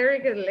like a very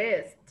good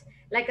list.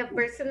 Like a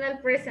personal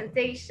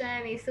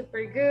presentation is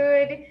super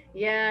good.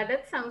 Yeah,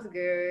 that sounds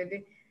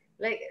good.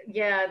 Like,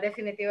 yeah,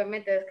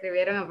 definitivamente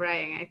escribieron a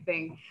Brian, I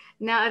think.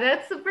 Now,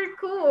 that's super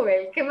cool.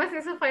 ¿Qué más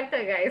hizo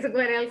falta, guys?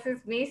 What else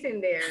is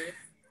missing there?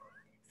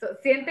 So,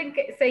 ¿sienten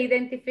que se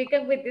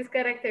identifican with these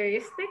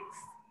characteristics?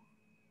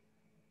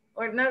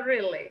 Or not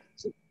really?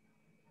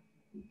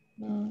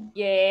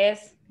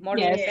 Yes.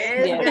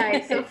 Yes,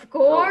 guys, of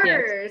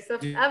course.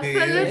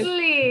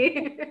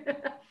 Absolutely.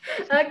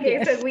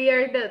 Okay, so we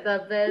are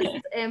the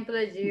best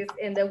employees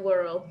in the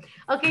world.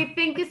 Okay,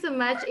 thank you so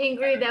much,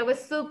 Ingrid. That was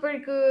super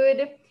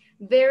good.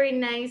 Very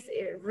nice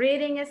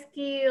reading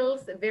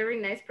skills, very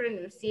nice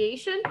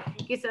pronunciation.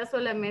 Quizás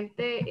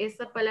solamente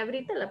esa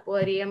palabrita la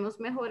podríamos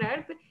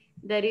mejorar.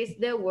 That is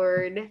the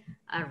word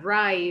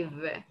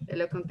arrive. De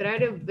lo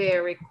contrario,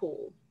 very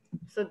cool.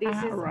 So this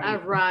is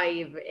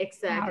arrive,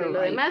 exactly.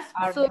 Lo demás,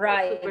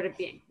 super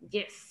bien.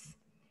 Yes,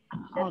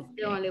 that's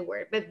the only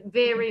word, but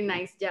very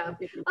nice job.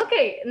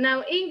 Okay,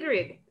 now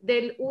Ingrid,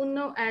 del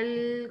 1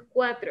 al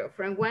 4,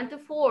 from 1 to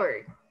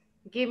 4,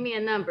 give me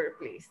a number,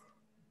 please.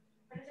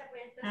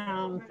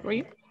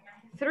 3.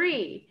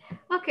 3,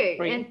 okay,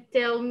 3. And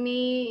tell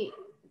me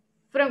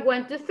from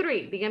 1 to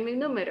 3, dígame un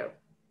número.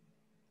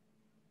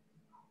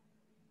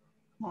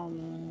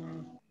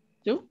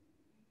 2.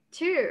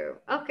 2,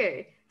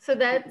 okay. So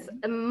that's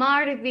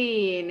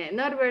Marvin,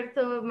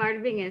 Norberto,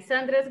 Marvin, and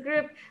Sandra's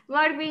group.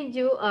 Marvin,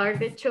 you are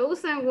the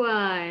chosen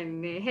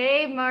one.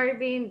 Hey,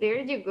 Marvin,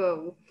 there you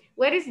go.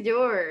 What is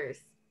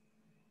yours?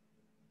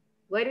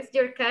 What is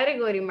your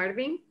category,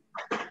 Marvin?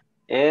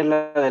 Es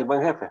la del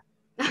buen jefe.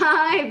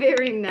 Hi,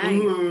 very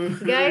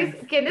nice. Guys,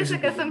 ¿quiénes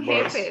acá son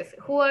jefes?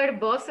 Who are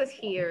bosses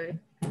here?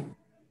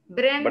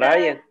 Brenda.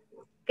 Brian.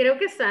 Creo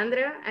que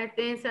Sandra. I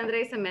think Sandra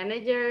is a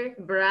manager.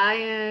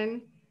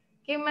 Brian.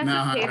 ¿Quién más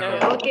es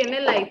jefe? ¿O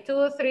tiene like 2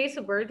 or 3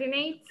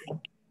 subordinates?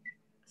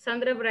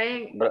 Sandra,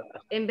 Brian,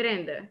 and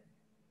Brenda.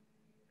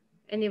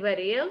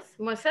 Anybody else?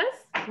 Moses?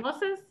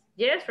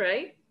 Yes,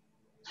 right?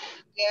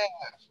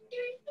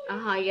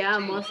 Yeah. Yeah,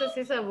 Moses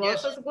is a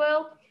boss as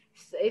well.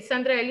 Is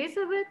Sandra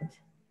Elizabeth?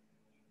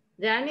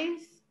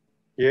 Janice?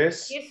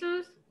 Yes.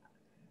 Jesus?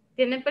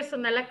 ¿Tienen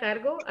personal a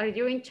cargo? Are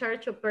you in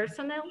charge of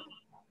personnel?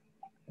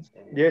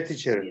 Yes,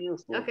 teacher.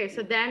 Okay,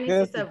 so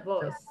Janice is a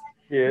boss.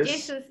 Yes.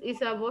 Jesus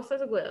is a boss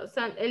as well.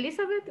 So,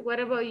 Elizabeth, what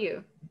about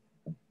you?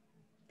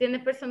 ¿Tiene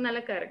personal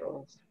a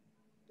cargo?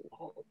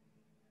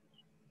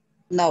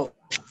 No.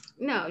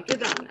 No, you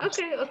don't.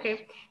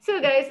 Okay. So,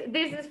 guys,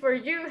 this is for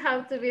you,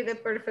 how to be the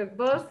perfect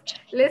boss.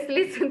 Let's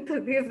listen to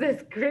this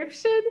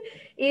description.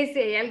 Y si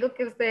hay algo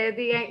que ustedes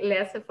digan, le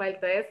hace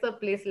falta esto,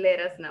 please let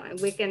us know, and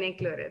we can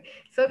include it.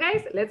 So,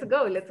 guys, let's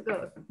go.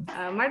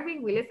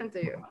 Marvin, we listen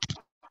to you.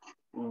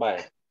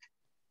 Vale.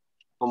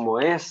 Como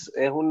es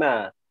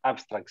una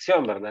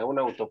abstracción, ¿verdad?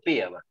 Una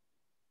utopía, ¿va?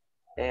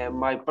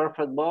 My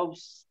perfect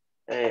boss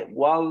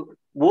will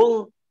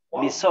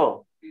be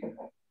so.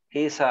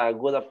 He's a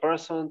good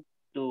person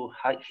to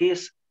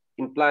his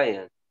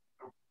employees.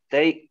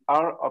 Take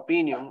our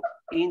opinion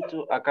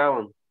into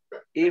account.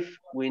 If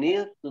we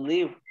need to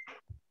leave,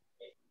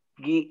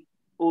 give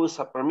us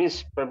a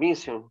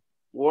permission.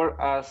 Work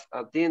as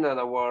a team at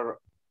our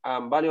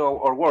value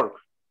our work.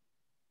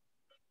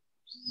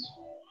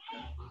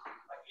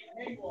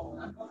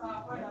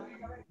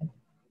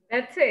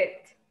 That's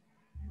it.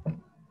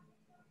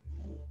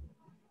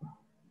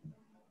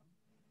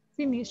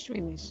 Finish,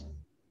 finish.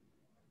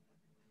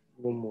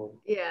 One more.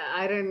 Yeah,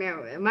 I don't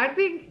know.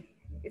 Marvin,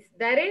 is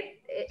that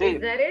it? Sí,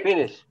 Is that it?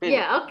 finish.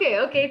 Yeah,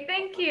 okay,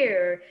 thank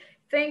you.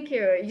 Thank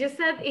you. You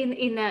said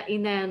in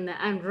an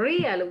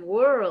unreal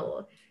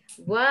world.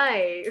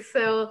 Why?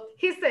 So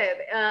he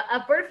said, a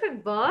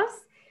perfect boss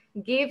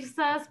gives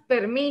us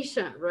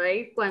permission,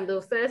 right? Cuando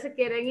ustedes se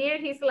quieren ir,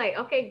 he's like,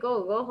 okay,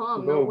 go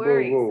home, no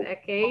worries,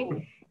 okay?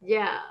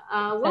 Yeah,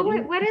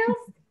 what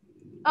else?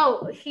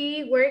 Oh,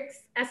 he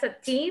works as a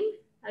team.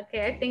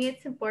 Okay, I think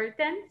it's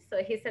important.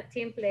 So he's a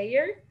team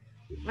player.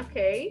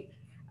 Okay.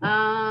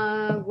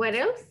 What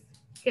else?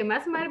 ¿Qué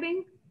más,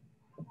 Marvin?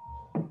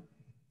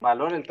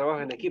 Valora el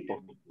trabajo en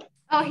equipo.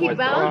 Oh, he O el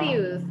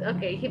values.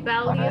 Okay, he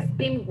values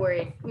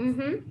teamwork.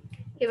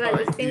 He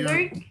values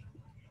teamwork.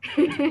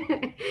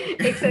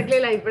 Exactly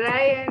like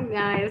Brian. No,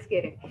 I was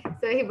kidding.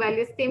 So he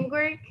values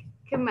teamwork.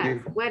 ¿Qué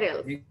más? What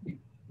else?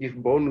 Give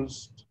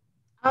bonus.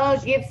 Oh,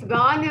 gives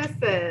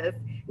bonuses.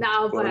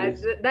 No, but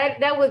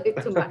that would be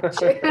too much.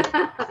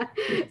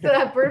 So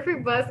a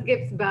perfect boss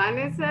gives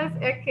bonuses.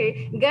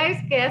 Okay.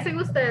 Guys, ¿qué hacen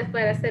ustedes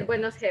para ser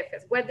buenos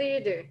jefes? What do you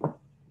do?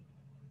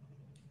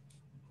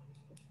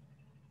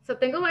 So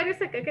tengo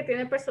varios acá que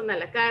tienen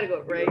personal a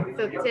cargo, right?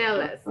 So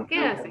tell us. ¿Qué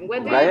hacen?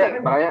 What do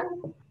you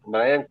do?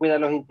 Brian cuida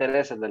los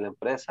intereses de la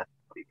empresa.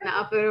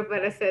 No, pero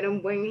para ser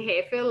un buen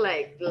jefe,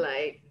 like,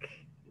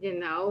 you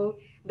know,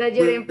 that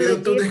your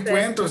Pero tus employees...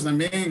 descuentos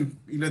también,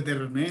 y los de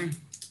René.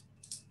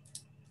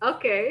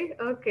 Okay.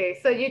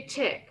 So you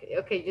check.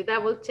 Okay, you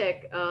double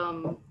check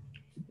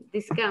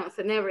discounts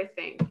and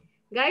everything.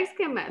 Guys,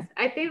 ¿qué más?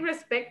 I think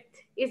respect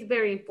is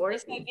very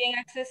important. Estoy bien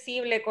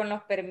accesible con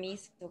los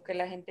permisos que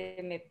la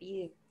gente me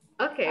pide.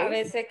 Okay. A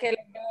veces que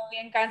los veo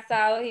bien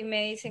cansados y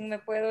me dicen, ¿me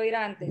puedo ir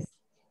antes?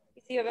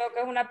 Y si yo veo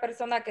que es una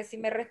persona que si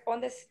me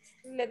responde,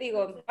 le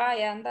digo,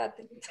 vaya,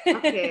 andate.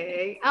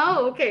 Okay.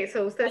 Oh, okay.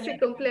 So usted sí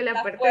cumple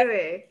la parte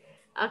de...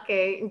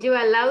 Okay. You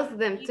allow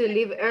them to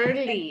leave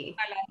early.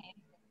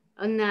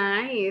 Oh,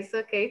 nice.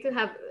 Okay. To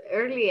have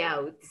early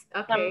outs.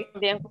 Okay.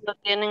 También cuando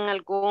tienen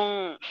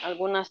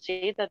alguna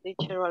cita,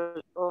 teacher,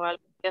 o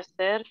algo que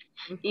hacer,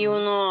 y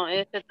uno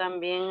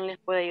también les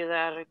puede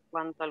ayudar en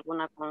cuanto a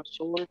alguna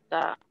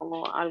consulta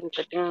o algo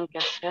que tengan que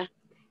hacer.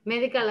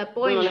 Medical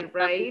appointment,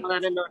 right?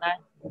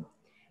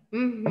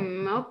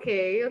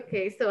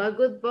 Okay. So a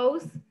good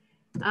boss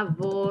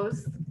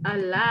allows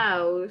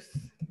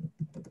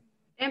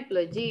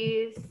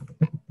employees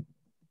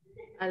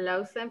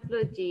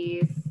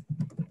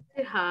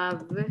to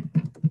have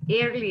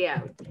early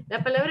out. La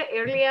palabra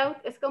early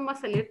out es como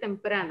salir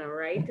temprano,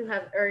 right? To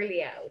have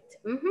early out.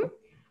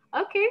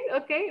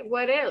 Okay.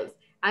 What else?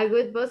 A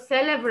good boss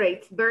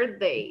celebrates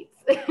birthdays.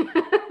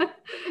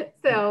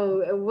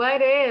 So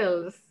what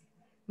else?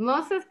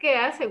 Moses, ¿qué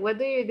hace? What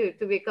do you do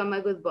to become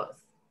a good boss?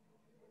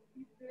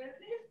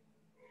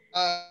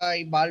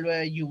 I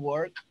evaluate your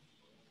work.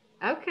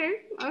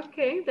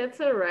 Okay, that's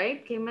all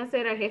right. ¿Qué más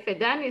era jefe?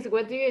 Danis,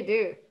 what do you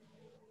do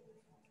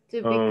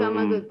to become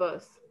a good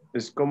boss?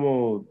 Es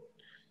como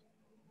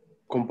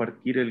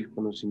compartir el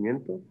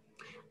conocimiento.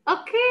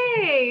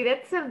 Okay,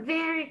 that's a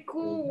very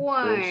cool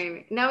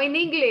one. Now in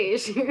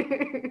English.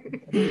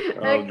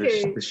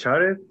 Okay. The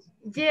share it?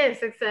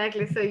 Yes,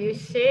 exactly. So you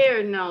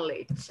share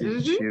knowledge.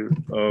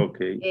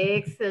 Okay.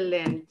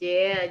 Excellent.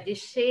 Yeah, you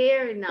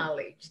share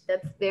knowledge.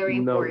 That's very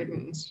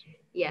important.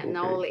 Yeah, okay.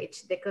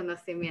 Knowledge, de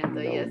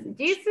conocimiento. Yes.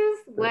 Jesus,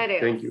 what else?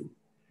 Thank you.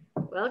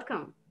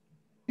 Welcome.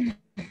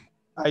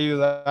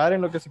 Ayudar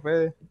en lo que se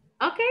puede.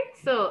 Okay,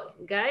 so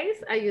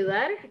guys,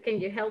 ayudar.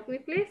 Can you help me,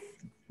 please?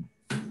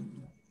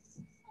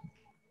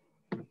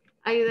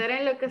 Ayudar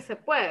en lo que se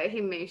puede,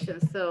 he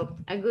mentioned. So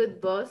a good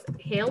boss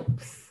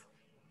helps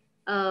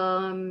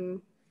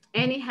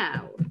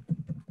anyhow.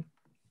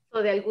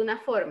 So de alguna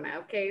forma,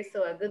 okay?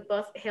 So a good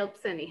boss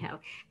helps anyhow.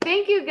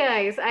 Thank you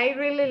guys. I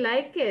really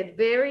like it.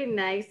 Very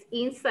nice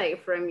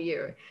insight from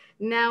you.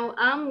 Now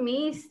I'm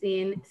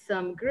missing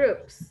some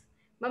groups.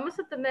 Vamos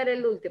a tener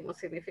el último.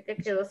 Significa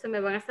que dos se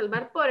me van a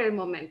salvar por el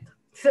momento.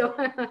 So,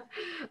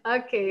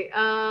 okay.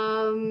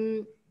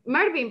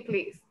 Marvin,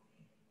 please.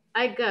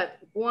 I got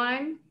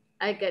 1,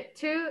 I got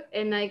 2,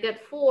 and I got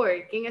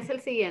 4. ¿Quién es el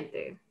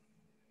siguiente?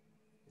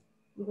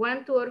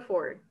 1, 2, or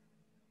 4.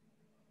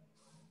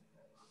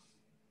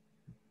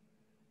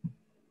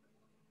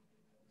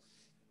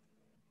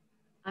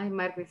 Ay,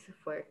 Marvin se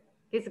fue.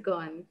 He's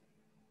gone.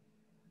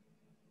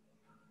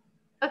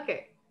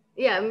 Okay.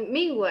 Yeah,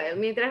 meanwhile,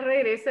 mientras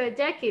regresa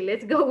Jackie,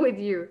 let's go with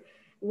you.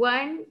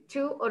 1,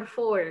 2, or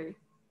 4.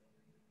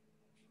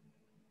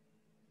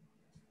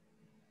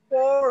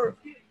 4.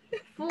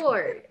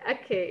 4.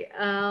 Okay.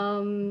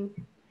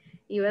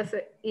 Y es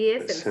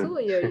el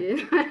suyo.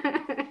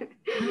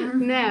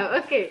 No,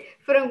 okay.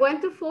 From 1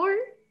 to 4.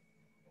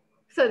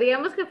 So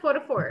digamos que 4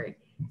 to 4.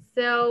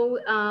 So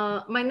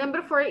my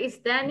number 4 is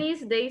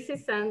Danis, Daisy,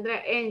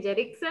 Sandra, and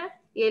Yarixa.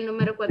 Y el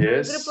número 4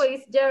 del grupo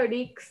is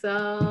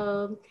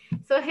Yarixa.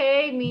 So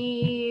hey,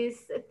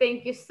 Miss,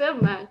 thank you so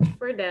much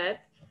for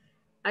that.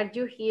 Are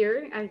you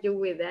here? Are you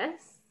with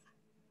us?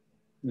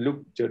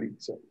 Look,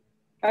 Yaritza.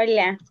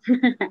 Hola.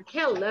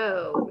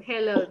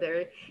 Hello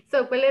there.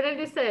 So, ¿cuál era el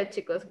de ustedes,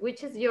 chicos?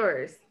 Which is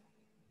yours?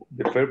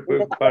 The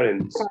perfect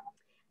parents.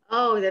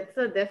 Oh, that's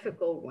a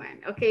difficult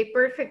one. Okay,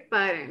 perfect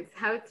parents.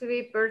 How to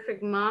be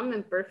perfect mom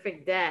and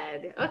perfect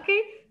dad.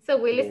 Okay, so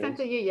we listen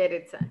to you,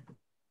 Yaritza.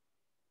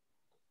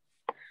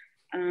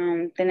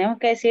 Tenemos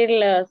que decir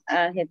los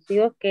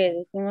adjetivos que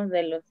decimos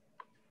de los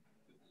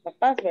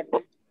papás,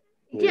 ¿verdad?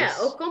 Yeah,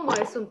 o cómo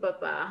es un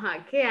papá.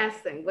 Ajá, ¿qué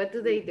hacen? What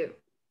do they do?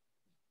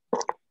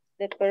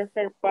 The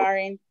perfect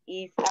parent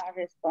is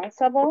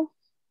responsible,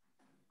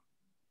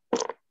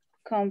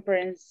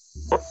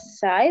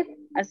 comprehensive,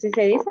 así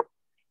se dice.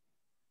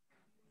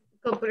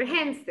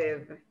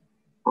 Comprehensive.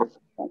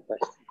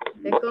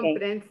 De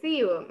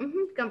comprensivo.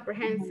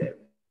 Comprehensive.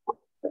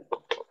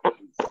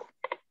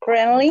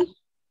 Friendly.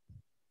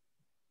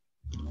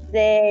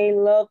 They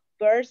love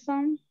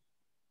person.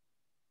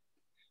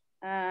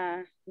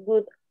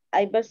 Good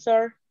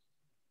advisor.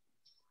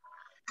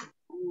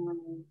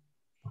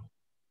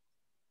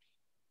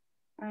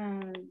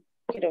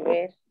 Quiero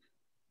ver.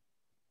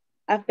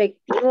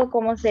 Afectivo,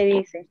 ¿cómo se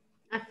dice?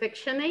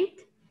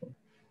 Affectionate.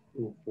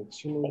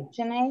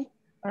 Affectionate.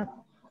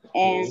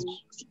 And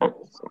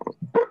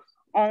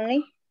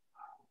only.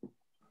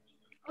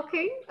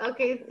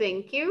 Okay,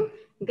 thank you.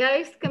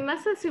 Guys, ¿qué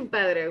más hace un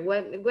padre?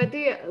 What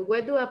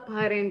do a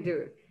parent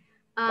do?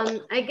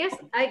 I guess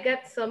I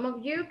got some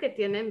of you que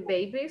tienen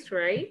babies,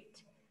 right?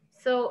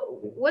 So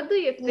what do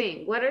you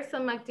think? What are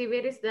some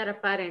activities that a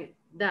parent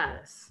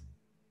does?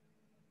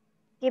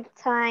 Keep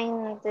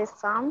time the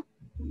son.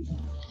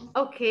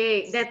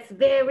 Okay, that's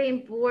very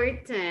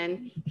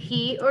important.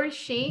 He or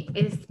she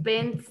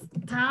spends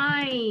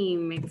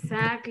time,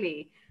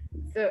 exactly.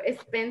 So it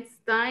spends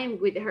time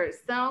with her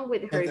son,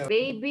 with her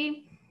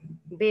baby.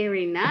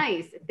 Very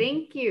nice,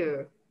 thank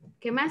you.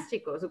 ¿Qué más,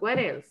 chicos? What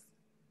else?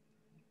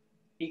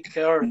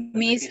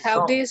 Miss,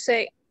 how do you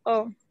say,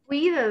 oh?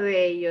 Cuida de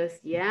ellos,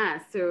 yeah.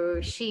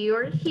 So she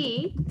or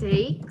he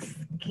takes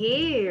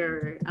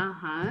care.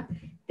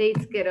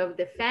 Takes care of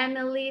the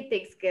family,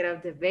 takes care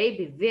of the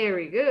baby.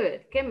 Very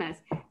good. ¿Qué más?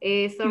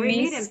 Sorry,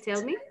 Miriam,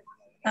 tell me.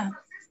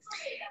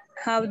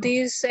 How do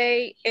you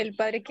say el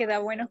padre que da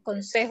buenos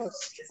consejos?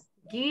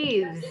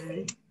 Gives.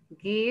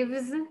 He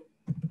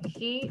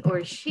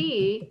or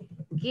she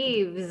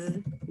gives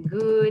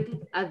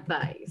good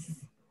advice.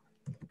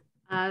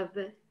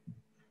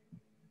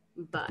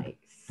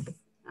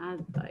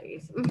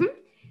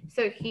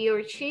 So he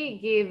or she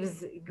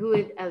gives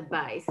good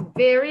advice.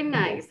 Very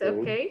nice,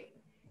 okay.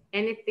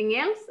 Anything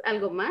else?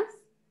 ¿Algo más?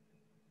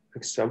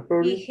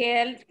 Example. He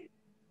helped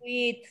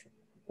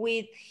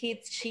with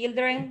his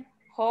children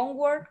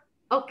homework.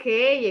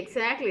 Okay,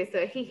 exactly.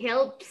 So he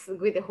helps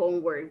with the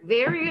homework.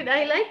 Very good.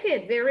 I like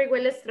it. Very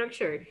well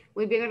structured.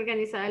 Muy bien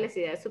organizada las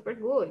ideas. Super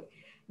good.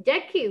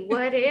 Jackie,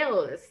 what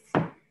else?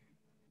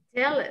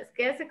 Tell us.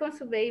 ¿Qué hace con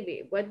su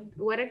baby?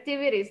 What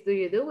activities do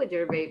you do with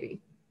your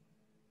baby?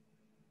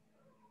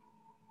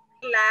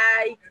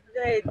 Like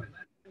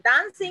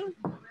dancing.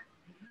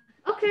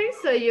 Okay,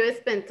 so you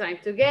spend time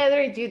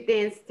together, you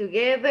dance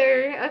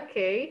together,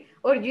 okay.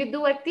 Or you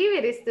do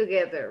activities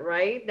together,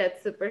 right?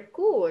 That's super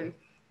cool.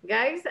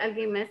 Guys,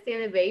 ¿alguien más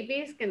tiene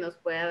babies que nos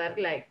pueda dar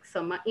like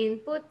some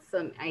input,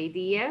 some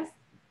ideas?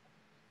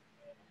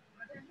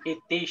 He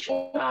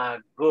teaches a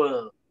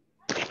good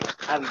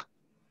habit.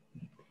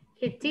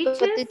 He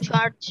teaches?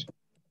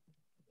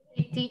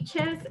 He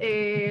teaches,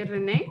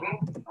 Renee?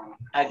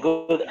 A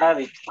good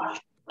habit.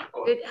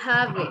 Good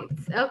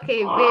habits.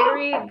 Okay,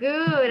 very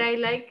good. I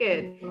like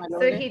it.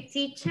 So he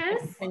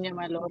teaches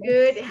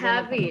good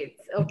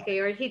habits. Okay,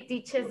 or he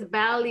teaches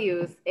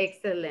values.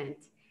 Excellent.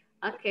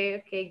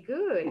 Okay,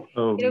 good.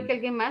 Creo que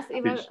alguien más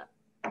iba.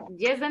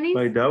 Yes, Denise?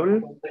 My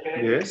daughter,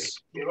 yes.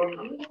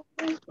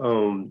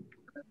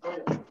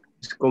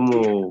 Es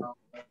como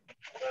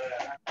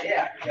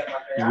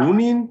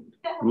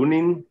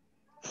running.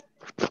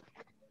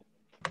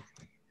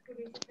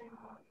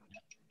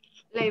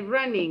 Like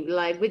running,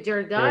 like with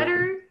your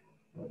daughter?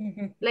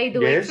 Like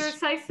do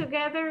exercise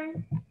together?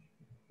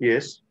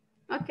 Yes.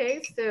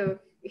 Okay, so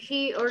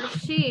he or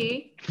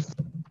she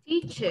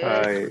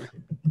teaches.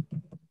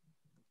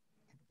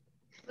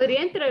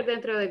 ¿Podría entrar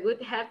dentro de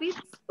good habits?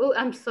 Oh,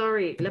 I'm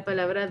sorry, la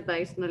palabra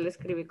advice no la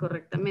escribí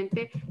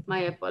correctamente.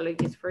 My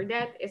apologies for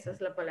that. Esa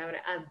es la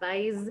palabra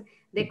advice,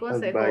 de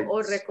consejo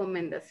o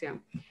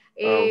recomendación.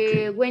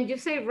 When you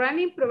say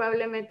running,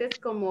 probablemente es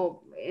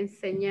como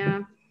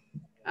enseña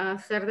a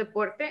hacer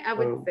deporte, I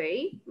would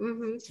say.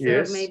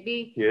 So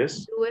maybe do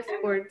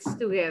sports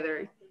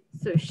together.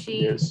 So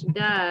she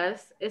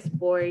does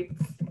sports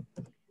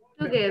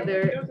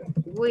together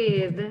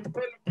with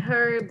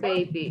her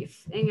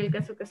babies. En el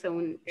caso que sea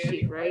un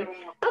she, right?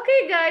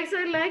 Okay, guys,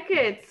 I like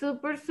it.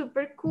 Super,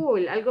 super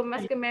cool. ¿Algo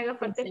más que me haga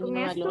falta con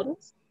esto?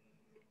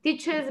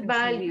 Teaches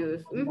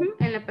values.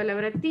 En la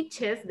palabra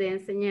teaches, de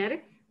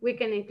enseñar, we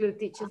can include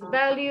teaches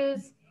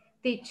values,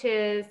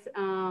 teaches,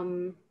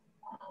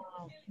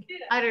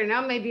 I don't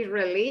know, maybe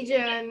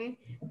religion,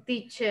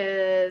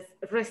 teaches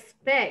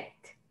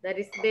respect. That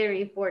is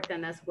very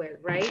important as well,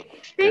 right?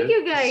 Thank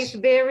you guys.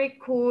 Very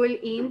cool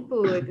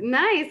input.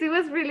 Nice. It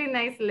was really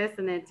nice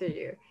listening to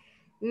you.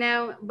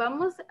 Now,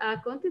 vamos a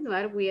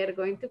continuar. We are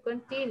going to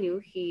continue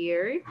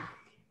here.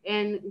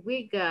 And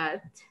we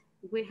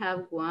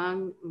have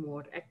one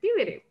more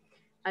activity.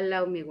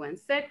 Allow me 1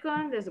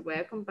 second. Les voy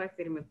a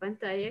compartir mi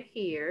pantalla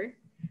here.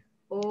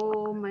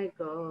 Oh my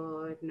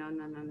God. No.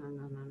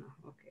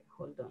 Okay,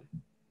 hold on.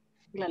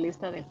 La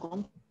lista de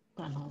compras.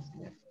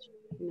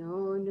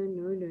 No.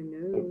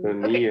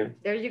 Okay,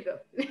 there you go.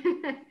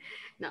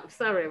 No,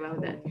 sorry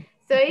about that.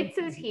 So it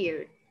says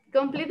here,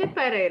 complete the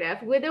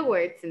paragraph with the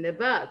words in the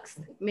box.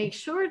 Make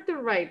sure to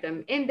write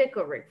them in the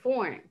correct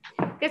form.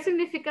 ¿Qué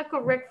significa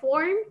correct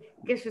form?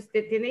 Que si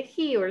usted tiene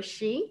he or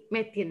she,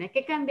 me tiene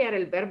que cambiar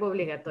el verbo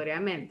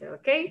obligatoriamente,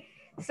 ¿ok?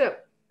 So,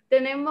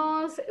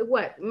 tenemos,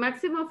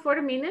 máximo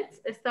 4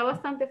 minutes. Está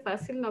bastante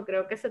fácil, no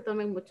creo que se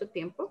tomen mucho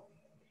tiempo.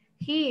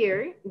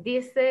 Here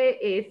dice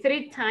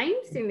 3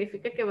 times,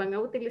 significa que van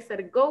a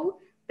utilizar go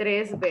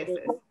 3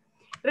 veces.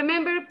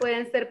 Remember,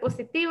 pueden ser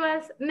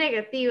positivas,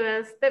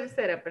 negativas,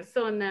 tercera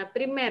persona,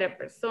 primera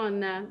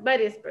persona,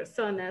 varias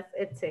personas,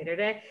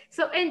 etc.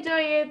 So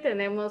enjoy it.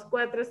 Tenemos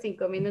 4 o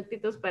 5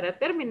 minutitos para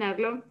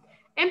terminarlo.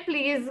 And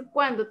please,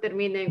 cuando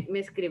terminen, me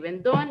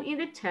escriben done in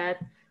the chat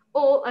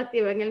o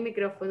activan el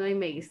micrófono y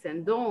me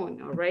dicen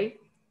done, all right?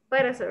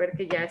 Para saber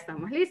que ya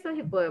estamos listos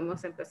y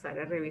podemos empezar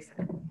a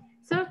revisar.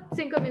 So,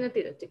 5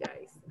 minutitos, you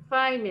guys.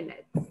 5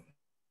 minutes.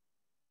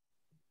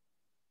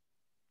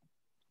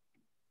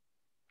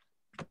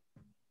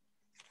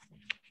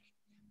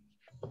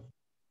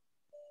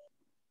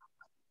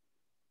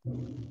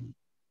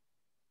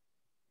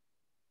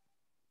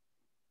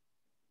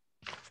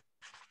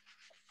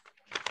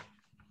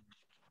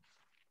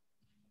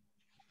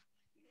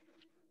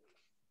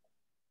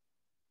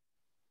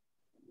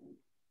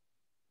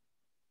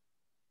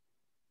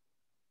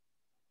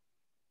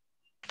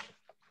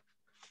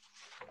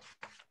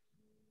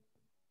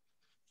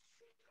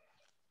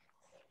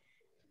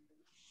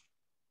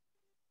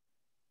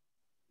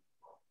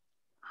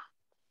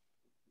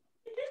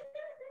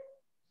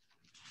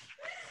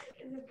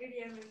 No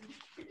quería ver.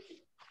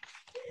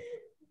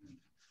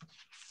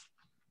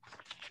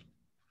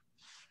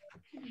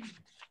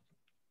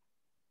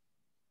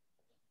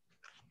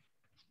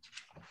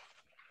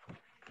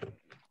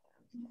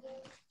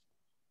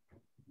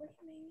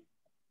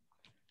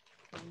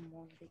 From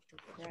Monday to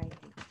Friday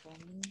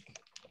coming.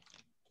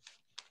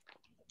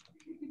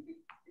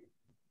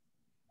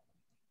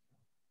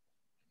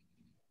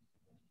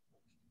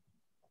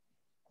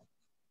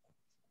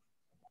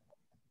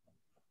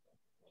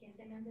 ¿Quién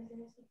te manda a hacer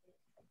eso?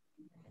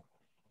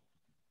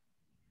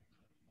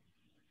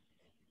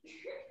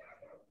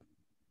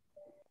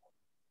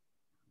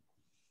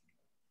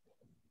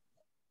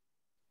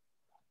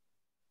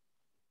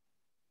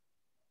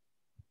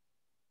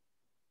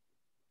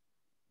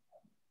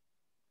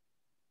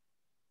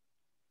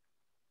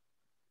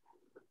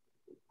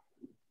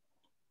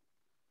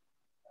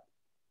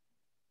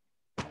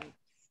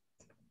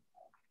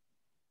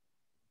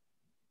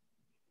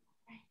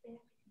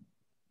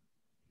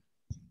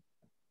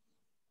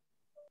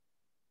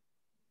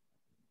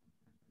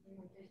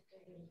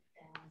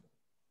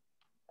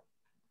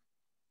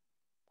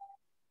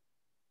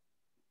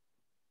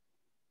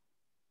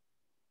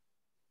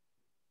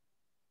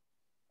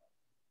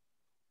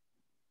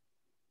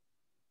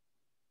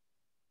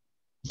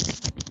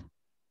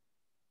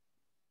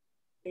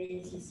 De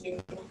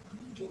 17,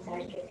 ¿qué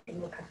tal que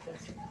tengo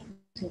 14?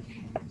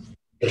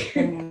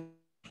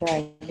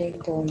 Friday,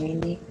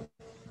 Dominic.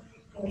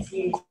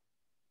 Así es.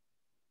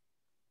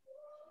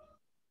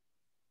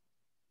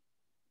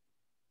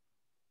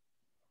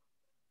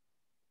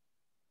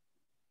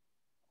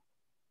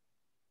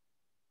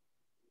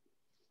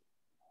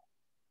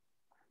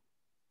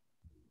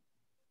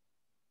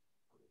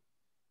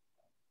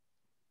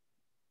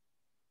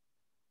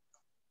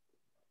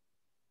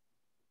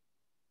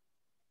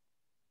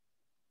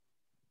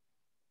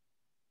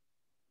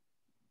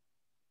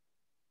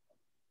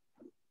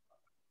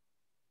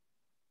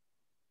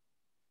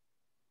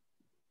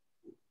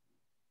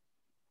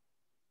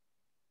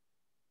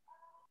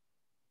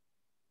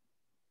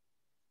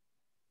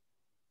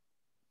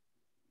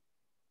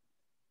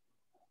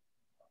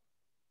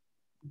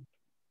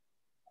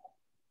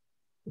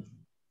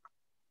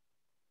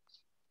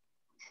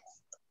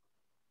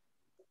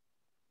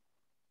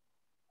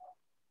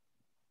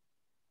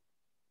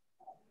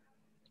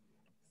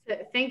 So,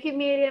 thank you,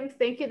 Miriam.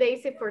 Thank you,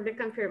 Daisy, for the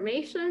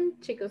confirmation.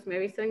 Chicos, me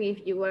avisan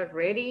if you are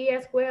ready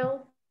as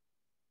well.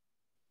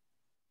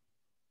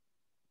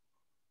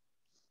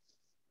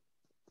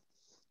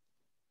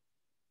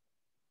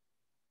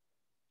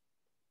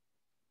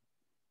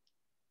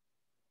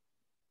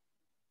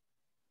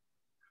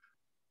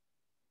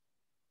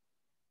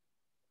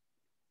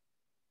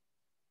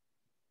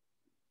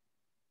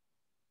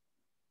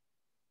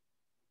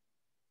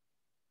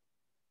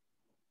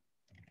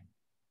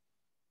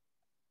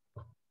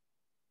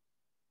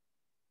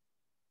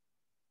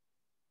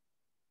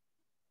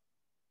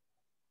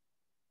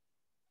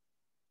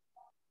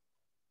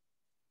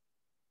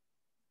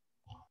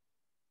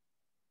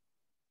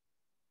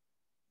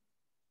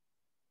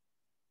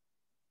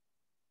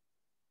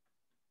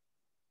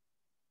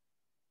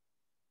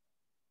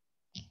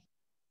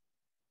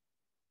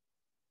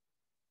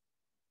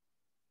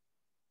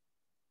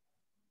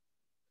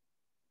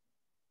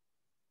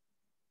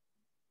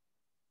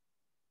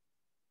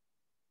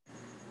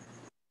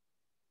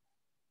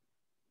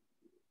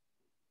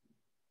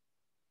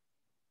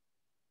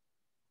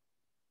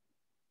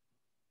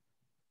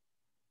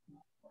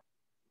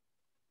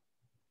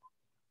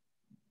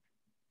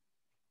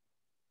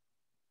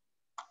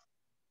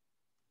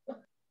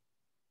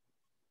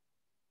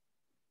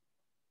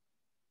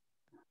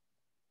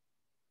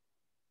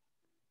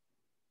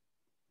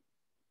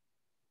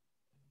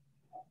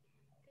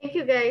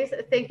 Thank you guys.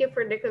 Thank you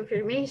for the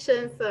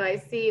confirmation. So I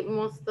see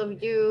most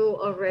of you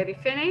already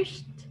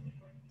finished.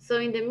 So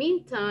in the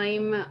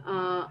meantime,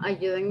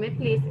 ayúdenme,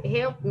 please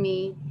help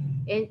me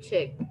and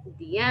check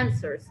the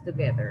answers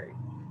together.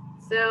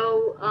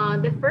 So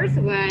the first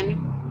one,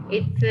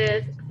 it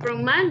says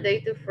from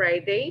Monday to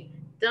Friday,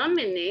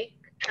 Dominic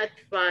at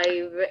 5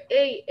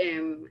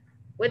 a.m.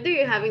 What do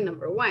you have in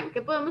number one?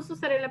 ¿Qué podemos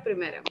usar en la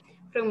primera?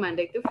 From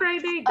Monday to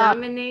Friday,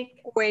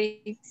 Dominic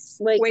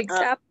wakes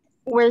up.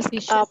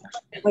 Wakes up.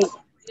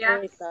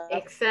 Yeah,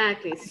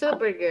 exactly.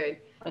 Super good.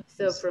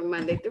 So from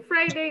Monday to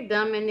Friday,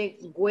 Dominic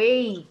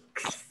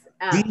wakes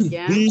up.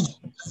 Yeah.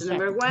 So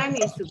number one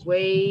is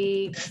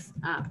wakes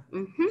up.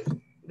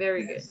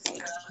 Very good.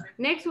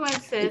 Next one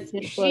says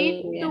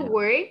she to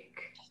work.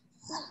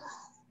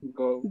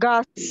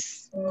 Goes.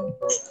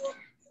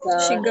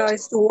 She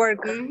goes to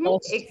work.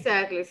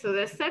 Exactly. So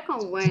the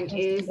second one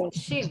is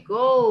she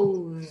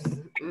goes.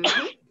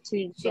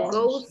 She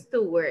goes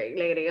to work.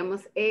 Le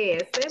agregamos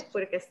ES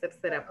porque es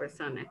tercera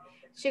persona.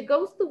 She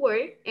goes to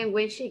work, and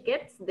when she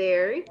gets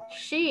there,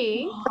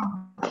 she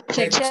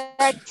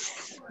checks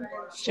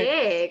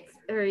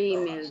her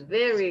email.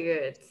 Very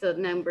good. So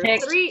number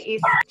three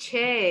is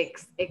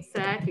checks.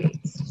 Exactly.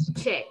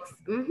 Checks.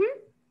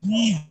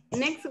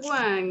 Next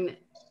one.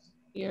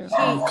 She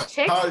checks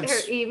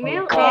her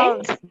email and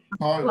calls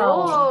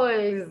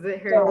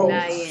her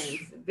clients.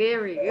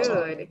 Very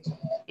good.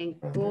 And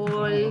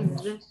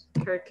calls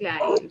her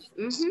clients.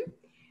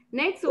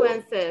 Next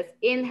one says,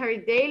 in her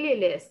daily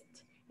list,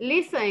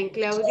 Lisa and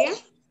Claudia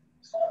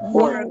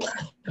Work.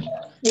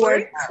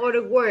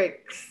 Or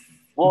works?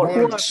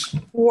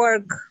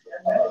 Work.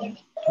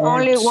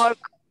 Only work.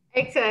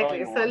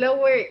 Exactly,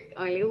 solo work,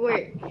 only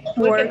work.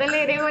 ¿Por qué no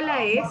le agrego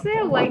la S?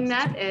 Why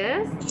not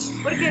S?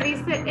 Porque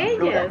dice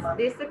ellas,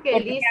 dice que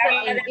Lisa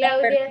y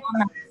Claudia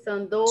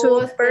son dos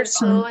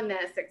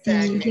personas.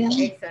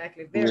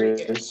 Exactly, very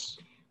good.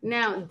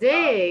 Now,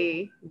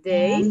 they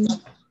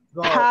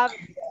Have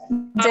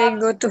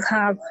to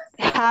have.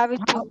 Have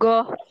to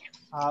go.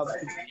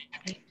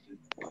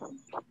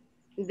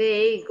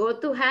 They go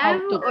to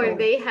have or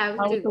they have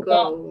to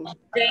go?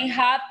 They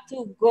have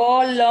to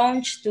go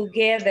lunch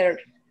together.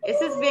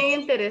 Eso es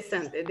bien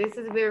interesante. This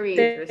is very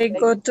They interesting.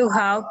 go to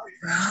have.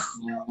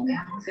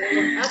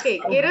 Ok,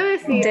 quiero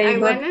decir, They I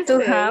go wanna to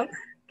say have.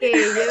 que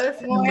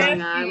ellos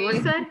van a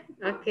almorzar.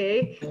 Ok,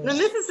 no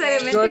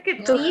necesariamente que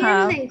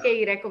tienen que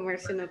ir a comer,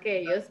 sino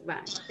que ellos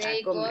van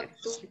a comer.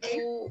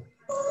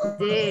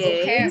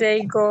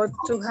 They go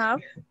to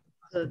have.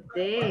 So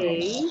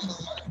they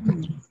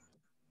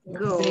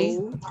go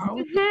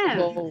to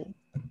have.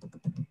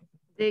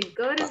 They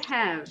go to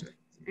have.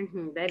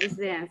 That is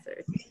the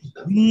answer.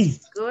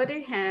 Go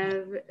to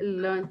have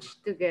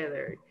lunch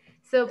together.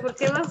 So, ¿por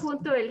qué va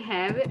junto el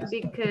have?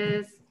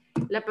 Because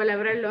la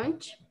palabra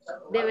lunch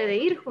debe de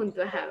ir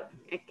junto a have.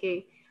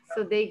 Okay.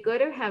 So they go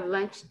to have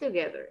lunch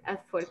together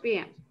at 4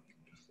 p.m.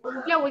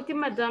 La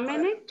última,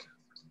 Dominic.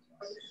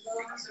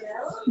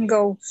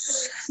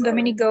 Goes.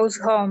 Dominic goes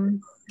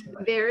home.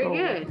 Very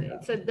good.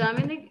 So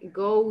Dominic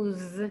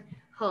goes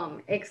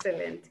home.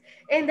 Excellent.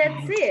 And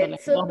that's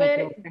it.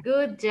 Super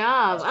good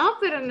job. Oh,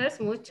 pero no es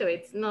mucho.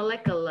 It's not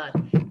like a lot.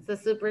 It's a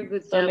super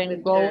good job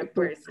with the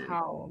person.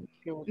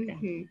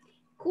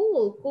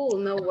 Cool.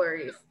 No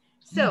worries.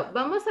 So,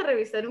 vamos a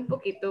revisar un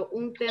poquito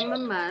un tema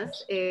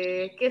más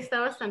que está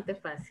bastante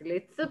fácil.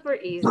 It's super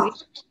easy.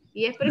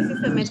 Y es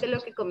precisamente lo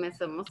que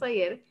comenzamos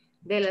ayer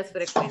de las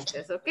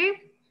frecuencias, ¿ok?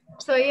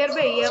 So, ayer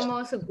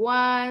veíamos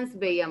once,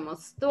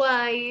 veíamos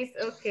twice,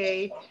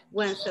 ok,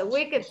 once a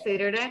week,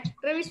 etc.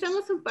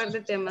 Revisamos un par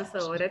de temas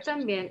ahora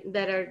también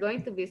that are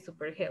going to be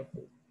super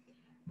helpful.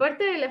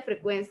 Parte de la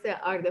frecuencia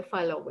are the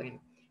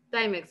following.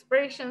 Time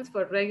expressions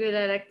for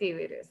regular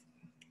activities.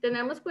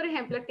 Tenemos, por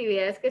ejemplo,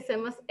 actividades que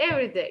hacemos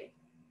every day,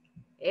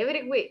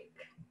 every week,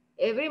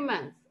 every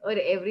month, or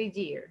every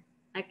year,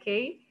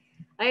 ok?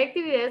 Hay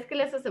actividades que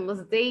las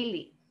hacemos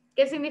daily.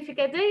 ¿Qué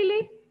significa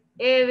daily?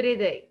 Every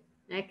day,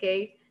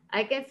 ok?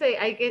 I can say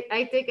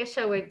I take a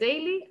shower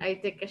daily, I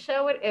take a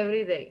shower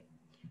every day.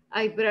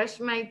 I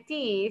brush my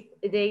teeth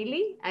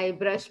daily, I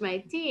brush my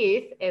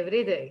teeth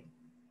every day.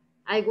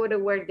 I go to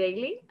work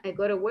daily, I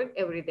go to work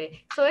every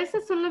day. So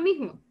esas son lo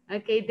mismo,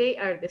 ok? They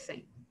are the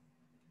same.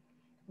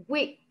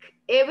 Week,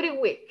 every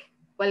week.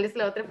 ¿Cuál es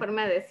la otra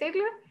forma de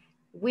decirlo?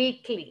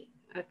 Weekly,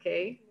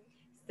 ok?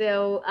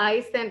 So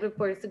I send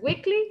reports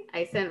weekly,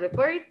 I send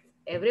reports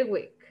every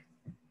week.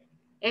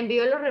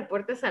 Envío los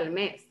reportes al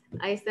mes.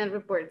 I send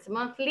reports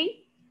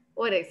monthly,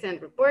 or I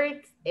send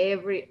reports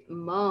every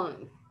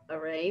month, all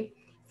right?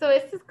 So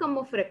esto es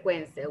como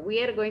frecuencia.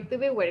 We are going to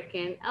be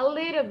working a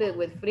little bit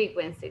with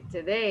frequency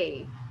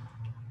today.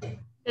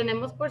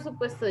 Tenemos, por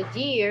supuesto,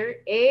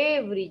 year,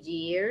 every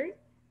year,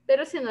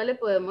 pero si no le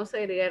podemos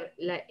agregar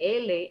la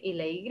L y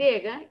la Y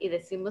y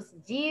decimos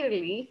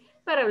yearly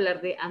para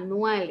hablar de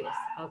anuales,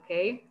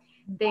 ¿ok?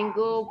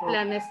 Tengo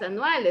planes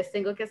anuales,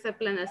 tengo que hacer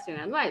planeación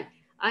anual.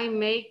 I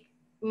make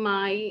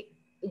my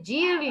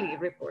yearly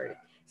report.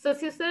 So,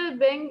 si ustedes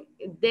ven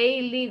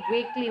daily,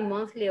 weekly,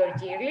 monthly or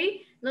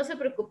yearly, No se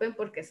preocupen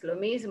porque es lo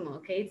mismo,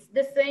 ¿ok? It's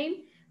the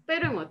same,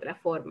 pero en otra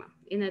forma,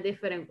 in a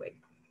different way.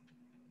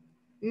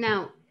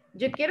 Now,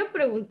 yo quiero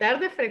preguntar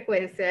de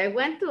frecuencia. I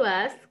want to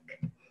ask,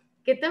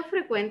 ¿qué tan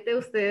frecuente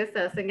ustedes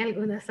hacen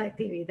algunas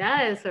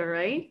actividades, all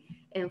right?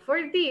 And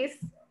for this,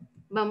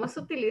 vamos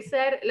a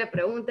utilizar la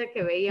pregunta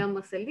que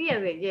veíamos el día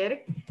de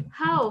ayer.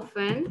 How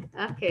often,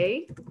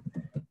 okay,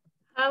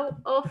 how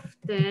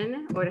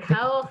often or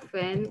how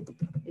often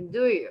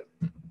do you?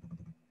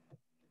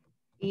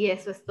 Y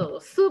eso es todo.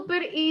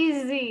 Super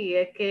easy,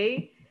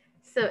 okay?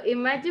 So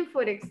imagine,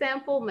 for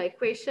example, my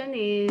question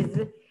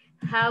is,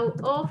 how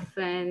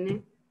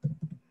often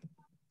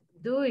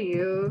do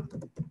you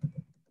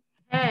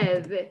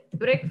have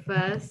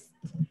breakfast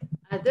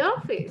at the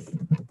office?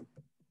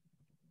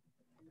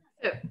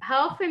 So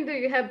how often do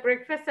you have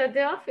breakfast at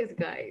the office,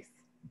 guys?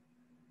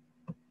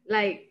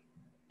 Like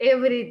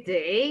every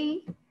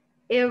day,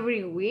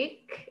 every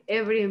week,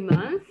 every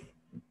month,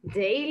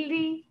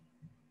 daily,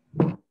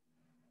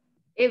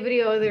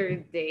 every other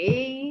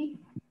day,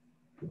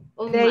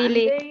 on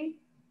Daily. Monday?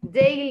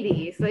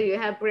 Daily. So you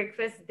have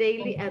breakfast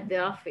daily at the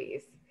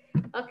office.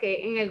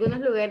 Okay, en algunos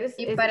lugares.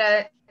 Y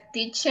para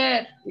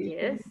teacher.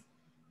 Yes.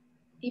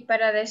 Y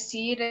para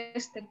decir que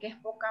es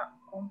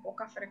con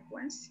poca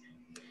frecuencia.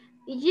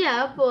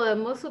 Ya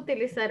podemos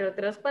utilizar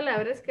otras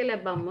palabras que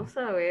las vamos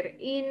a ver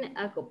in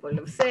a couple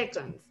of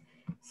seconds.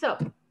 So,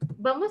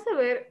 vamos a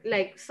ver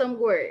like some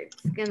words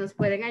que nos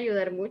pueden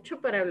ayudar mucho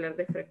para hablar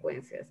de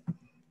frecuencias.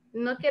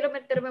 No quiero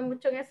meterme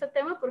mucho en este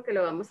tema porque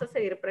lo vamos a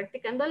seguir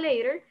practicando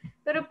later,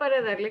 pero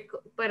para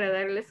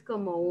darles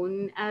como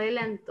un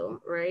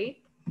adelanto, right?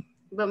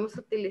 Vamos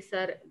a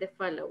utilizar the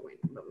following.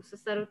 Vamos a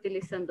estar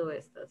utilizando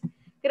estas.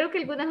 Creo que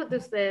algunos de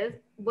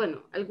ustedes,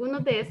 bueno,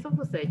 algunos de estos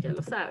ustedes ya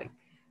lo saben.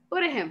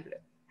 Por ejemplo,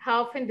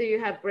 how often do you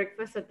have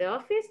breakfast at the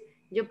office?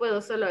 Yo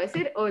puedo solo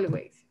decir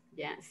always.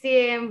 Ya,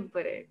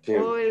 siempre,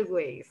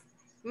 always.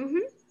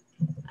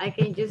 I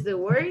can use the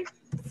word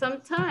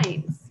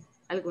sometimes.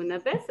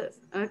 Algunas veces,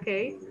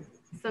 okay?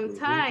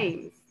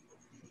 Sometimes.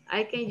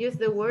 I can use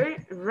the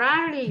word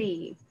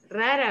rarely,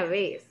 rara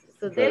vez.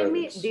 So tell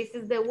me, this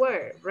is the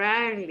word,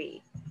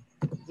 rarely.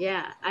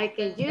 Yeah, I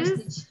can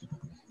use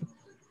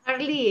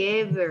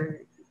hardly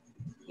ever.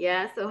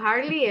 Yeah, so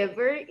hardly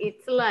ever,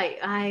 it's like,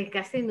 ay,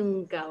 casi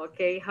nunca,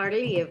 okay?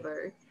 Hardly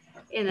ever.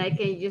 And I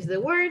can use the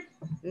word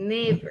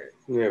never.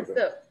 Never.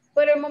 So,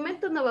 por el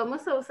momento no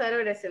vamos a usar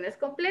oraciones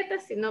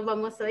completas, sino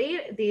vamos a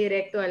ir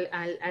directo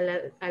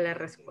a la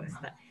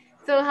respuesta.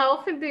 So, how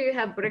often do you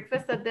have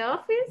breakfast at the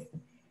office?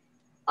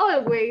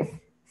 Always,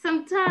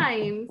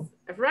 sometimes,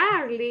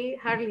 rarely,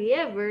 hardly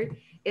ever.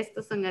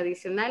 Estos son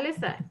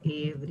adicionales a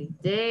every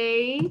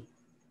day,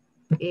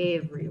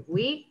 every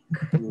week,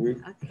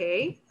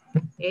 okay,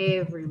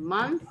 every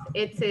month,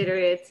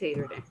 etc.,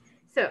 etc.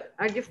 So,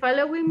 are you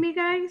following me,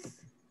 guys?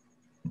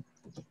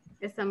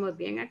 ¿Estamos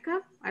bien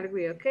acá? Are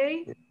we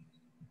okay?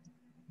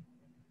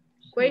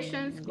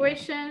 Questions,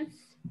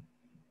 questions.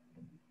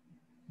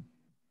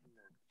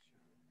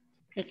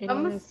 ¿Qué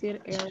quería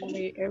decir?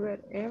 Hardly ever,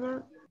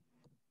 ever.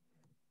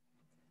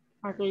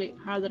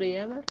 Hardly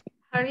ever.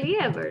 Hardly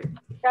ever.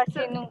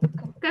 Casi nunca.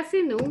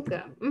 Casi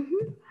nunca.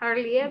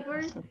 Hardly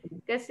ever.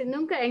 Casi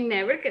nunca. And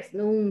never, que es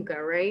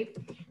nunca, right?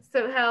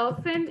 So how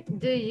often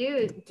do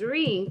you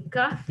drink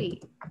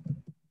coffee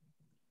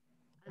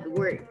at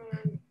work?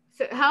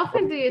 So how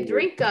often do you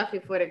drink coffee,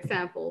 for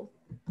example?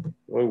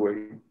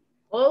 Always.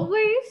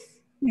 Always?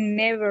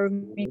 Never.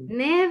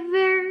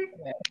 Never?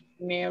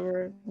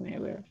 Never,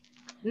 never.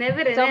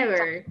 Never and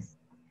never.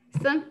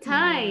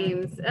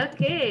 Sometimes.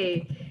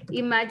 Okay.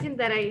 Imagine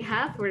that I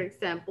have, for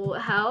example,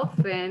 how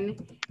often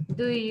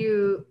do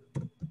you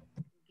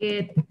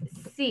get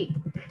sick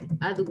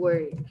at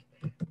work?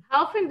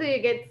 How often do you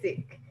get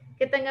sick?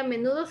 ¿Qué tan a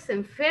menudo se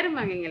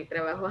enferman en el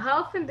trabajo?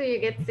 How often do you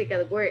get sick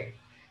at work?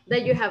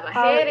 That you have a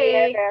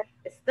headache,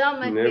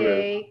 stomach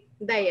ache,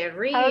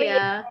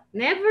 diarrhea.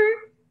 Never?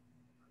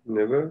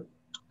 Never.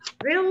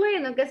 Really?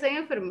 ¿Nunca se han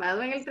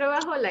enfermado en el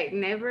trabajo? Like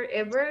never,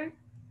 ever?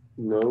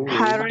 No.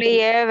 Hardly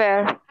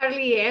ever.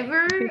 Hardly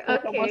ever?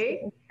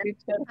 Okay.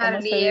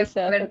 Hardly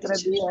ever.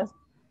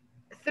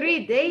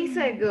 3 days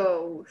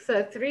ago.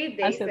 So 3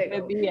 days Hace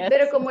ago. 3 días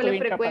Pero como la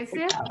estuve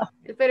frecuencia,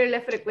 pero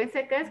la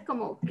frecuencia acá es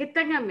como, ¿qué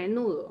tan a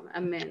menudo? I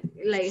mean,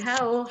 like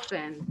how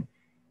often?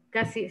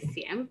 ¿Casi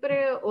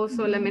siempre o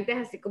solamente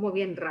es así como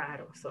bien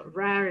raro? So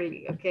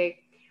rarely, okay.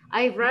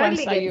 I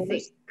rarely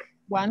get sick.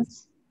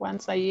 Once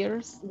a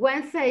year.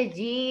 Once a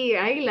year.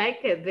 I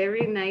like it.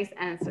 Very nice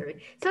answer.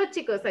 So,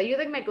 chicos,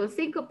 ayúdenme con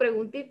 5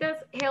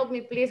 preguntitas. Help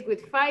me, please,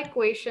 with 5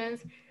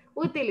 questions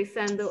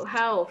utilizando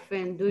how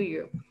often do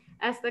you.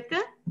 Hasta acá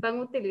van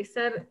a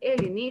utilizar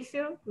el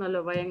inicio. No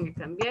lo vayan a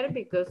cambiar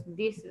because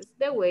this is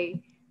the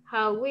way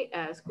how we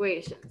ask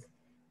questions.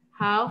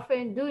 How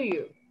often do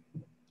you?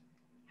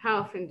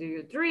 How often do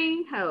you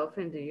drink? How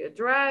often do you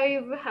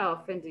drive? How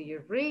often do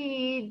you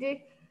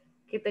read?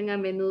 ¿Qué tan a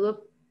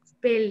menudo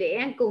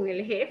pelean con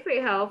el jefe?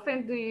 How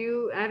often do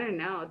you, I don't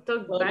know,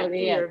 talk back to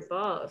your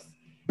boss?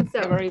 So,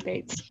 every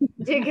day.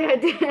 you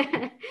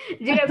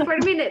got 4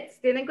 minutes.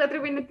 Tienen 4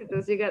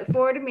 minutitos. You got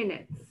 4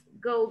 minutes.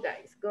 Go,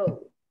 guys,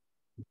 go.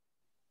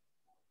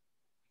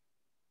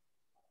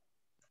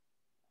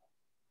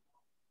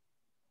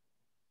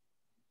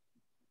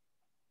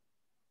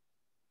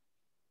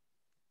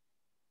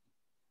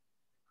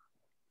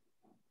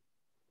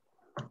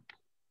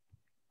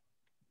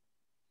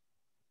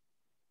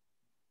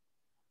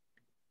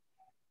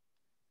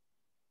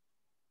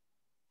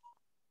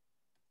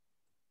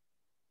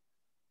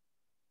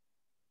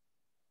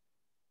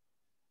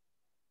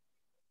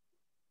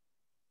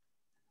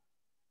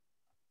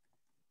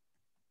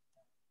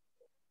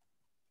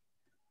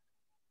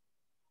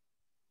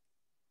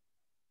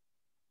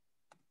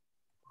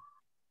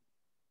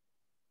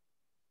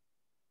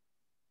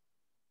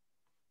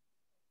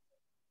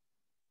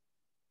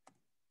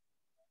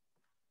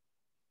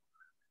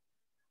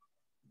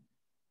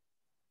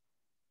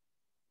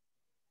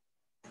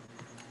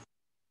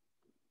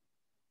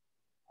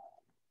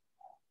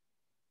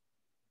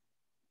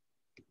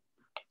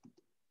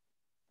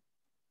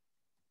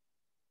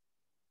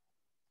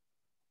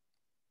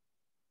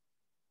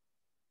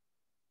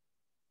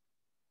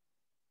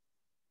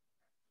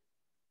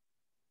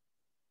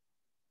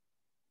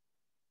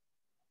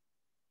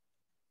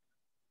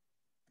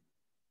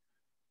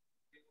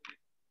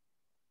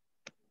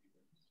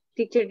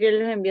 Teacher, yo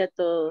les envío a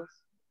todos.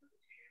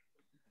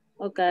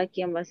 O cada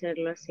quien va a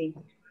hacerlo así.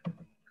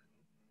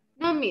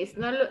 No, Miss,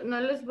 no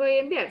los voy a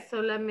enviar.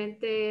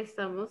 Solamente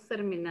estamos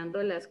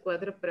terminando las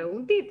 4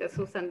 preguntitas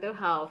usando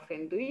how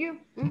often do you.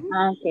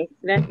 Ah, ok.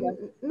 Gracias.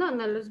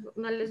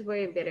 No les voy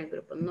a enviar en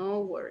grupo.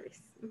 No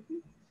worries.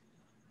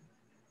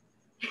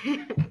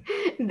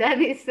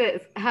 Daddy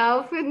says, how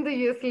often do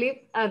you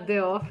sleep at the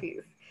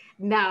office?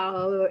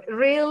 Now,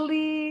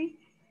 really?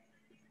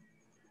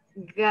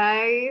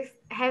 Guys,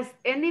 has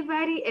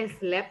anybody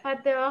slept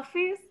at the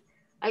office?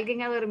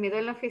 ¿Alguien ha dormido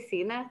en la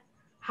oficina?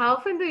 How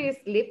often do you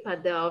sleep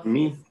at the office?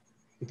 Me.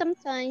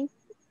 Sometimes.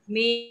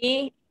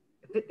 Me.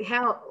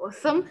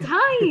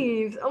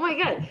 Sometimes. Oh my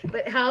God.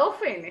 But how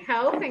often?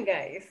 How often,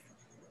 guys?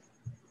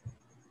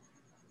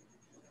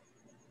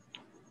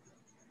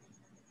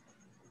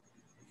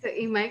 So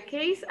in my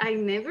case, I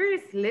never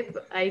sleep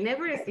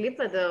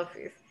at the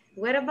office.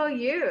 What about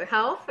you?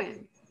 How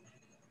often?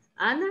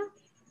 Ana?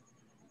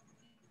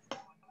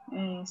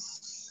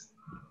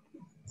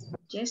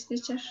 Yes,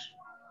 teacher.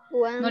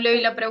 Once No le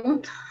oí la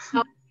pregunta.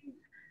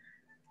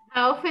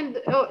 How often,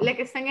 la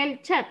que está en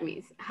el chat,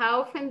 Miss.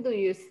 How often do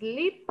you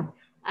sleep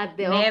at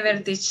the Never,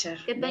 office? teacher.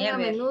 ¿Qué tan a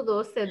Never.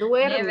 menudo se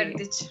duerme? Never,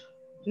 teacher.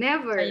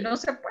 Never. Ahí no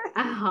se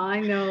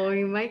puede. No,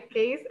 in my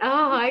case,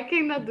 I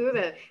cannot do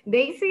that.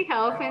 Daisy,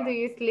 how often do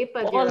you sleep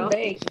at your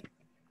office?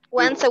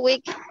 Once a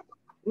week.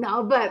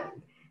 No, but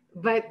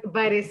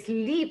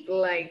sleep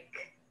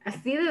like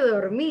así de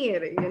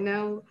dormir, you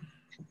know,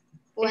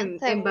 and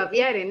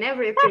babear and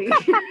everything.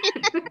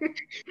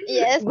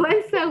 Yes.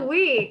 Once a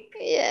week.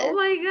 Yes. Oh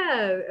my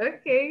God.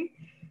 Okay.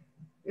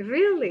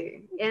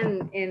 Really?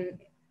 And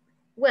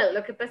well,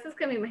 lo que pasa es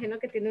que me imagino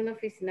que tiene una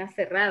oficina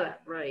cerrada,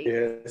 right?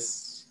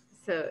 Yes.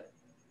 So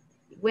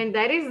when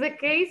that is the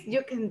case,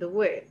 you can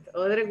do it.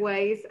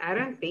 Otherwise, I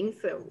don't think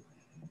so.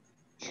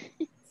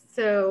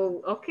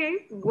 So,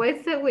 okay,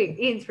 once a week,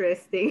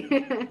 interesting.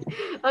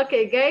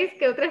 Okay, guys,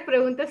 ¿qué otras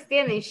preguntas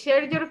tienen?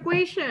 Share your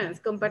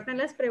questions, compartan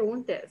las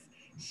preguntas.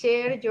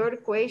 Share your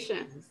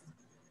questions.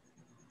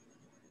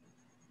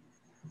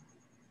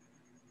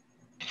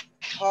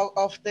 How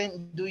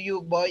often do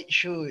you buy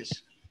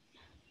shoes?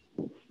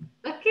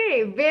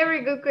 Okay,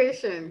 very good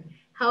question.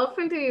 How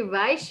often do you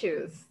buy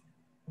shoes?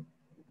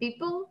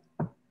 People?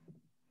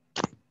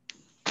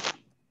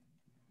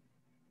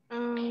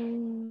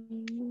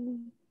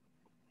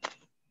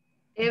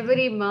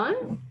 Every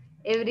month?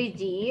 Every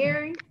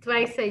year?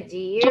 Twice a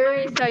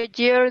year? Twice a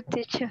year,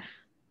 teacher.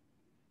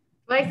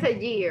 Twice a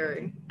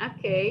year.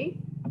 Okay.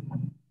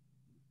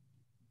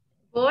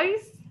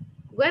 Boys?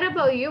 What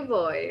about you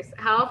boys?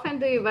 How often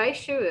do you buy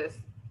shoes?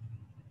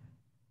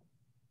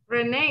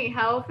 Renee,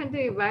 how often do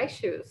you buy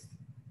shoes?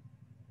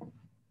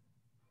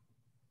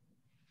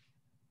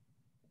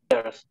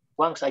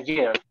 Once a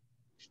year.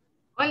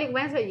 Only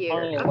once a year.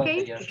 Only okay. once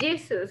a year.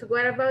 Jesus,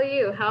 what about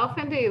you? How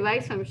often do you buy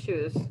some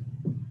shoes?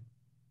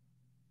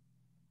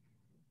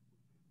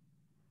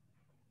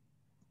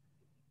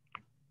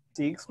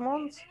 Six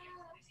months?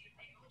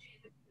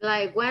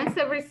 Like once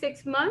every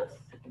 6 months?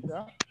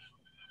 Yeah.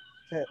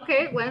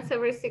 Okay, once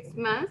every 6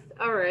 months.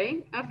 All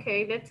right.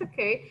 Okay, that's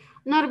okay.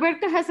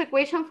 Norberto has a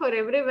question for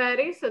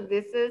everybody. So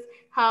this is,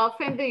 how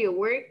often do you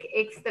work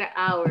extra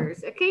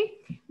hours? Okay,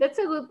 that's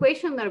a good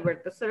question,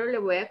 Norberto. Solo le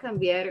voy a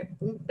cambiar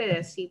un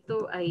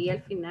pedacito ahí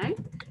al final.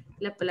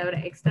 La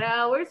palabra extra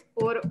hours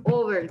por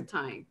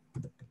overtime.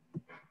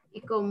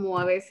 Y como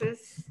a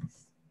veces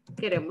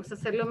queremos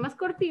hacerlo más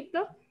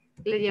cortito,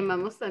 le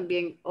llamamos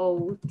también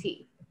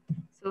OT.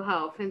 So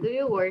how often do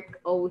you work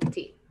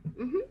OT?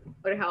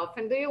 Or how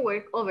often do you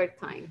work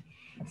overtime?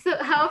 So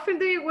how often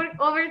do you work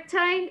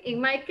overtime?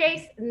 In my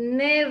case,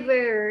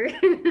 never.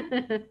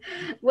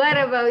 What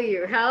about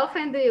you? How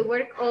often do you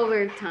work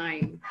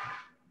overtime?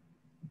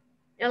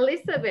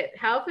 Elizabeth,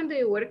 how often do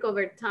you work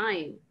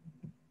overtime?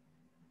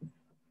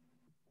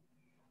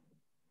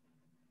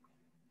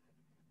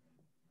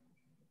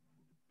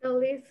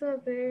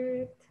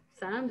 Elizabeth,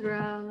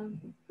 Sandra.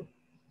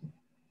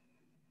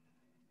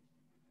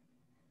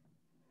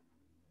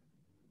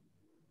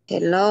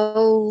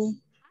 Hello.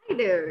 Hi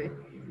there.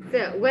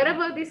 So what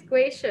about this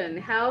question?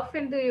 How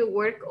often do you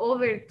work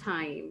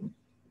overtime?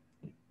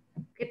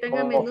 ¿Qué tan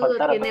a O menudo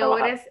faltar a tiene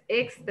trabajar. horas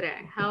extra?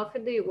 How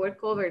often do you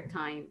work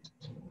overtime?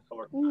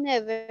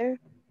 Never.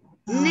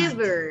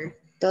 Never.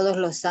 Todos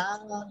los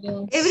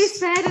sábados. Every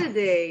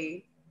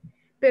Saturday.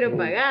 Pero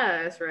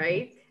pagadas,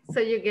 right? So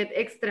you get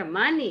extra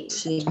money.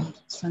 Sí.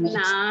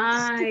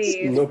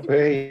 Nice. No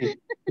pay.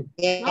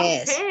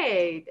 Not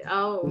paid.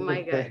 Oh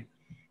my God.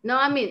 No,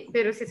 I mean,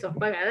 pero si son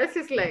pagadas,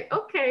 it's like,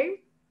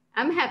 okay,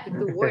 I'm happy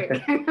to work.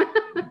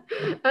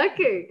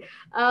 Okay.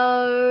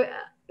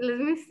 Let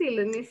me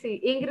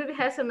see. Ingrid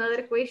has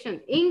another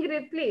question.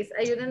 Ingrid, please,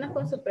 ayúdanos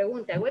con su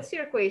pregunta. What's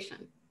your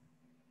question?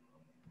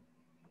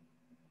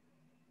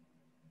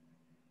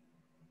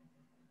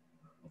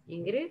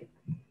 Ingrid?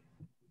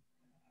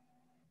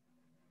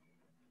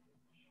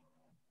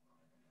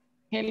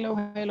 Hello,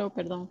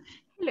 perdón.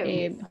 Hello,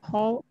 miss.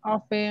 How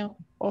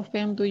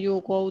often do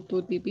you go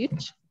to the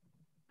beach?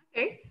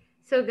 Okay.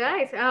 So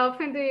guys, how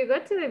often do you go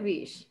to the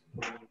beach?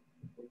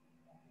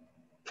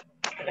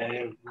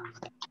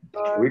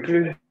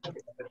 Weekly.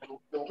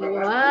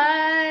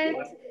 What?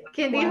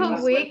 ¿Quién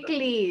dijo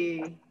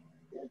weekly?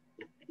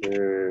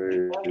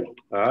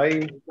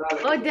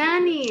 Oh,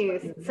 Danny.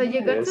 So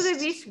you go to the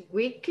beach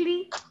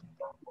weekly?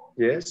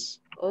 Yes.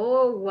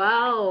 Oh,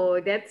 wow.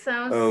 That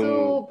sounds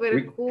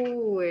super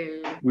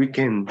cool.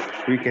 Weekend.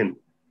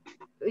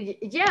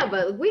 Yeah,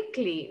 but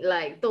weekly,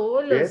 like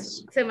todos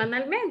los,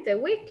 semanalmente,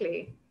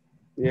 weekly.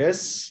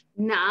 Yes.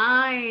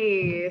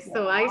 Nice.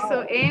 So I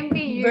so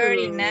envy you.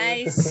 Very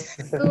nice.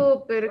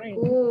 Super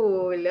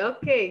cool.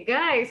 Okay,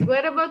 guys,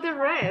 what about the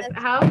rest?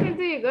 How often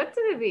do you go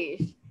to the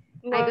beach?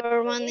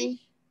 More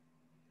money.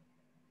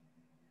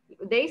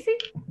 Daisy?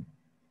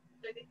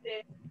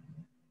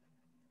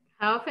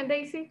 How often,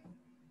 Daisy?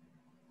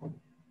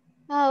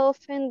 How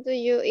often do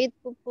you eat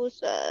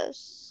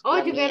pupusas? Oh,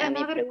 La you got mía,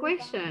 mi another pregunta.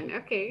 question.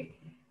 Okay.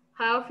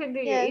 How often do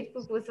you Yes. eat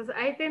pupusas?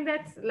 I think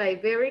that's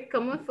like very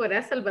common for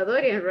us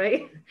Salvadorian,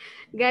 right?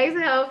 Guys,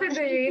 how often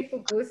do you eat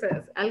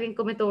pupusas? Alguien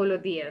come todos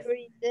los días.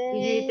 Every You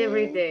eat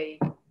every day.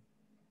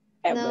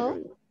 day.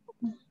 No.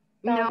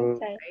 No,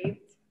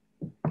 right?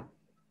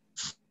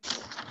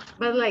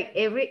 But like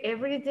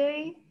every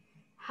day,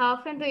 how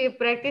often do you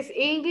practice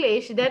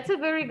English? That's a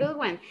very good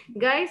one.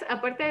 Guys,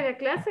 aparte de la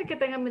clase, ¿qué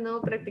tan a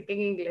menudo practican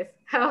inglés?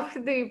 How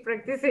often do you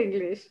practice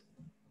English?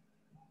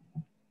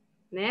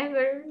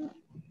 Never.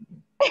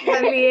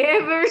 Hardly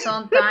ever.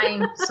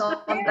 Sometimes.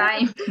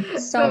 Sometimes.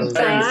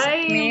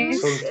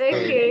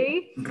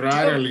 Okay.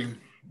 Rarely.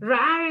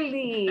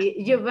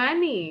 Rarely.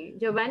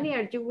 Giovanni,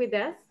 are you with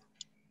us?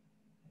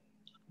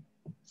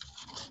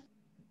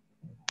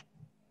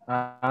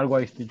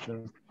 Always,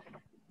 teacher.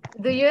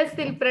 Do you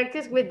still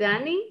practice with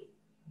Danny?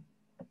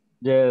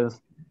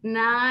 Yes.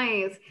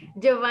 Nice.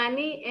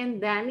 Giovanni and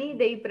Danny,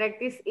 they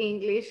practice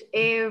English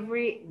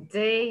every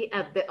day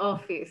at the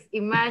office.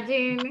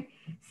 Imagine.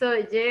 So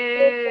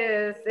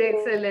yes,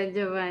 excellent,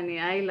 Giovanni.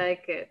 I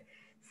like it.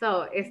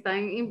 So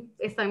están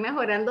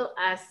mejorando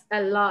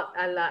a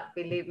lot,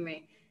 believe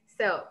me.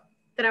 So,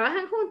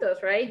 trabajan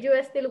juntos, right? You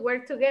still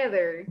work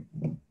together.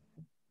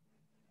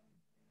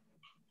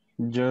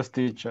 Just,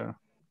 teacher.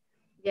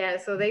 Yeah,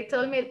 so they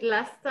told me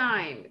last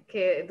time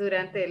que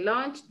durante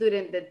lunch,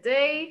 during the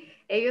day,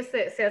 ellos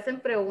se hacen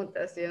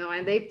preguntas, you know,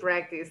 and they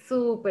practice.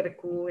 Super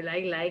cool. I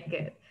like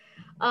it.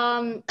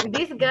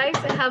 These guys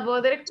have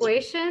other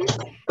questions.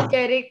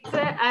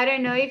 Yaritza, I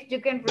don't know if you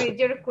can read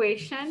your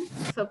question.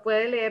 So,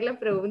 ¿puede leer la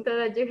pregunta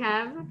that you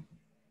have?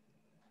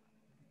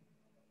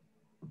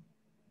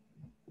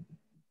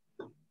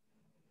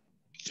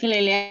 Que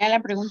le lea la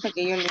pregunta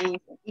que yo le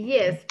hice.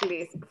 Yes,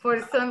 please.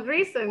 For some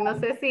reason, no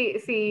sé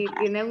si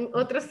tiene un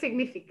otro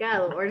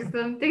significado or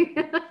something.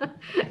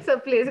 So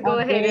please go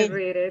ahead and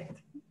read it.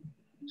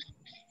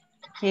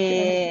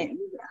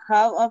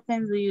 How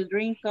often do you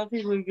drink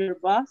coffee with your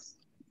boss?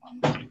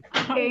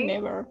 Okay.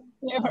 Never.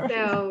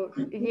 So,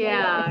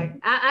 yeah,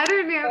 I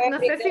don't know, no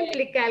sé si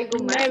implica algo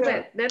más,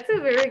 but that's a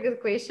very good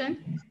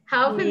question.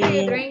 How often do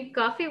you drink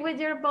coffee with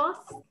your boss?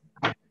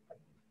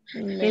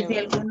 Que si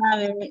alguna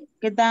vez,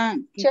 qué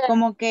tan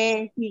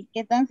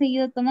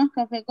seguido tomas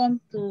café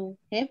con tu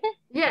jefe?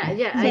 Yeah,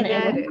 I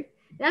got it.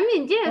 I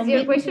mean, yes,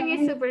 your question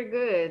is super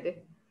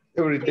good.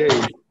 Every day.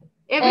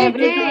 Every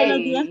day.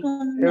 Every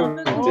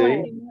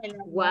day.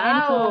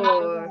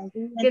 Wow.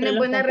 Tiene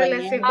buena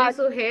relación con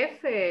su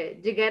jefe.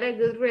 You got a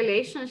good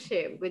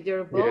relationship with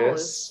your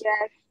boss.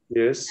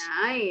 Yes.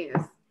 Nice.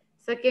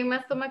 So, ¿quién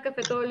más toma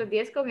café todos los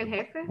días con el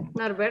jefe?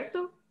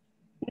 ¿Norberto?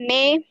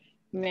 Me.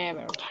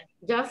 Never.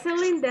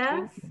 Jocelyn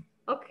does?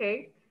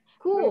 Okay.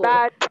 Cool.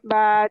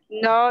 But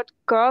not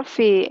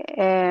coffee,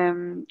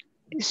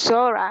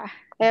 soda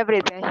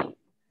every day.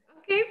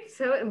 Okay,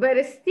 so, but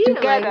still,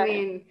 Together. I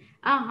mean,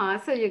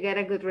 so you get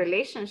a good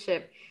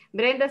relationship.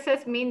 Brenda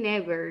says me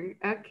never.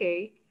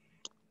 Okay.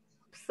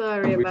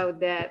 Sorry about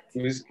that.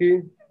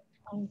 Whiskey.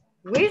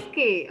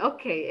 Whiskey.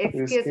 Okay,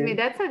 excuse me. Whiskey.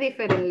 That's a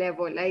different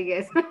level, I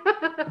guess.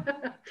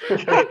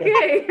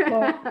 Okay.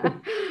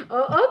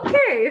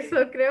 Okay,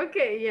 so creo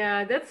que,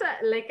 yeah, that's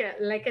like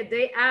a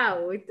day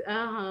out.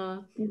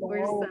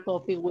 No,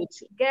 coffee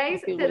with,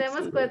 Guys, coffee with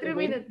tenemos 4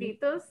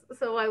 minutitos,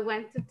 so I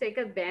want to take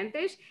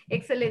advantage.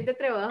 Excelente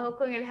trabajo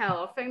con el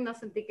Haofen, no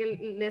sentí que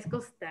les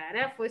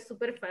costara, fue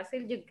súper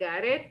fácil, you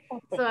got it,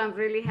 so I'm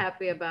really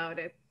happy about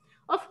it.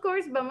 Of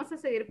course, vamos a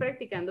seguir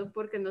practicando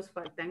porque nos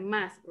faltan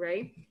más,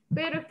 right?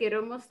 Pero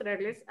quiero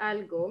mostrarles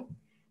algo.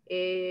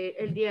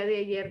 El día de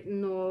ayer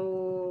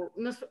no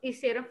nos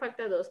hicieron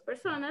falta 2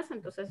 personas,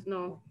 entonces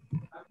no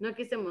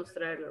quise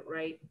mostrarlo,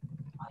 right?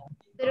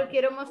 Pero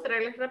quiero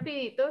mostrarles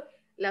rapidito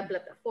la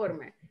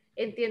plataforma.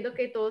 Entiendo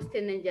que todos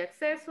tienen ya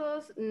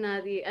accesos,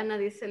 a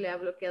nadie se le ha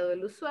bloqueado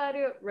el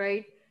usuario,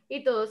 right?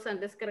 Y todos han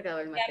descargado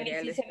el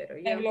material, espero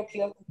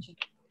yo.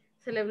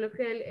 Se le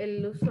bloqueó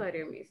el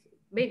usuario mismo.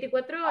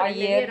 24 horas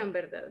le dieron,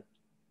 ¿verdad?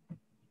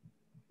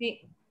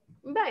 Sí.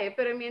 Vaya,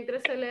 pero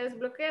mientras se le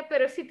desbloquea,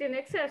 pero sí tiene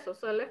acceso,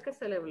 solo es que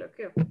se le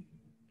bloqueó.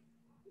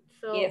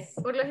 So,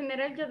 por lo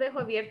general yo dejo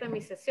abierta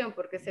mi sesión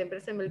porque siempre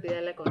se me olvida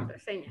la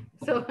contraseña.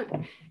 So,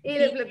 y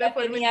la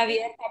plataforma... La tenía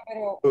abierta,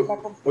 pero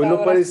Hoy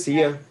no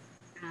parecía.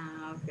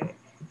 Ok.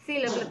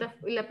 Sí,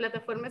 la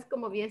plataforma es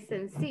como bien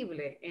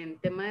sensible en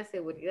tema de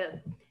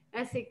seguridad.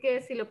 Así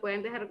que si lo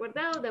pueden dejar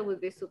guardado, that would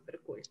be super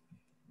cool.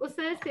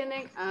 Ustedes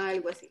tienen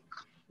algo así.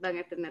 Van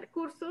a tener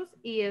cursos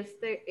y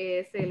este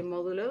es el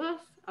módulo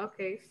 2. Ok,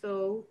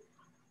 so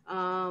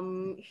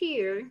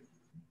here,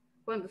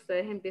 cuando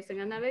ustedes empiecen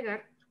a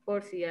navegar,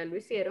 por si ya lo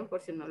hicieron,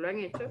 por si no lo han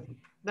hecho,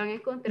 van a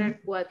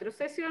encontrar 4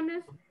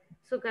 sesiones.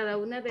 So cada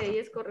una de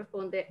ellas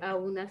corresponde a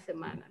una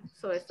semana.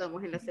 So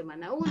estamos en la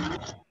semana 1,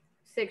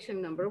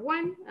 section number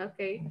 1,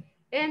 ok.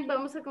 And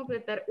vamos a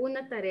completar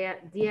una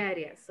tarea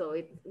diaria. So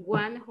it's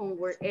one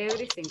homework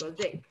every single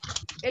day.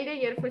 El de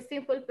ayer fue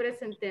Simple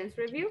Present Tense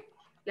Review.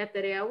 La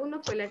tarea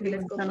 1 fue la que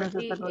les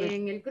compartí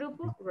en el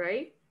grupo,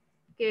 right?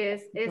 Que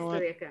es esta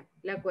de acá,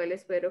 la cual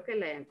espero que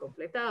la hayan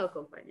completado,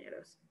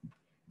 compañeros.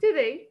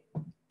 Today,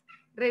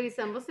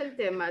 revisamos el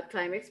tema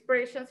Time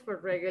Expressions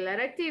for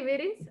Regular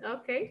Activities,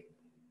 ok.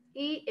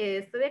 Y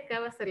esta de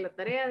acá va a ser la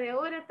tarea de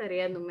ahora,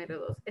 tarea número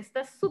 2.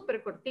 Está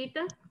súper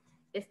cortita,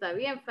 está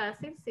bien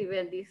fácil. Si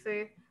ven,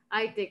 dice,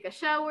 I take a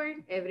shower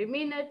every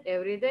minute,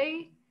 every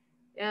day.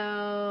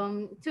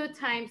 2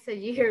 times a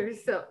year,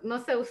 so, no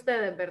sé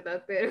ustedes,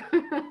 ¿verdad? Pero,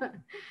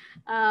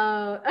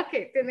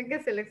 ok, tienen que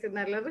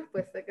seleccionar la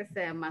respuesta que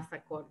sea más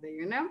acorde,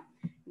 you know?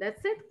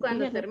 That's it.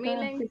 Cuando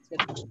terminen,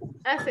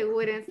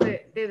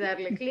 asegúrense de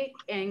darle clic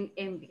en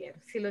enviar.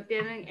 Si lo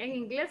tienen en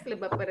inglés,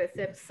 les va a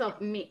aparecer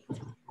submit.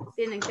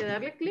 Tienen que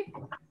darle clic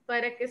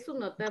para que su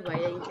nota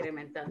vaya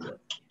incrementando.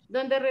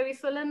 ¿Dónde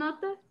reviso la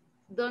nota?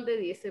 Donde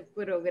dice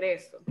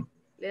progreso.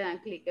 Le dan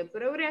clic en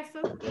progreso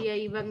y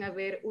ahí van a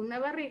ver una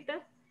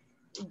barrita.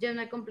 Yo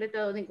no he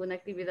completado ninguna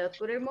actividad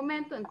por el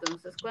momento,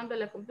 entonces cuando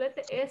la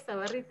complete, esta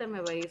barrita me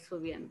va a ir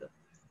subiendo.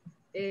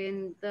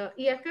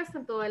 Y acá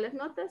están todas las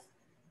notas.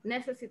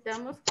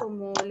 Necesitamos,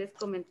 como les he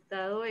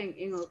comentado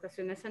en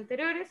ocasiones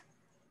anteriores,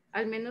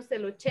 al menos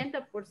el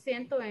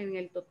 80% en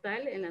el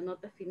total, en la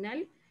nota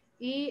final.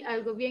 Y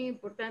algo bien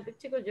importante,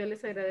 chicos, yo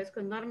les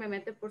agradezco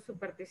enormemente por su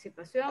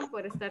participación,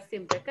 por estar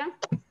siempre acá,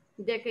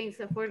 ya que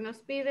INSAFORP nos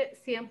pide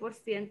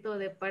 100%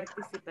 de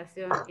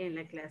participación en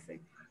la clase.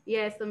 Y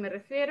a esto me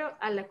refiero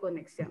a la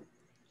conexión.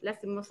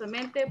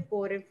 Lastimosamente,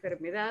 por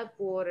enfermedad,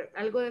 por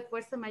algo de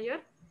fuerza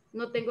mayor,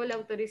 no tengo la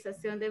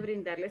autorización de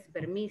brindarles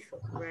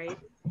permisos, right?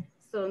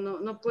 So,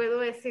 no puedo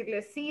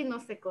decirles sí, no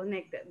se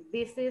conecta.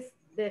 This is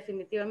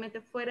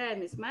definitivamente fuera de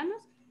mis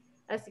manos.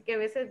 Así que a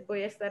veces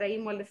voy a estar ahí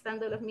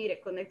molestándolos.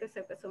 Mire,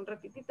 conéctese un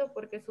ratitito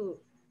porque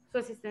su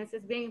asistencia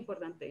es bien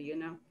importante, you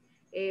know,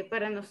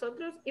 para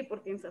nosotros y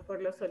porque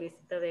INSAFORP lo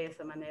solicita de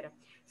esa manera.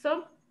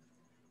 So,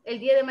 el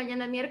día de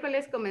mañana,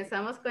 miércoles,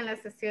 comenzamos con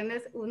las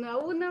sesiones 1 a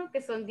 1,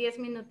 que son 10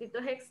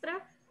 minutitos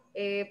extra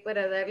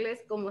para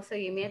darles como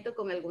seguimiento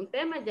con algún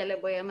tema. Ya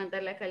les voy a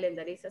mandar la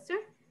calendarización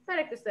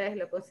para que ustedes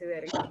lo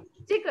consideren.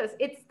 Chicos,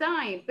 it's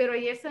time, pero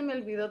ayer se me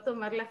olvidó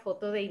tomar la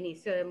foto de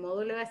inicio de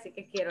módulo, así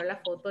que quiero la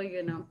foto,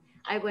 you know.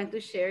 I want to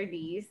share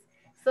these.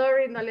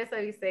 Sorry, no les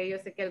avisé. Yo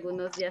sé que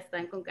algunos ya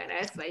están con cara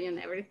de sueño and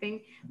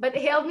everything. But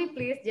help me,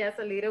 please, just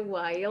a little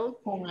while.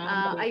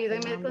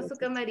 Ayúdenme con su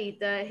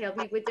camarita. Help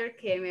me with your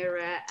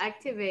camera.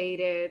 Activate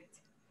it.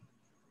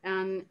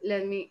 And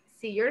let me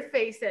see your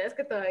faces,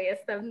 que todavía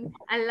están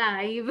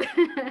alive.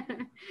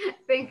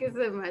 Thank you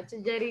so much.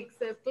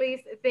 Yarixa,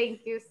 please,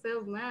 thank you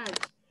so much.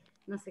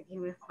 No sé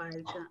quién me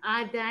falta.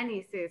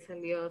 Dani se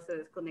salió, se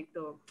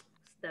desconectó.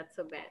 That's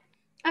so bad.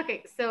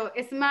 Okay, so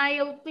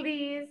smile,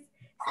 please.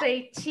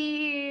 Say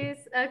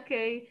cheese.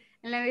 Okay,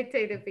 and let me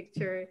take the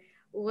picture.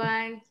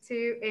 1,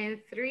 2, and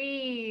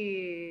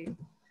 3.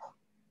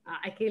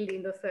 Ay, qué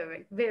lindo se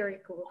ve. Very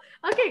cool.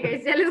 Ok,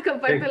 guys, ya les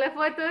comparto la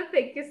foto.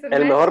 Thank you so much.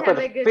 El mejor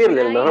Have a good perfil,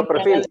 el mejor night.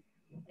 perfil.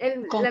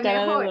 Con La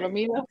cara mejor. de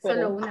dormida, pero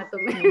Solo una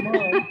tomé. Sí,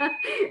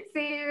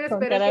 con espero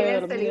que cara de hayan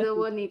dormida, salido sí.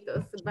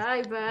 bonitos.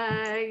 Bye,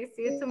 bye.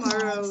 See you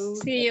tomorrow.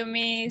 See you,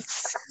 miss.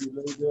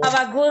 Have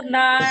a good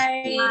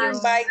night. See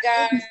you. Bye,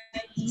 guys.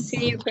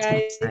 See you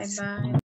guys. Bye bye.